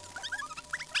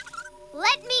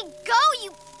 Let me go,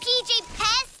 you PJ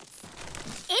pests!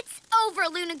 It's over,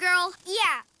 Luna Girl.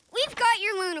 Yeah, we've got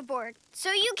your Luna board,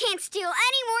 so you can't steal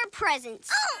any more presents.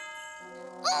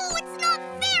 Oh, it's not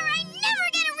fair! I never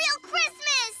get a real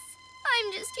Christmas!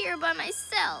 I'm just here by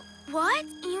myself. What?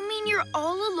 You mean you're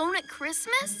all alone at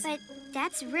Christmas? But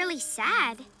that's really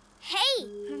sad. Hey,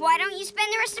 why don't you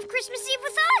spend the rest of Christmas Eve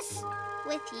with us?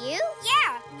 With you?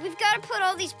 Yeah, we've got to put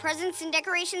all these presents and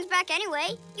decorations back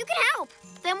anyway. You can help.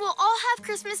 Then we'll all have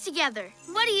Christmas together.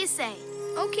 What do you say?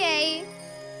 Okay,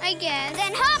 I guess.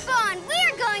 Then hop on!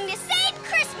 We're going to save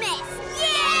Christmas!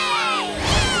 Yay!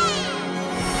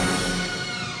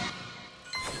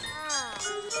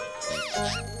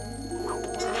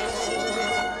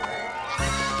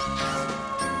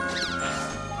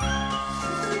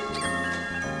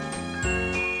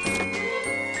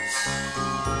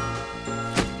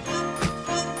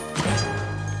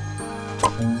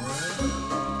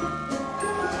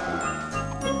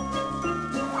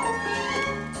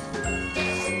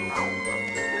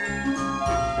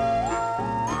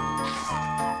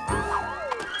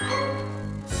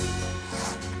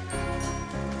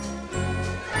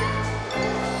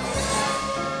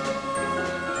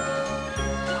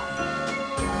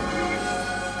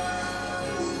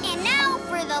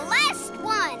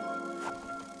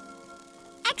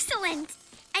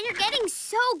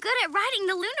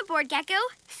 the Luna board, Gekko.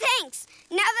 Thanks.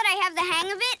 Now that I have the hang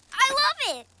of it, I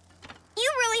love it. You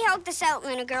really helped us out,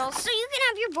 Luna Girl, so you can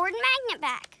have your board and magnet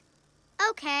back.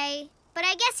 Okay, but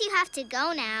I guess you have to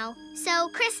go now. So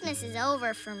Christmas is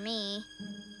over for me.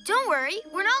 Don't worry,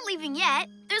 we're not leaving yet.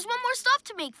 There's one more stop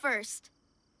to make first.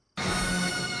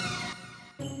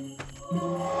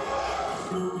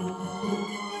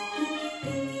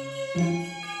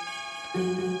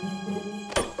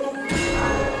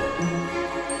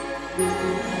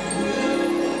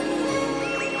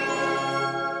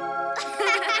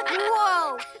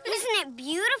 Whoa! Isn't it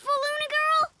beautiful, Luna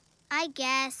Girl? I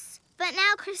guess. But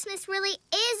now Christmas really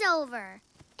is over.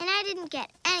 And I didn't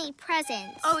get any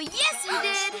presents. Oh, yes, you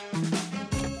did!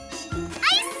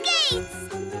 Ice skates!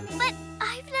 But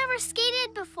I've never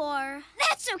skated before.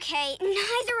 That's okay.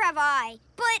 Neither have I.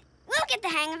 But we'll get the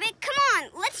hang of it. Come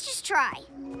on, let's just try.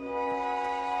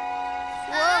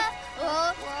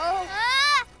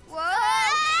 Whoa.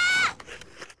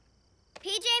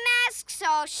 PJ Masks,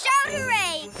 all shout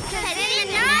hooray! 'Cause in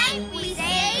the night we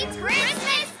say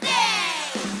Christmas Day!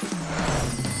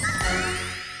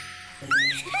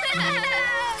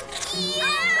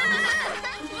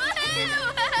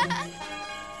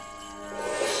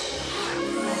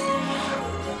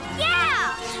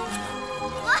 Yeah!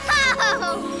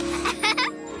 Whoa!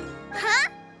 Huh?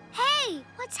 Hey,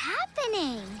 what's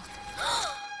happening?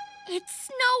 It's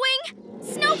snowing!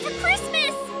 Snow for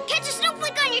Christmas! Catch a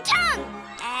snowflake on your tongue!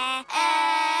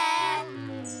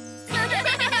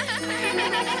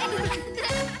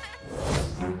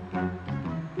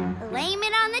 Blame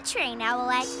it on the train,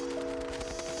 Owlette.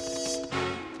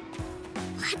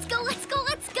 Let's go, let's go,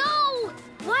 let's go!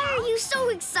 Why are you so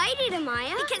excited,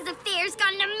 Amaya? Because the fair's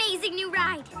got an amazing new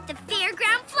ride, the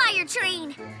Fairground Flyer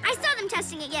Train. I saw them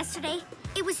testing it yesterday.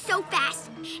 It was so fast.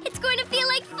 It's going to feel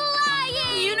like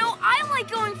flying. You know, I like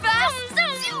going fast.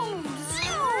 Zoom,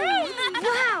 zoom.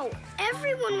 Wow,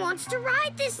 everyone wants to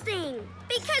ride this thing.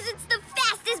 Because it's the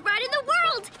fastest ride in the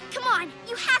world. Come on,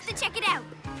 you have to check it out.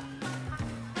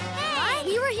 Hey,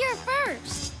 we were here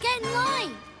first. Get in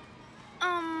line.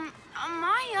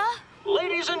 Amaya?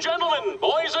 Ladies and gentlemen,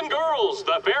 boys and girls,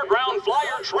 the Fairground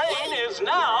Flyer Train is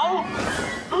now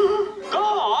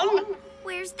gone.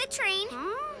 Where's the train?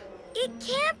 It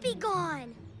can't be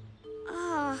gone.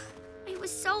 I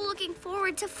was so looking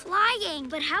forward to flying.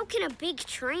 But how can a big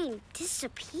train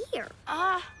disappear?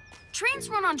 Trains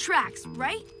run on tracks,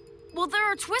 right? Well, there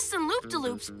are twists and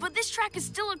loop-de-loops, but this track is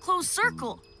still a closed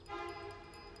circle.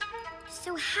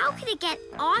 So how could it get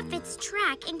off its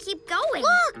track and keep going?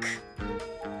 Look!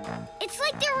 It's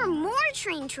like there were more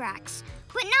train tracks,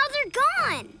 but now they're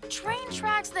gone. Train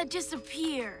tracks that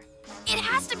disappear. It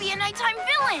has to be a nighttime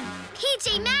villain.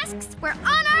 PJ Masks, we're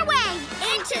on our way.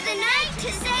 Into the night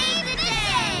to save the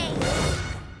day!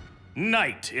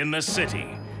 Night in the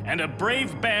city, and a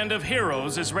brave band of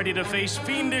heroes is ready to face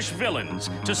fiendish villains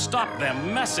to stop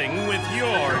them messing with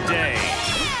your day.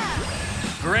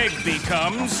 Greg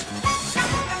becomes...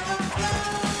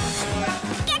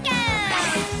 Gekko!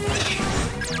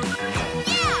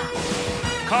 Yeah!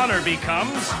 Connor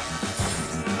becomes...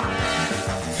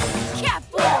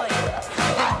 Catboy!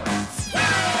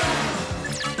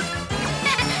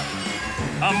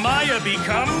 Amaya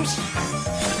becomes...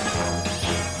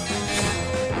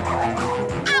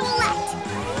 Owlette!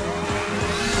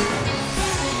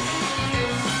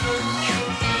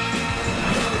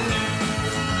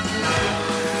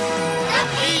 The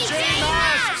PJ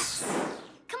Masks!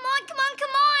 Come on, come on,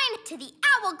 come on! To the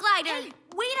Owl Glider! Hey,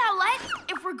 wait, Owlette.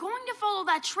 If we're going to follow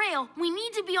that trail, we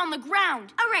need to be on the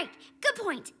ground. All right, good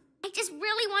point. I just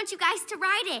really want you guys to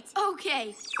ride it.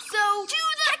 Okay, so... To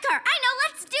the Hecker! I know,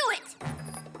 let's do it!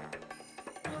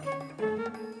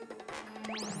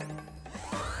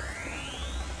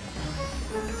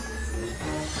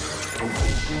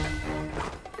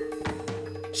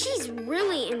 She's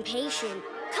really impatient.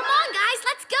 Come on, guys,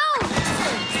 let's go!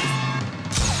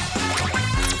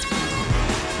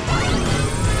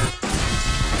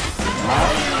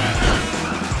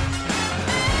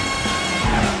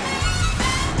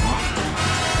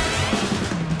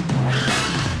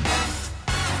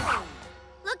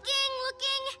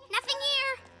 Looking, nothing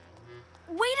here.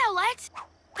 Wait, Owlette.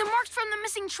 The marks from the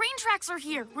missing train tracks are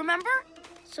here, remember?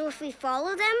 So if we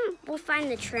follow them, we'll find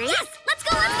the train? Yes, let's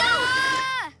go, let's go!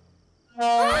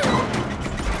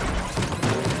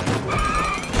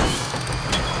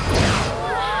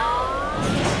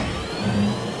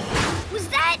 Was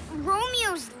that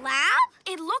Romeo's lab?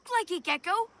 It looked like it,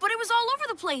 Gekko, but it was all over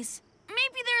the place.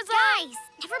 Maybe there's Guys,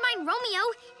 never mind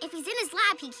Romeo. If he's in his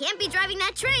lab, he can't be driving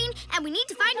that train, and we need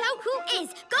to find out who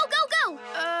is. Go, go, go!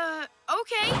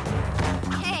 okay.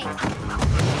 Hey.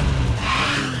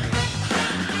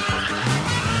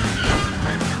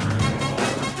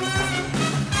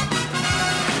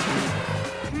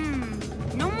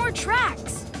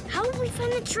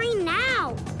 the train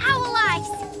now? Owl eyes!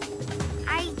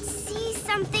 I see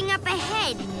something up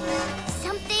ahead.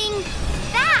 Something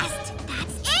fast!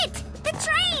 That's it! The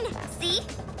train! See?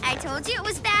 I told you it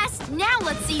was fast. Now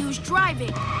let's see who's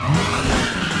driving.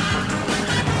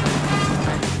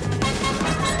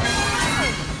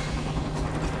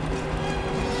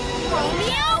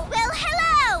 Romeo? Well,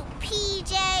 hello,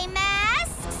 PJ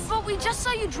Masks. But we just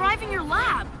saw you driving your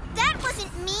lab. That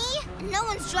wasn't me. No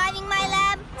one's driving my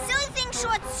lab. Silly thing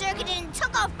short-circuited and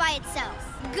took off by itself.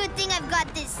 Good thing I've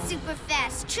got this super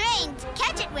fast train to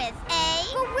catch it with, eh?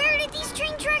 But where did these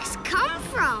train tracks come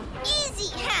from? Easy,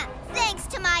 huh? Thanks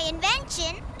to my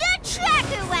invention, the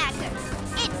Tracker Whacker.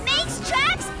 It makes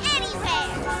tracks anywhere.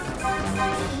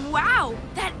 Wow,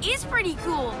 that is pretty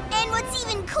cool. And what's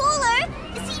even cooler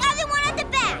is the other one at the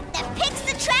back that picks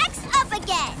the tracks up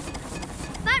again.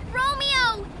 But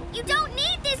Romeo, you don't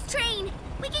need this train.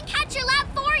 We can catch your lab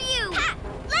for you. Ha!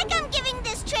 Like I'm giving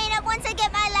this train up once I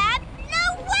get my lab?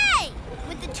 No way!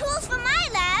 With the tools from my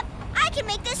lab, I can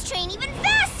make this train even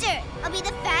faster. I'll be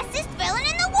the fastest villain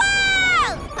in the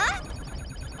world! Huh?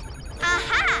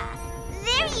 Aha!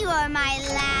 There you are, my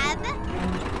lab.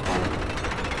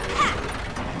 Ha!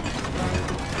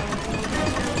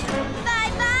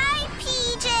 Bye-bye,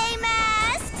 PJ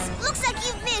Masks. Looks like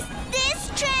you've missed this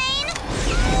train.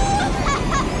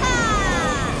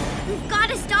 We've got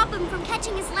to stop him from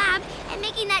catching his lab and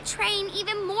making that train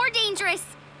even more dangerous.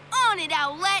 On it,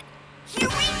 Owlette. Here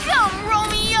we come,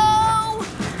 Romeo!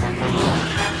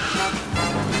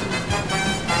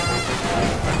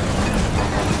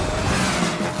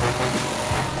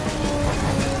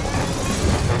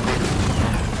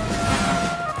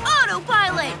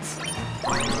 Autopilot!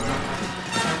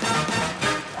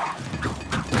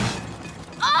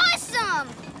 Awesome!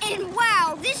 And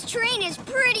wow, this train is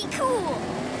pretty cool.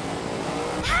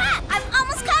 Ha! I'm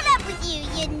almost caught up with you,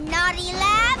 you naughty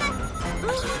lab!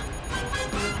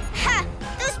 Ha!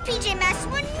 Those PJ Masks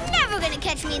were never gonna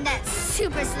catch me in that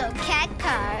super slow cat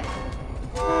car.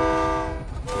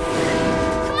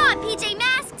 Come on, PJ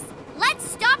Masks. Let's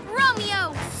stop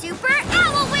Romeo. Super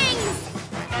Owl Wings!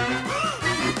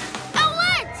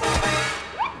 Owlette!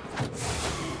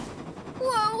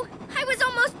 Whoa, I was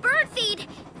almost bird feed.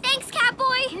 Thanks,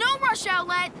 Catboy. No rush,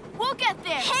 Owlette. We'll get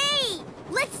there. Hey,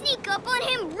 let's sneak up on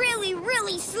him really,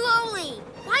 really slowly.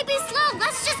 Why be slow?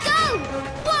 Let's just go!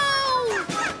 Whoa!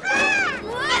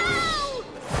 Whoa!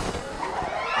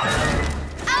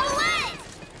 Owlette!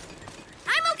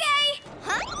 I'm okay!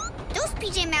 Huh? Those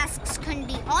PJ Masks couldn't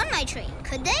be on my train,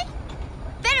 could they?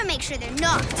 Better make sure they're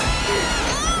not.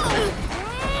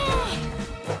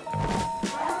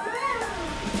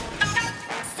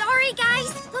 Sorry,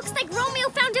 guys. Looks like Romeo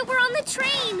found out we're on the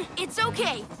train. It's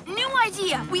okay. New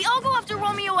idea. We all go after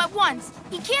Romeo at once.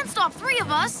 He can't stop three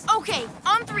of us. Okay,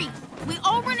 on three. We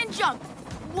all run and jump.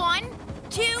 1,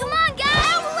 2... Come on, guys!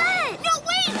 Owlette! No,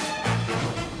 wait!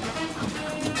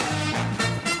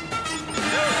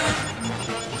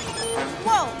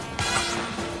 Whoa!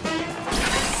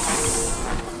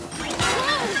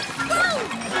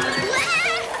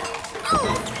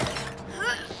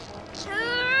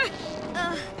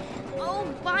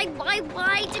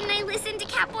 Why didn't I listen to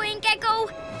Catboy and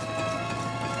Gekko?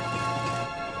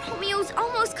 Romeo's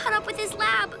almost caught up with his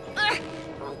lab.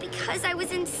 Well, because I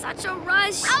was in such a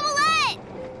rush. Owlette!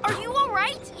 Are you all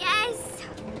right? Yes,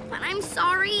 but I'm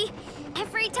sorry.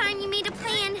 Every time you made a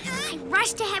plan, I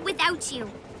rushed ahead without you.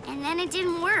 And then it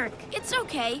didn't work. It's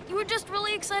okay. You were just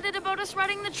really excited about us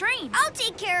riding the train. I'll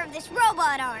take care of this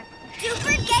robot arm.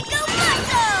 Super Gekko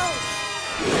muscles!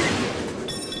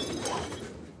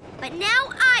 But now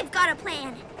I've got a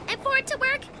plan. And for it to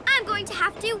work, I'm going to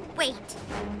have to wait.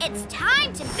 It's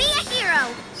time to be a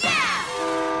hero. Yeah!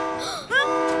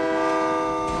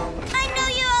 I know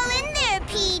you're all in there,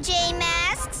 PJ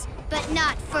Masks, but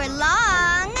not for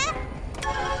long.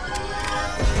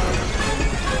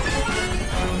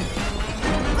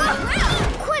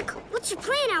 Quick, what's your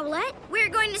plan, Owlette? We're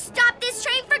going to stop this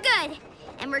train for good.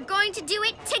 And we're going to do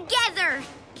it together.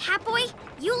 Catboy,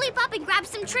 you leap up and grab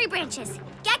some tree branches.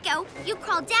 Gekko, you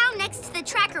crawl down next to the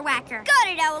Tracker Whacker. Got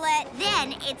it, Owlette.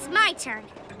 Then it's my turn.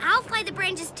 I'll fly the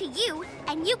branches to you,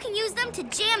 and you can use them to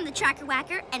jam the Tracker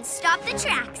Whacker and stop the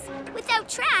tracks. Without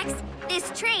tracks,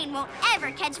 this train won't ever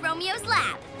catch Romeo's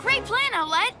lab. Great plan,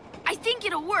 Owlette. I think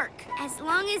it'll work. As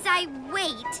long as I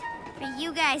wait for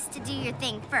you guys to do your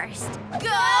thing first. Go,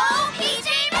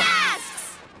 PJ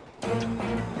Masks!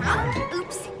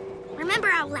 Oops. Remember,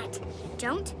 Owlette,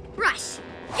 don't rush.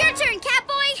 Your turn,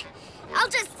 Catboy. I'll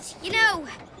just,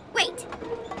 wait.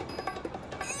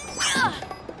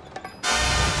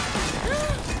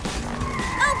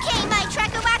 Okay, my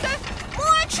Tracker Whacker.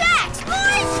 More tracks, more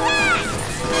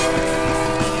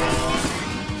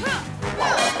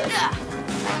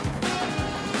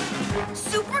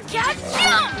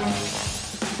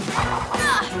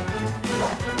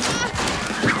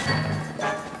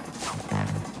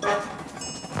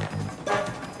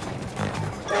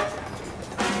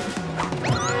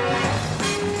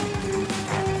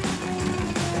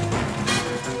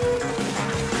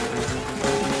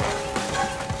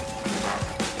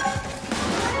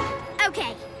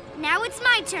Okay, now it's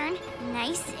my turn.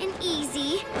 Nice and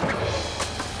easy.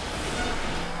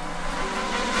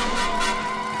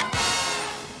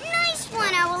 Nice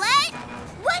one, Owlette.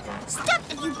 What? Stop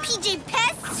it, you PJ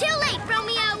pest. Too late,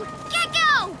 Romeo.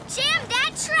 Gekko! Jam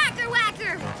that tracker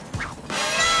whacker.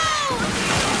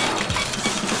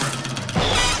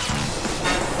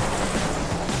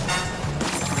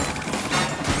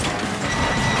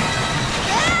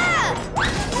 Ah!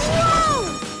 Whoa!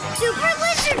 Super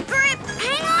lizard grip!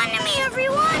 Hang on to me,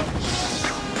 everyone!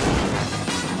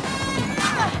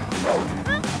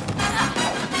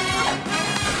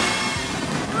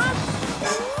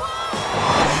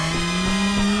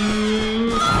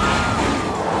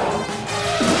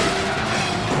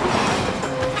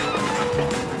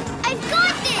 I've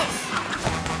got this!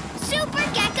 Super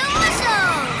Gekko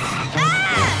muscles!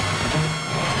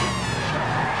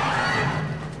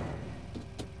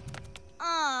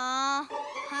 Ah!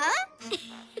 Huh?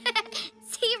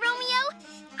 See, Romeo?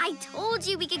 I told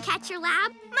you we could catch your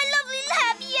lab. My lovely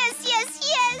lab! Yes, yes,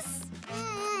 yes!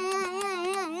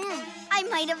 I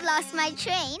might have lost my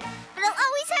train, but I'll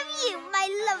always have you, my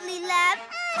lovely lab.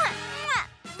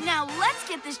 Now let's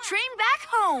get this train back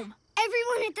home.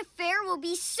 Everyone at the fair will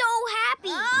be so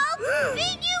happy. I'll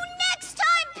beat you next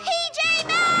time, PJ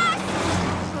Masks!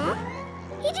 Huh?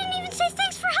 He didn't even say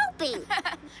thanks for helping.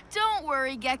 Don't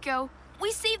worry, Gekko.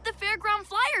 We saved the fairground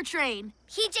flyer train.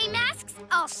 PJ Masks,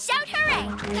 I'll shout hooray.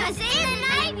 'Cause in the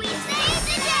night we save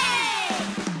the day.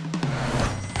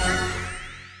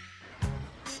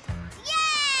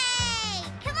 Yay!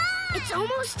 Come on! It's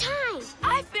almost time.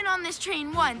 I've been on this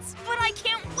train once, but I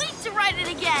can't wait to ride it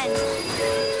again.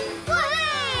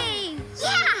 Hooray!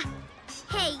 Yeah!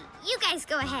 Hey, you guys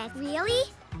go ahead.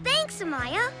 Really? Thanks,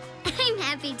 Amaya. I'm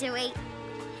happy to wait.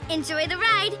 Enjoy the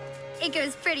ride. It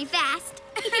goes pretty fast.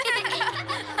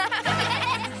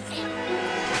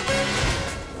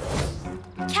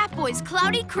 Catboy's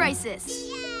Cloudy Crisis.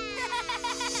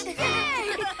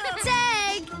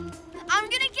 Tag! I'm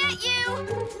gonna get you!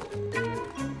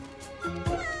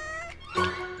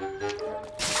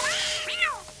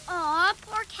 Aw,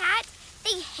 poor cat.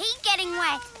 They hate getting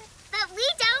wet. But we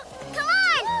don't. Come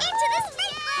on, into the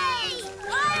sprinklers!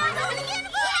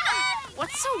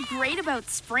 What's so great about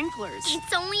sprinklers?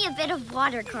 It's only a bit of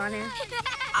water, Connor.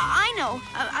 I know.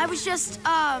 I was just,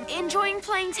 enjoying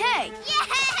playing tag.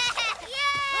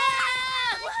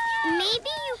 Maybe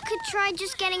you could try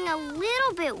just getting a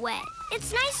little bit wet.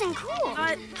 It's nice and cool.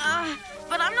 But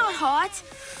I'm not hot.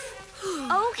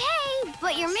 Okay,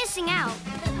 but you're missing out.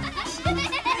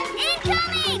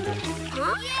 Incoming!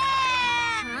 Huh?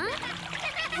 Yeah! Huh?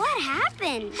 What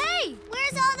happened? Hey,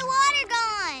 where's all the water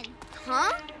gone?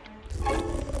 Huh?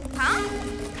 Huh?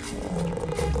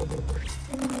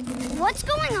 What's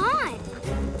going on?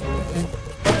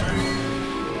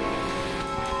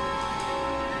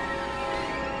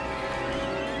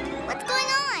 What's going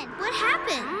on? What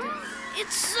happened?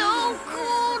 It's so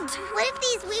cold. What if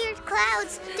these weird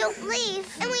clouds don't leave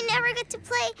and we never get to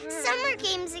play summer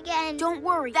games again? Don't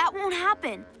worry, that won't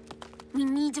happen. We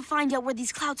need to find out where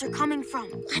these clouds are coming from.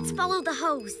 Let's follow the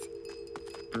hose.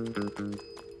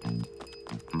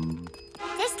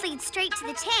 This leads straight to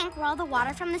the tank where all the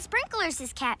water from the sprinklers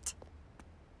is kept.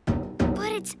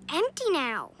 But it's empty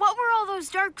now. What were all those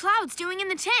dark clouds doing in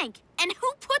the tank? And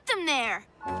who put them there?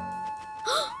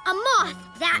 A moth!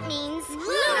 That means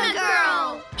Luna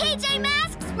Girl! PJ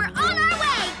Masks, we're on our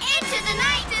way into the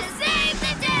night to save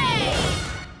the day!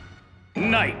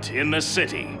 Night in the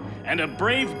city, and a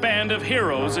brave band of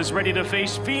heroes is ready to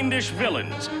face fiendish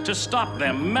villains to stop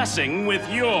them messing with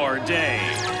your day.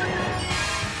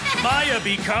 Maya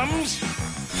becomes...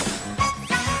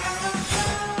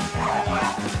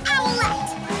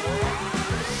 Owlette!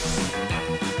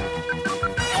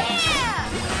 Yeah!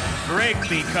 Greg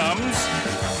becomes...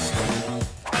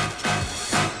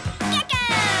 Gekko!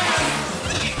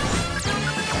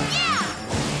 Yeah!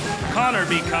 Connor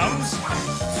becomes...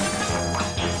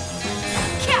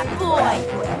 Catboy!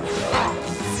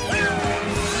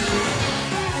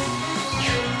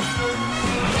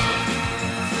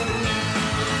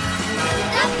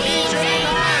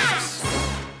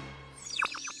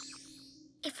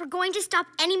 If we're going to stop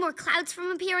any more clouds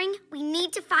from appearing, we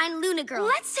need to find Luna Girl.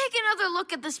 Let's take another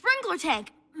look at the sprinkler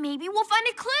tank. Maybe we'll find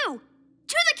a clue.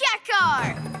 To the cat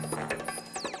car!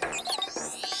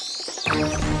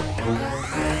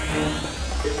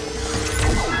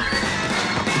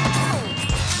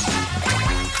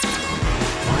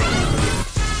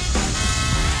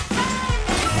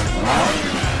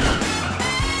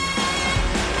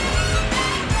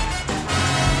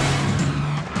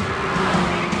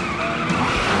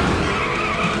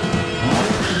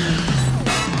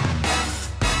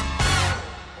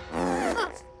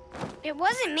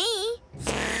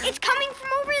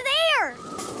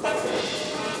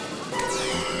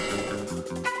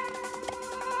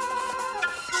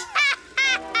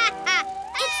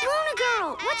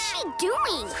 you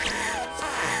doing?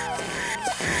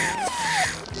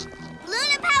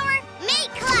 Luna Power,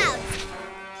 make clouds!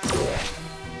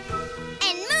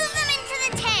 And move them into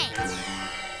the tank!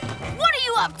 What are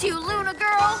you up to, Luna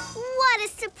girl? What a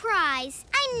surprise!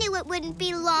 I knew it wouldn't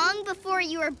be long before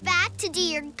you were back to do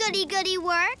your goody-goody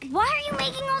work. Why are you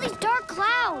making all these dark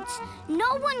clouds?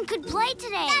 No one could play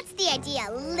today. That's the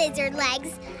idea, lizard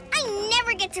legs. I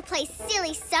never get to play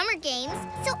silly summer games,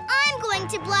 so I'm going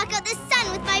to block out the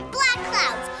sun with my black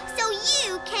clouds, so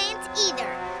you can't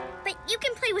either. But you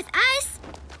can play with us.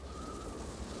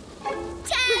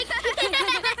 Tag!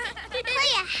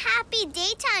 Play a happy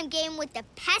daytime game with the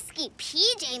pesky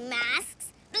PJ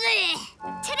Masks.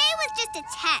 Blech. Today was just a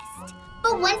test.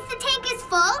 But once the tank is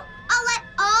full, I'll let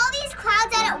all these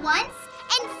clouds out at once,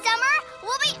 and summer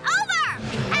will be over!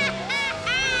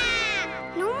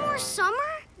 No more summer?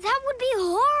 That would be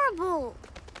horrible.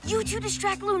 You two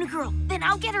distract Luna girl. Then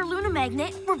I'll get her Luna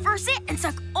magnet, reverse it, and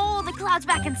suck all the clouds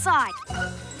back inside.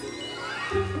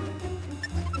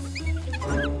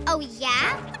 Oh,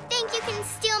 yeah? Think you can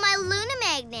steal my Luna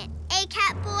magnet, eh,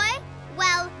 Catboy?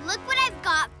 Well, look what I've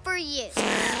got for you.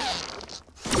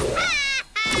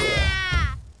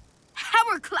 How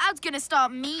are clouds gonna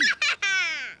stop me?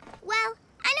 Well,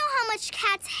 I know how much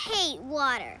cats hate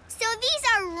water, so these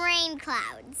are rain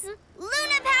clouds.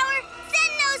 Luna Power,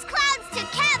 send those clouds to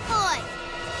Catboy!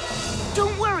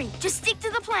 Don't worry, just stick to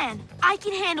the plan. I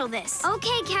can handle this.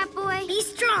 Okay, Catboy. Be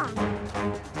strong.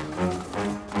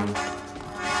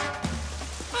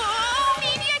 Oh,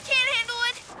 maybe I can't handle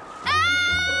it.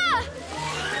 Ah!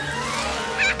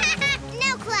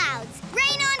 Now, clouds,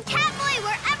 rain on Catboy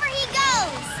wherever he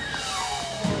goes.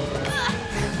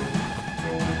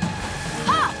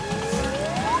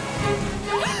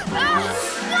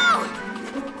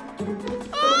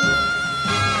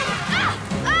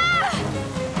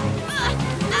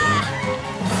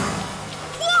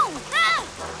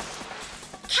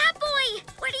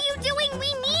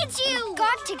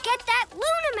 To get that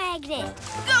Luna magnet.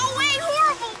 Go away,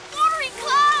 horrible, watery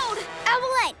cloud!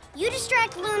 Owlette, you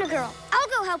distract Luna Girl. I'll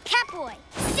go help Catboy.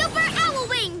 Super owl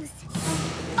wings!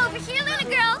 Over here, Luna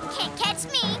Girl. Can't catch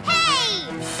me. Hey!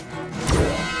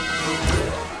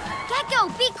 Gekko,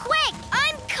 be quick!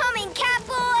 I'm coming,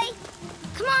 Catboy.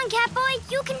 Come on, Catboy,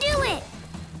 you can do it.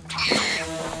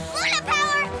 Luna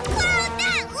Power, cloud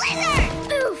that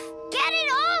lizard! Oof, get it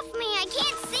off me. I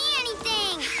can't see anything.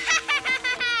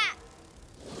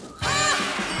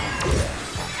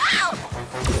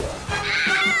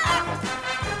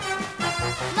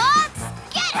 Mox,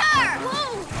 get her!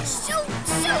 Whoa! Shoot!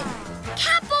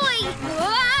 Catboy!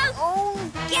 Oh,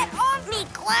 get off me,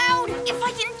 Cloud! If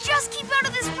I can just keep out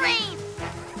of this rain!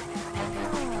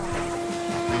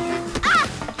 Ah!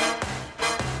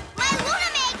 My Luna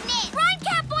magnet! Run,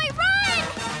 Catboy, run!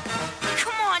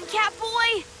 Come on,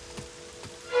 Catboy!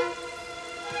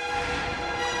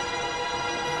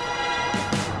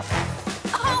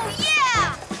 Oh,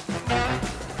 yeah!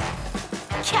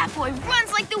 Catboy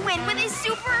runs like the wind with his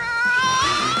super...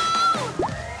 Oh!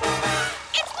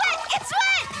 It's wet! It's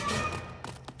wet!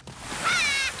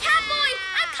 Catboy,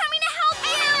 I'm coming to help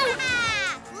you!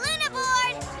 Luna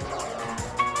board!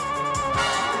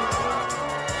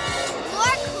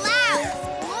 More clouds!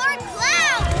 More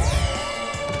clouds!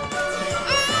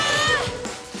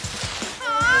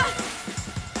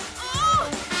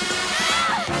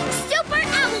 Super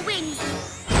owl wings!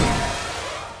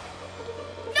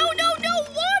 No,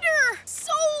 water!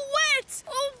 So wet!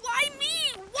 Oh, why me?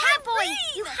 Why Catboy, rain?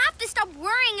 you have to stop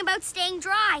worrying about staying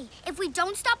dry. If we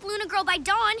don't stop Luna Girl by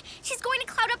dawn, she's going to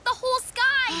cloud up the whole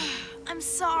sky. I'm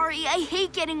sorry, I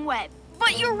hate getting wet.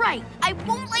 But you're right, I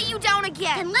won't let you down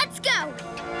again. Then let's go.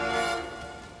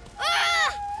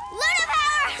 Luna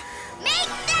Power!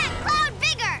 Make that cloud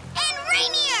bigger and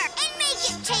rainier and make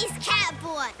it chase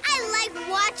Catboy. I like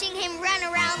watching him run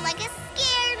around like a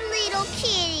scared little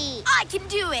kitty. I can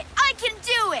do it! I can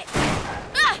do it!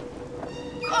 Ah!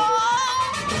 Oh!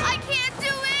 I can't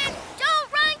do it! Don't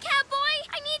run, Catboy.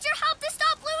 I need your help to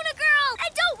stop Luna Girl.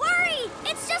 And don't worry,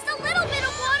 it's just a little bit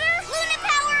of water. Luna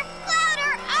Power, cloud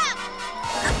her up!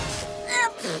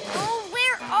 Oh,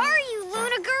 where are you,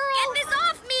 Luna Girl? Get this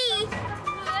off me.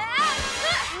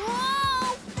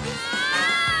 Whoa!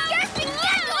 Get me,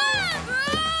 Gekko!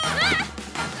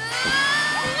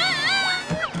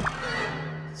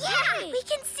 Yeah, we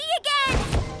can see again.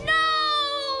 No!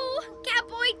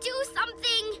 Catboy, do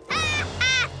something.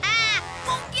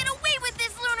 Won't get away with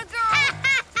this, Luna Girl!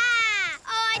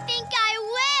 Oh, I think I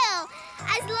will.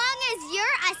 As long as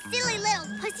you're a silly little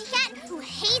pussycat who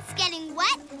hates getting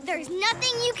wet, there's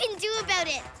nothing you can do about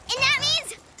it. And that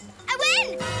means I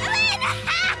win! I win!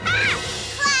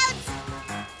 Clouds,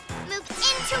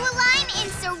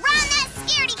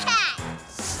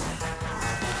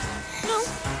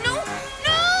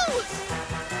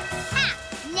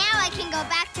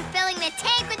 back to filling the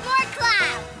tank with more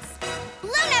clouds.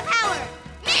 Luna power!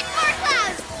 Mint more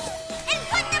clouds! And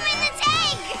put them in the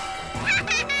tank!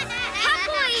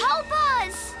 Catboy, help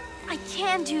us! I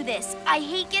can do this. I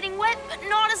hate getting wet, but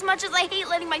not as much as I hate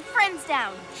letting my friends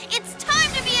down. It's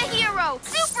time to be a hero!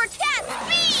 Super Cat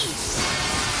Speed!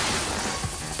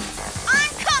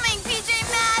 I'm coming, PJ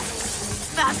Masks!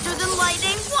 Faster than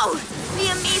lightning, whoa! The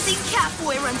amazing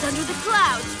Catboy runs under the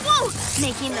clouds, whoa!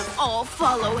 Making them all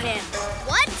follow him.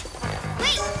 What?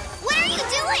 Wait, what are you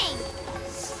doing?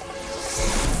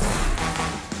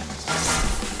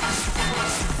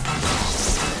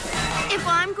 If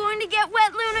I'm going to get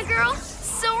wet, Luna Girl,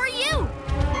 so are you.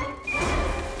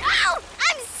 Ow!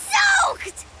 I'm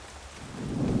soaked!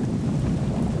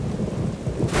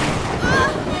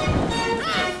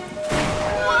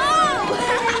 Whoa!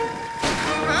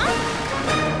 Huh?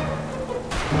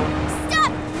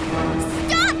 Stop!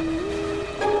 Stop!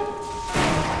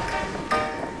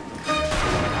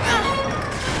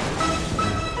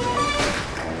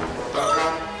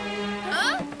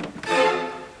 Huh?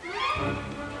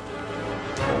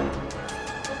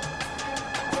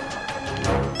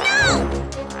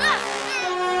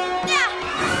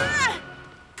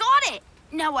 Got it!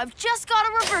 Now I've just got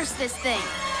to reverse this thing.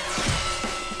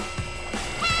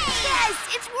 Yes,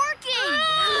 it's working!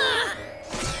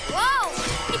 Whoa!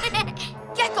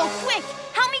 Gekko, quick!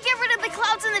 Help me get rid of the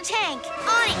clouds in the tank.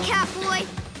 On it, Catboy!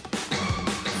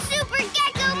 Super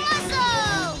Gekko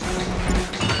muscle!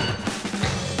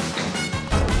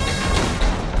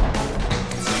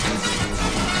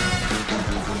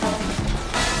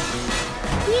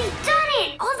 We've done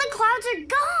it! All the clouds are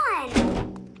gone!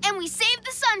 And we saved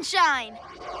the sunshine.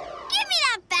 Give me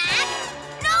that back!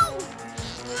 No!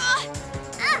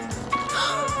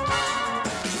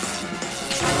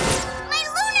 My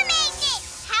Luna Magnet!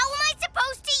 How am I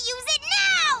supposed to use it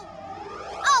now?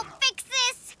 I'll fix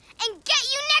this and get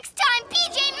you next time,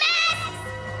 PJ Masks!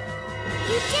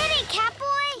 You did it,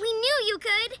 Catboy! We knew you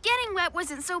could! Getting wet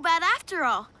wasn't so bad after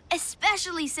all,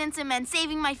 especially since it meant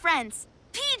saving my friends.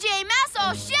 PJ Masks,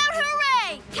 all shout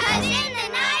hooray! 'Cause in the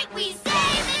night we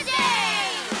save the day!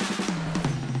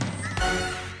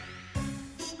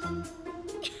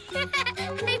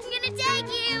 I'm gonna tag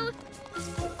you!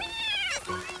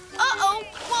 Uh-oh,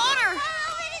 water!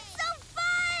 Oh, and it's so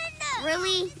fun!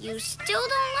 Really? You still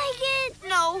don't like it?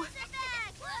 No,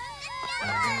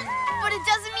 but it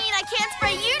doesn't mean I can't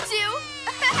spray you two.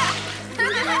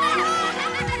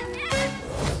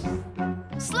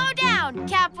 Slow down,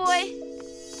 Catboy.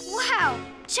 Wow,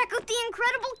 check out the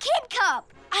incredible Kid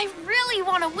Cup. I really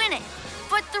want to win it,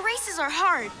 but the races are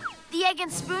hard. The egg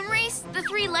and spoon race, the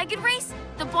three-legged race,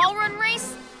 the ball run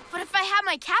race. But if I had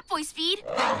my Catboy speed,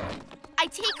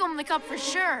 I'd take home the cup for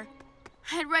sure.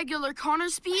 At regular Connor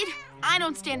speed, I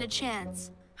don't stand a chance.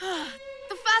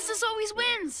 The fastest always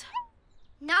wins.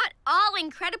 Not all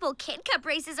incredible Kid Cup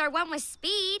races are won with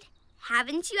speed.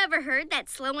 Haven't you ever heard that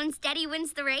slow and steady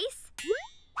wins the race?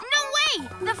 No way!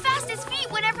 The fastest feet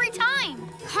win every time.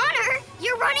 Connor,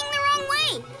 you're running the wrong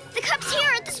way. The cup's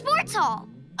here at the sports hall.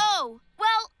 Oh,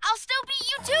 well, I'll still beat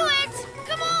you to it.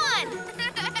 Come on.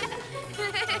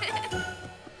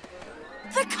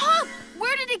 The cup!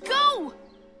 Where did it go?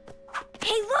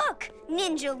 Hey, look!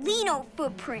 Ninjalino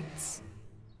footprints.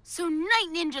 So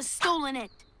Night Ninja's stolen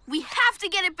it. We have to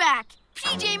get it back.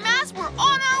 PJ Masks, we're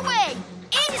on our way.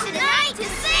 Into the night to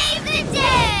save the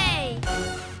day!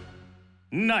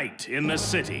 Night in the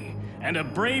city, and a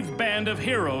brave band of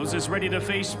heroes is ready to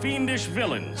face fiendish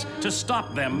villains to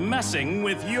stop them messing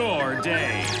with your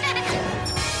day.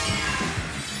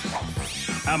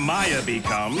 Amaya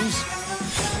becomes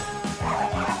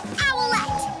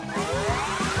Owlette!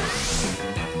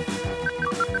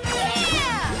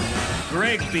 Yeah!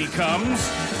 Greg becomes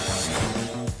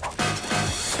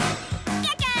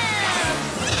Gekko!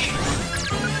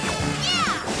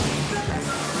 Yeah!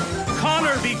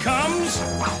 Connor becomes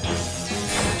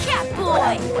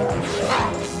Catboy!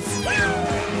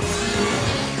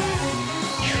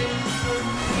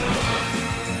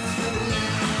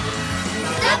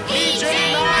 The PJ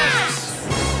Masks!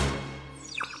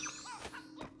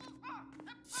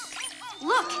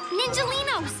 Look,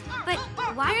 Ninjalinos! But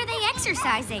why are they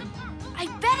exercising? I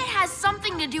bet it has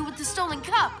something to do with the stolen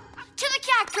cup. To the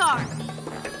cat car!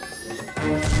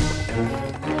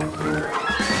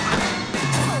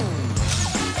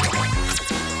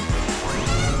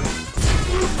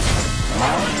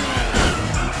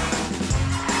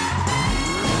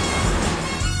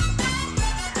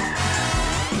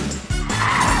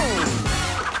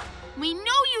 We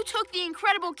know you took the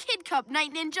incredible Kid Cup,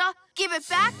 Night Ninja. Give it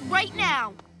back right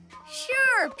now.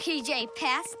 Sure, PJ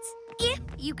Pests. If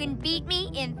you can beat me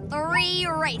in 3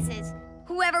 races.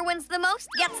 Whoever wins the most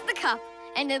gets the cup.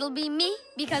 And it'll be me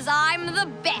because I'm the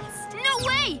best. No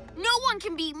way! No one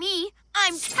can beat me.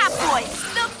 I'm Catboy,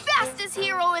 the fastest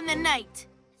hero in the night.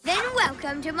 Then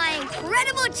welcome to my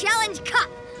incredible challenge cup,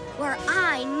 where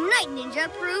I, Night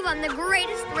Ninja, prove I'm the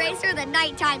greatest racer the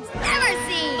Nighttime's ever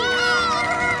seen.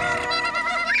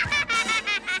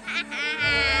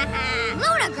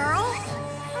 Luna girl,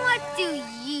 what do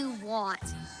you want?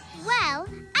 Well,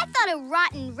 I thought a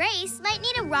rotten race might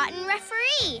need a rotten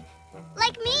referee.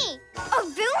 Like me. A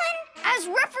villain as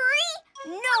referee?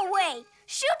 No way!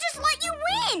 She'll just let you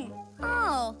win!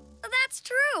 Oh, that's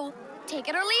true. Take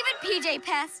it or leave it, PJ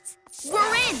Pests.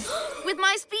 We're in. With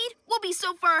my speed, we'll be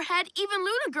so far ahead, even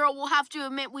Luna Girl will have to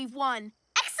admit we've won.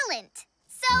 Excellent.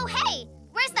 So, hey,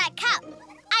 where's that cup?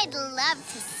 I'd love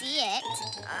to see it.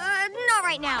 Not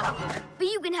right now. But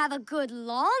you can have a good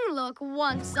long look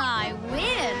once I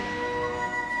win.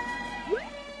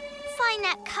 Find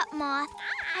that cup, Moth.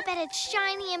 I bet it's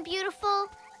shiny and beautiful,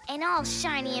 and all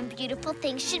shiny and beautiful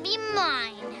things should be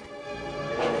mine.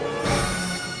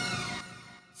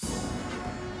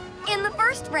 In the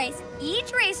first race,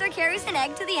 each racer carries an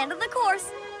egg to the end of the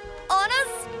course on a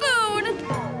spoon.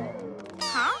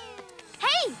 Huh?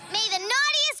 Hey, may the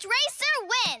naughtiest racer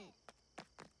win.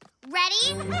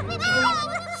 Ready?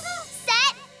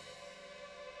 Set.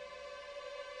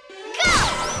 Go!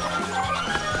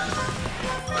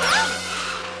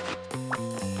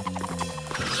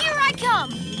 Here I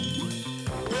come!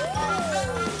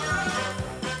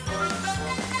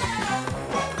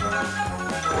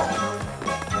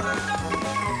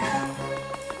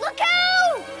 Look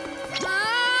out!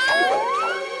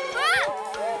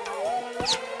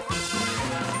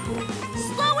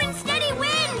 Slow and steady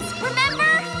wins,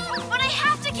 remember? But I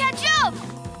have to catch up!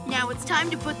 Now it's time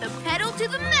to put the pedal to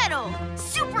the metal.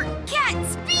 Super cat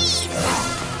speed!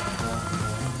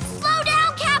 Slow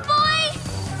down, Catboy!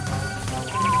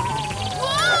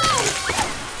 Whoa!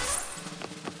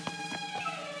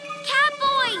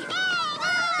 Catboy!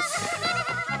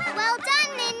 Well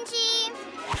done, Ninji.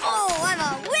 Oh, I'm a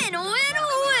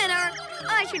winner.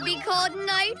 I should be called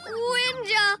Night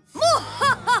Winja.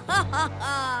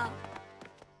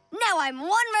 Now I'm 1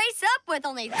 race up with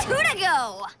only 2 to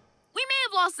go. We may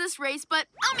have lost this race, but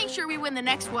I'll make sure we win the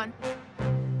next one.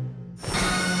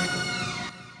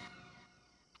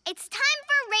 It's time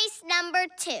for race number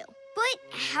 2. But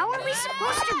how are we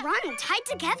supposed to run tied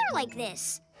together like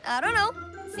this? I don't know.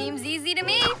 Seems easy to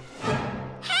me.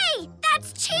 Hey,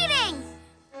 that's cheating!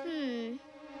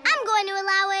 I'm going to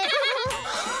allow it.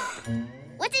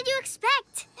 What did you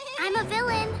expect? I'm a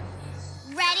villain.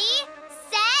 Ready,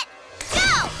 set,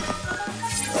 go!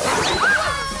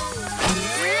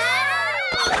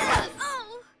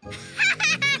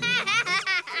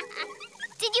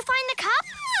 Did you find the cup?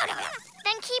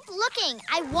 Then keep looking.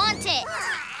 I want it.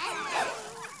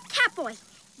 Catboy,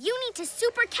 you need to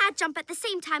super cat jump at the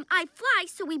same time I fly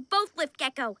so we both lift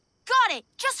Gekko. Got it!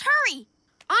 Just hurry!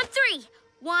 On 3.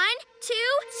 1, 2...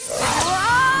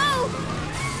 Whoa!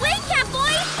 Wait,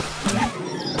 Catboy!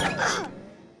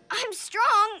 I'm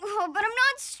strong, but I'm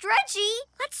not stretchy.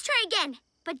 Let's try again,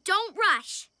 but don't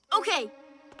rush. Okay.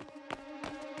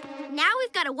 Now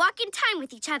we've got to walk in time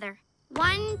with each other.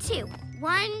 1, 2,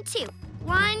 1, 2,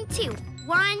 1, 2,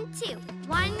 1, 2,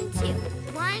 1, 2,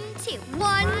 1, 2,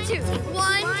 1, 2,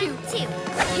 1, 2, 2.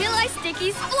 Till I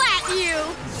sticky splat you.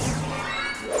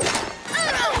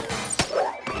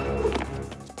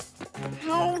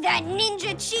 Oh, that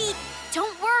ninja cheat.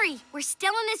 Don't worry, we're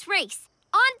still in this race.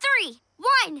 On 3.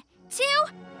 1, 2,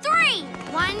 3.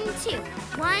 1, 2,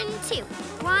 1, 2,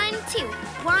 1, 2,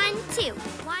 1, 2,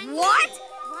 1. What?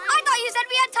 I thought you said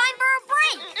we had time for a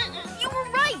break. You were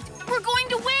right! We're going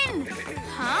to win!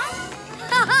 Huh?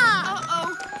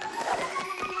 Uh-oh.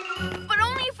 But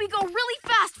only if we go really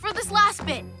fast for this last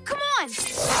bit. Come on!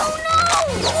 Oh,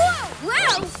 no!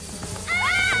 Whoa!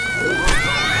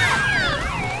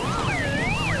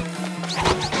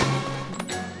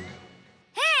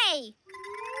 Hey!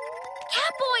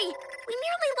 Catboy, we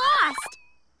nearly lost.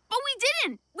 But we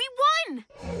didn't! We won!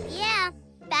 Yeah,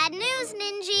 bad news,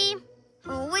 Ninji.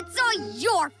 Oh, it's all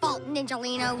your fault,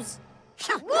 Ninjalinos.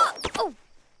 Oh.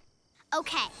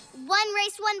 Okay, 1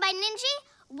 race won by Ninji,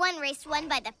 1 race won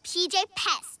by the PJ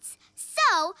Pests.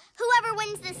 So, whoever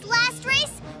wins this last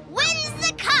race wins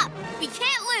the cup. We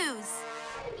can't lose!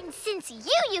 And since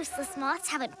you useless moths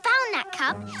haven't found that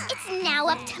cup, it's now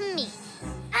up to me.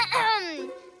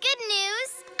 Good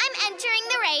news, I'm entering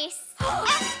the race.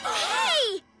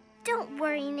 Hey! Don't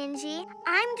worry, Ninji.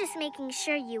 I'm just making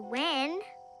sure you win.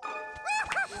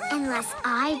 Unless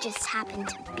I just happen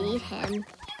to beat him. You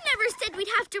never said we'd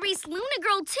have to race Luna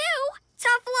Girl, too.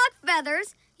 Tough luck,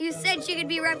 Feathers. You said she could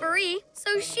be referee,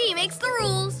 so she makes the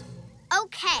rules.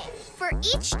 Okay, for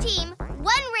each team,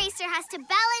 one racer has to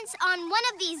balance on one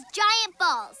of these giant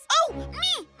balls. Oh,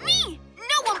 me!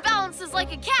 No one balances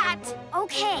like a cat.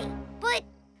 Okay, but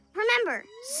remember,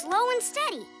 slow and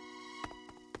steady.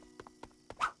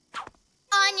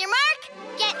 On your mark,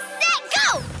 get set,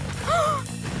 go!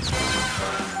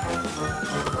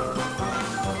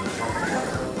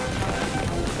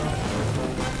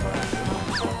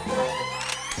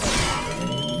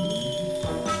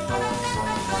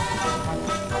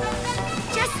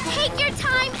 Just take your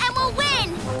time and we'll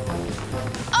win.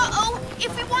 Uh-oh,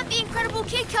 if we want the Incredible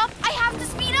Kid Cup, I have to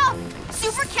speed up.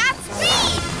 Super Cat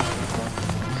Speed!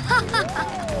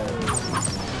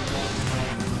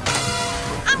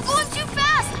 I'm going too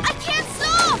fast! I can't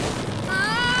stop!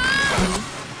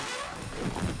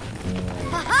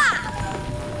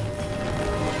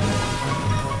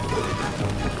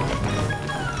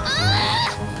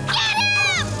 Get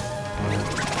him!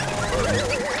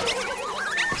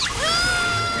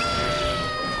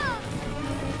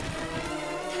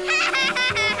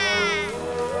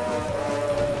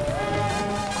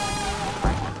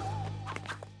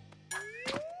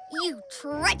 You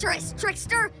treacherous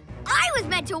trickster! I was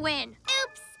meant to win!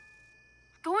 Oops.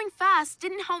 Going fast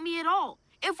didn't help me at all.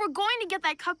 If we're going to get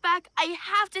that cup back, I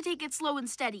have to take it slow and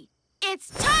steady. It's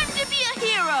time to be a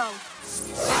hero!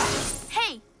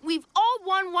 Hey, we've all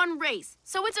won one race,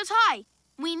 so it's a tie.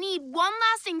 We need one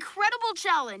last incredible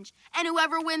challenge, and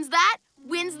whoever wins that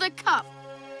wins the cup.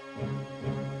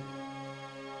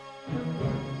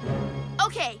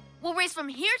 Okay, we'll race from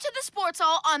here to the sports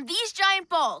hall on these giant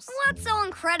balls. What's so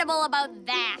incredible about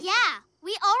that? Yeah,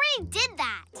 we already did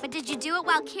that. But did you do it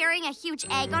while carrying a huge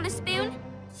egg on a spoon?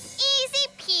 Easy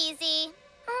peasy.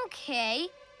 Okay,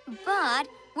 but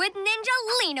with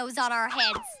Ninjalinos on our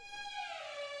heads.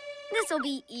 This'll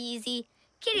be easy.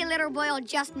 Kitty Litter Boy will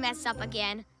just mess up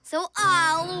again, so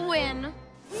I'll win. No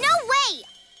way!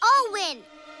 I'll win.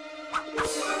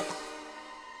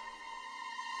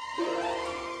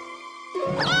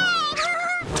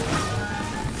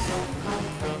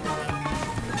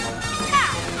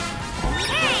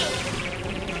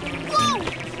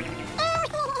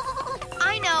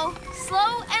 I know,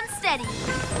 slow and steady.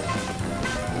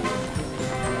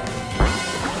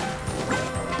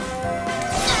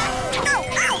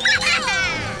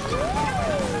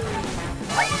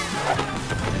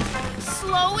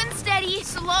 Slow and steady,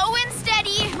 slow and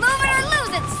steady. Move it or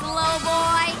lose it, slow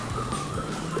boy.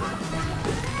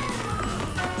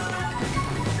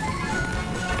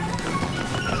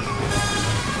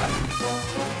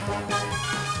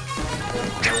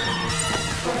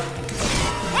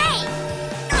 Hey!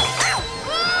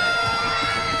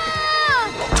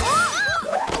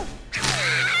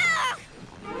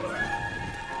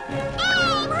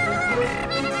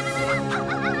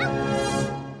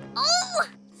 Oh!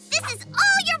 This is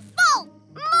all your fault!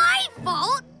 My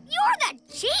fault? You're the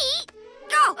cheat.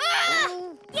 Go.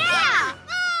 Yeah!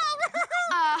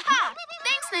 Aha!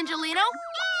 Thanks, Ninjalino.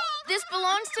 This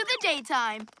belongs to the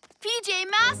daytime. PJ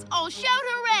Masks, all shout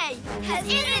hooray! 'Cause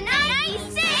in the night, we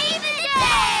save the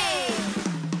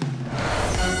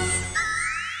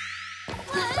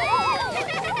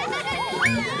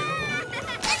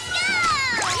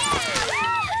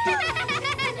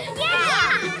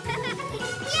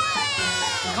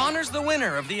Connor's the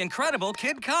winner of the Incredible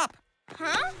Kid Cup.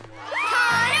 Huh?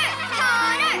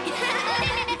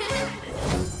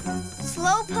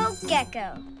 Slowpoke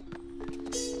Gecko.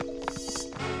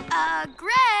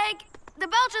 Greg, the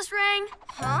bell just rang.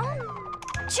 Huh?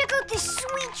 Check out this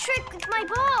sweet trick with my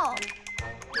ball.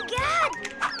 God,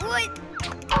 what?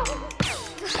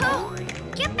 Oh,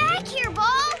 get back here,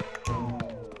 ball.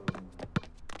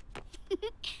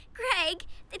 Greg,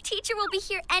 the teacher will be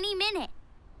here any minute.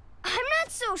 I'm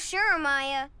not so sure,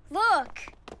 Amaya. Look.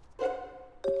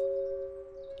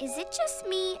 Is it just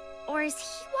me, or is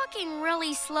he walking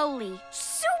really slowly?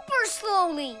 Super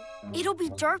slowly. It'll be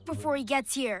dark before he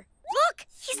gets here. Look,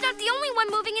 he's not the only one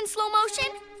moving in slow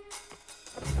motion.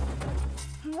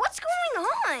 What's going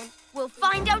on? We'll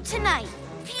find out tonight.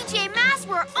 PJ Masks,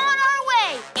 we're on our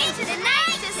way into the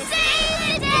night to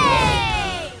save the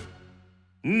day!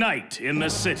 Night in the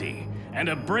city, and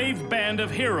a brave band of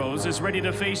heroes is ready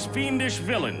to face fiendish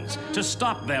villains to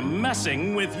stop them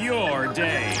messing with your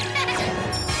day.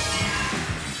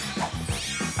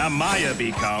 Amaya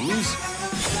becomes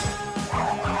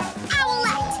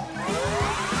Owlette!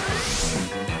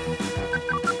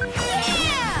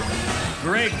 Yeah!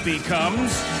 Greg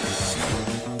becomes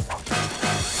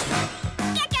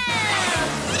Gekko!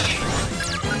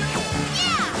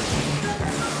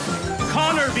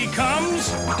 comes...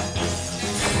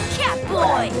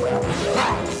 Catboy!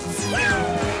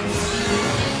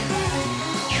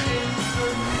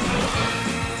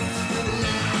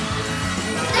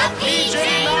 The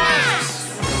pyjamas!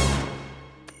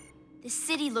 The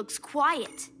city looks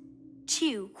quiet.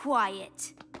 Too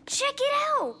quiet. Check it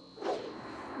out.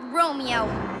 Romeo,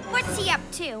 what's he up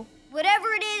to?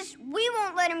 Whatever it is, we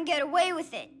won't let him get away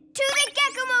with it. To the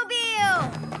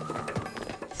Gekko-mobile!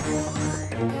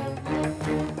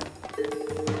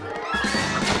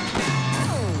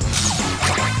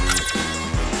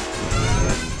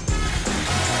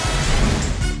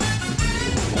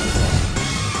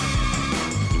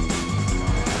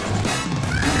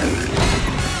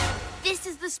 This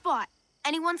is the spot.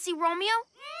 Anyone see Romeo?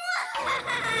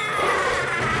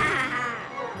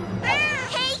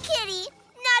 Hey, kitty!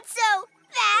 Not so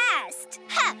fast!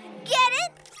 Ha! Get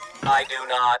it? I do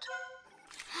not.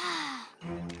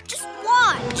 Just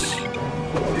watch!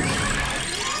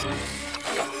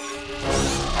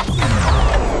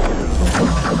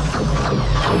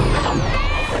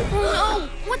 Oh,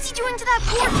 what's he doing to that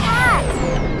poor cat?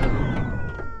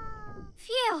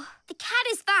 Phew, the cat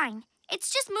is fine. It's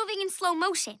just moving in slow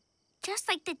motion. Just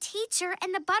like the teacher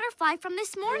and the butterfly from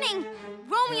this morning.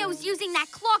 Romeo's using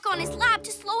that clock on his lap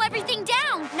to slow everything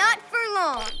down. Not for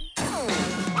long.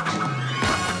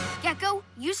 Gekko,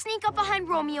 you sneak up behind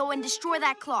Romeo and destroy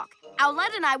that clock.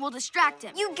 Owlette and I will distract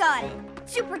him. You got it.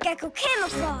 Super Gekko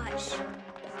camouflage.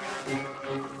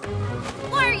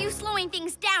 Why are you slowing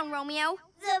things down, Romeo?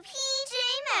 The PJ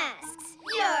Masks.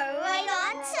 You're right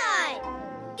on time.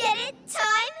 Get it?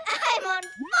 Time? I'm on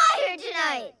fire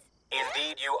tonight.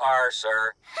 Indeed you are,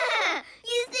 sir.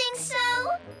 You think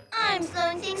so? I'm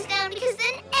slowing things down because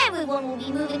then everyone will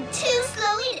be moving too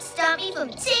slowly to stop me from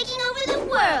taking over the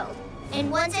world.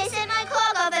 And once I set my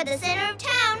clock off at the center of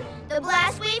town, the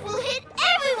blast wave will hit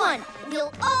everyone.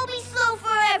 We'll all be slow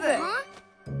forever. Huh?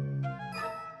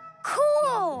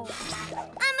 Cool.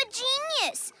 I'm a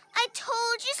genius. I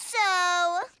told you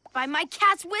so. By my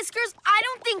cat's whiskers, I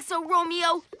don't think so,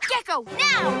 Romeo. Gekko,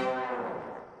 now!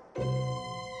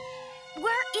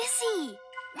 Where is he?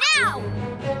 Now!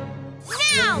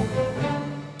 Now!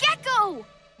 Gekko!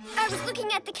 I was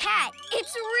looking at the cat.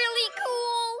 It's really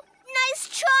cool. Nice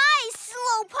try,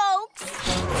 slowpokes.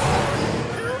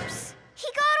 Oops. He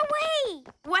got away.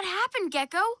 What happened,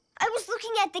 Gekko? I was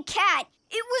looking at the cat.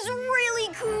 It was really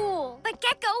cool. But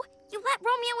Gekko, you let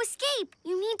Romeo escape.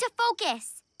 You need to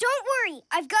focus. Don't worry.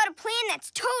 I've got a plan that's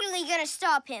totally gonna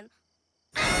stop him.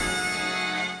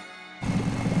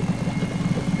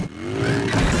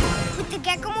 With the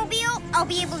Gekko-mobile, I'll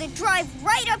be able to drive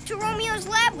right up to Romeo's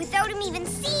lab without him even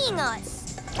seeing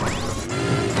us.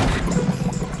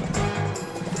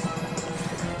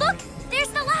 Look, there's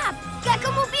the lab.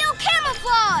 Gekko-mobile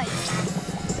camouflage!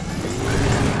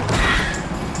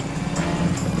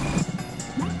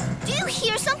 Do you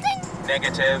hear something?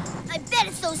 Negative. I bet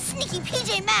it's those sneaky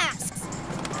PJ Masks.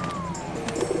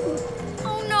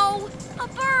 Oh no, a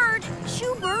bird.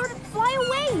 Shoo, bird, fly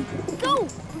away. Go,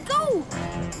 go.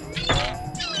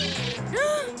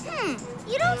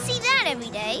 You don't see that every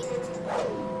day.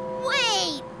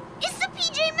 Wait, it's the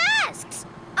PJ Masks.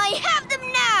 I have them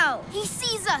now. He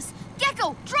sees us.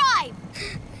 Gekko, drive.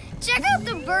 Check out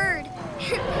the bird.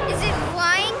 Is it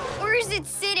flying or is it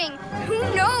sitting? Who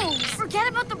knows? Forget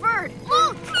about the bird.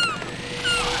 Look!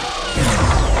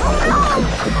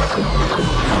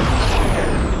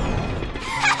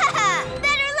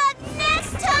 Better luck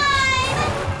next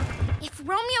time! If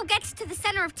Romeo gets to the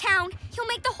center of town, he'll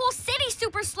make the whole city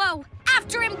super slow.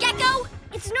 After him, Gekko!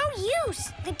 It's no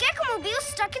use. The Gekko-mobile's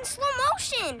stuck in slow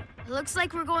motion. It looks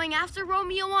like we're going after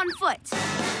Romeo on foot.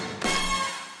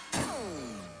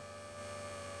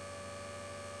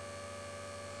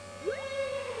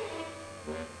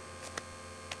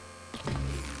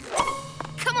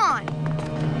 Come on.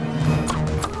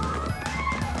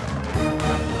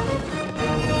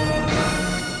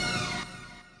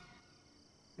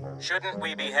 Shouldn't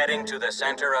we be heading to the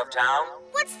center of town?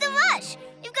 What's the rush?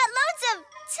 You've got loads of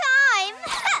time.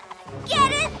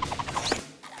 Get it?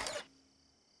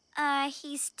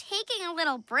 He's taking a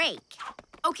little break.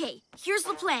 Okay, here's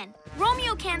the plan.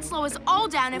 Romeo can't slow us all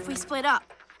down if we split up.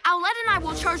 Owlette and I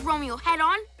will charge Romeo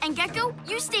head-on, and Gekko,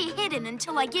 you stay hidden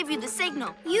until I give you the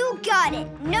signal. You got it.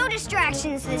 No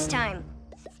distractions this time.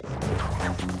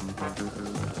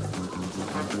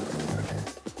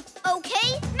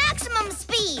 Okay, maximum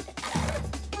speed.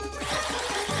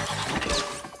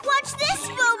 Watch this,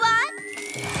 robot.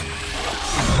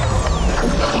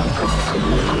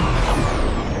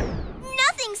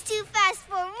 Nothing's too fast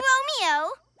for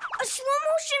Romeo. A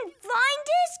slow-motion flying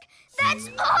disc? That's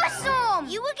awesome!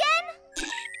 You again?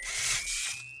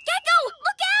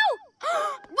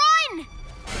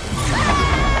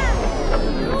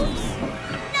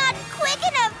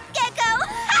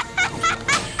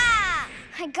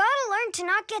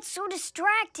 get so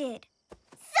distracted.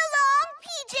 So long,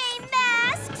 PJ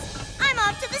Masks! I'm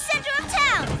off to the center of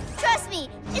town. Trust me,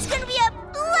 it's gonna be a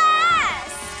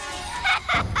blast!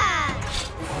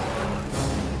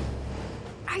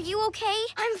 Are you okay?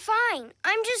 I'm fine.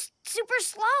 I'm just super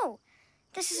slow.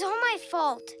 This is all my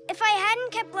fault. If I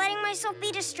hadn't kept letting myself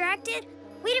be distracted,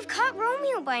 we'd have caught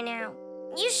Romeo by now.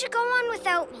 You should go on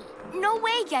without me. No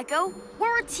way, Gekko.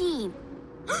 We're a team.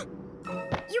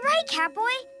 You're right,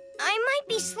 Catboy. I might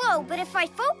be slow, but if I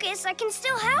focus, I can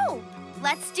still help.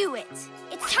 Let's do it.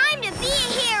 It's time to be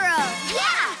a hero!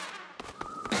 Yeah!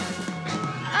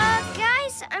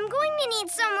 Guys, I'm going to need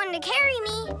someone to carry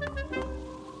me.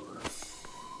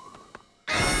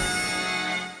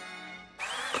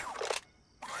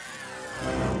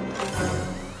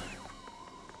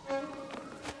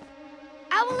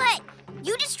 Owlette,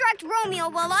 you distract Romeo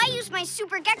while I use my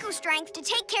Super Gekko strength to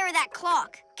take care of that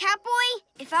clock. Catboy,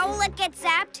 if Owlette gets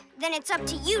zapped, then it's up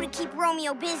to you to keep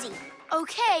Romeo busy.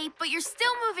 Okay, but you're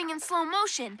still moving in slow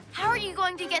motion. How are you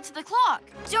going to get to the clock?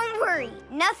 Don't worry,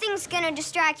 nothing's gonna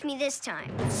distract me this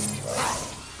time.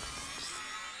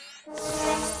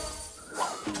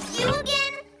 You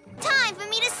again? Time for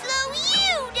me to slow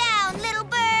you down, little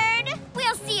bird!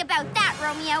 We'll see about that,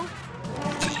 Romeo.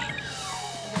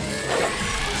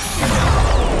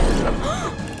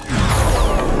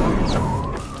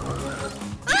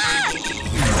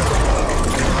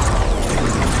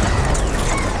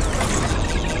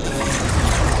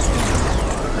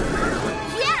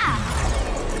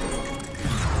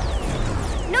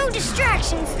 No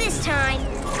distractions this time.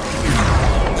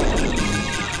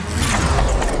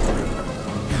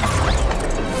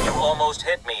 You almost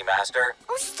hit me, Master.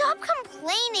 Oh, stop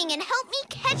complaining and help me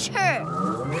catch her.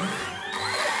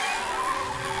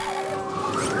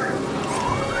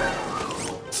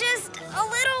 Just a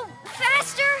little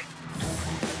faster.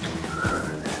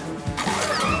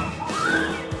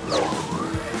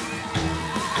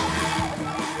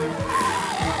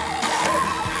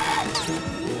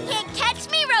 Can't catch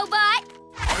me, robot!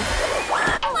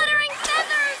 Fluttering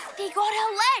feathers! They got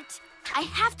Owlette! I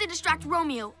have to distract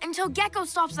Romeo until Gekko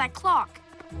stops that clock.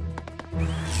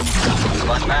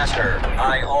 But, Master,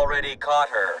 I already caught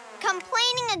her.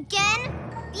 Complaining again?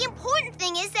 The important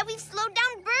thing is that we've slowed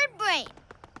down Bird Brain.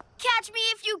 Catch me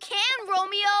if you can,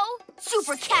 Romeo!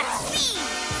 Super cat speed!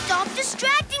 Stop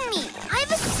distracting me. I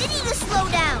have a city to slow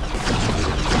down.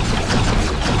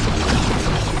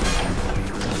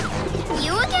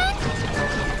 You again?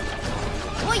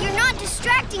 Well, you're not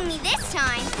distracting me this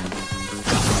time.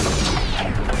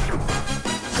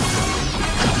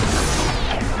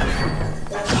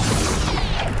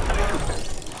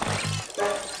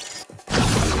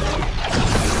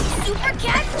 Super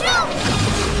cat jump!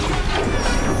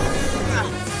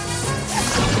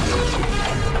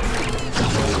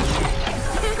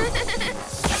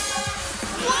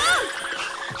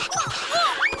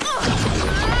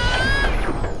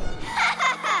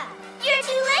 You're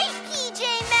too late, PJ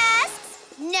Masks!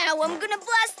 Now I'm gonna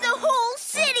blast the whole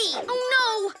city! Oh,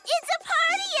 no! It's a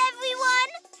party, everyone!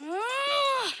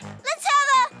 Let's have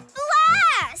a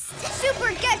blast!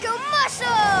 Super Gekko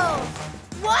muscle!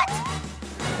 What?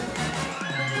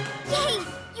 Yay!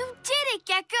 You did it,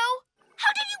 Gekko!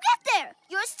 How did you get there?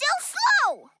 You're still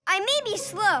slow! I may be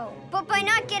slow, but by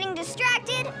not getting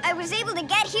distracted, I was able to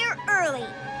get here early.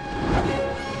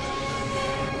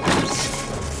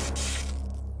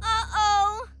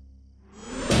 Uh-oh.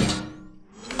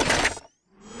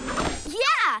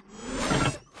 Yeah!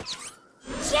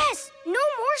 Yes! No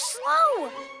more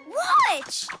slow!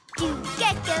 Watch! Do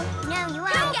Gekko, now you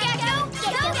are. Go, Gekko!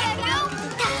 Go,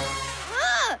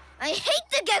 Gekko! I hate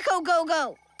the Gekko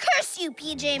Go-Go! Curse you,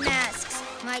 PJ Masks!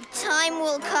 My time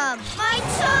will come! My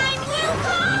time will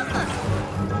come!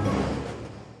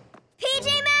 PJ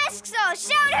Masks, all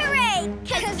shout hooray!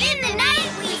 'Cause in the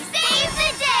night, we save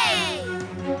the day!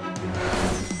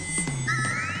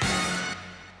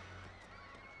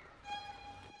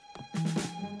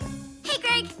 Hey,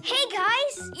 Greg! Hey,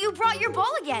 guys! You brought your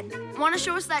ball again. Want to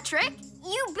show us that trick?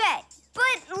 You bet.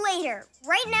 But later.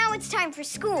 Right now, it's time for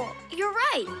school. You're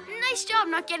right. Nice job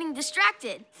not getting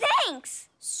distracted. Thanks!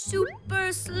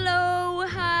 Super slow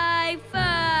high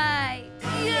five!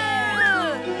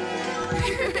 Yeah!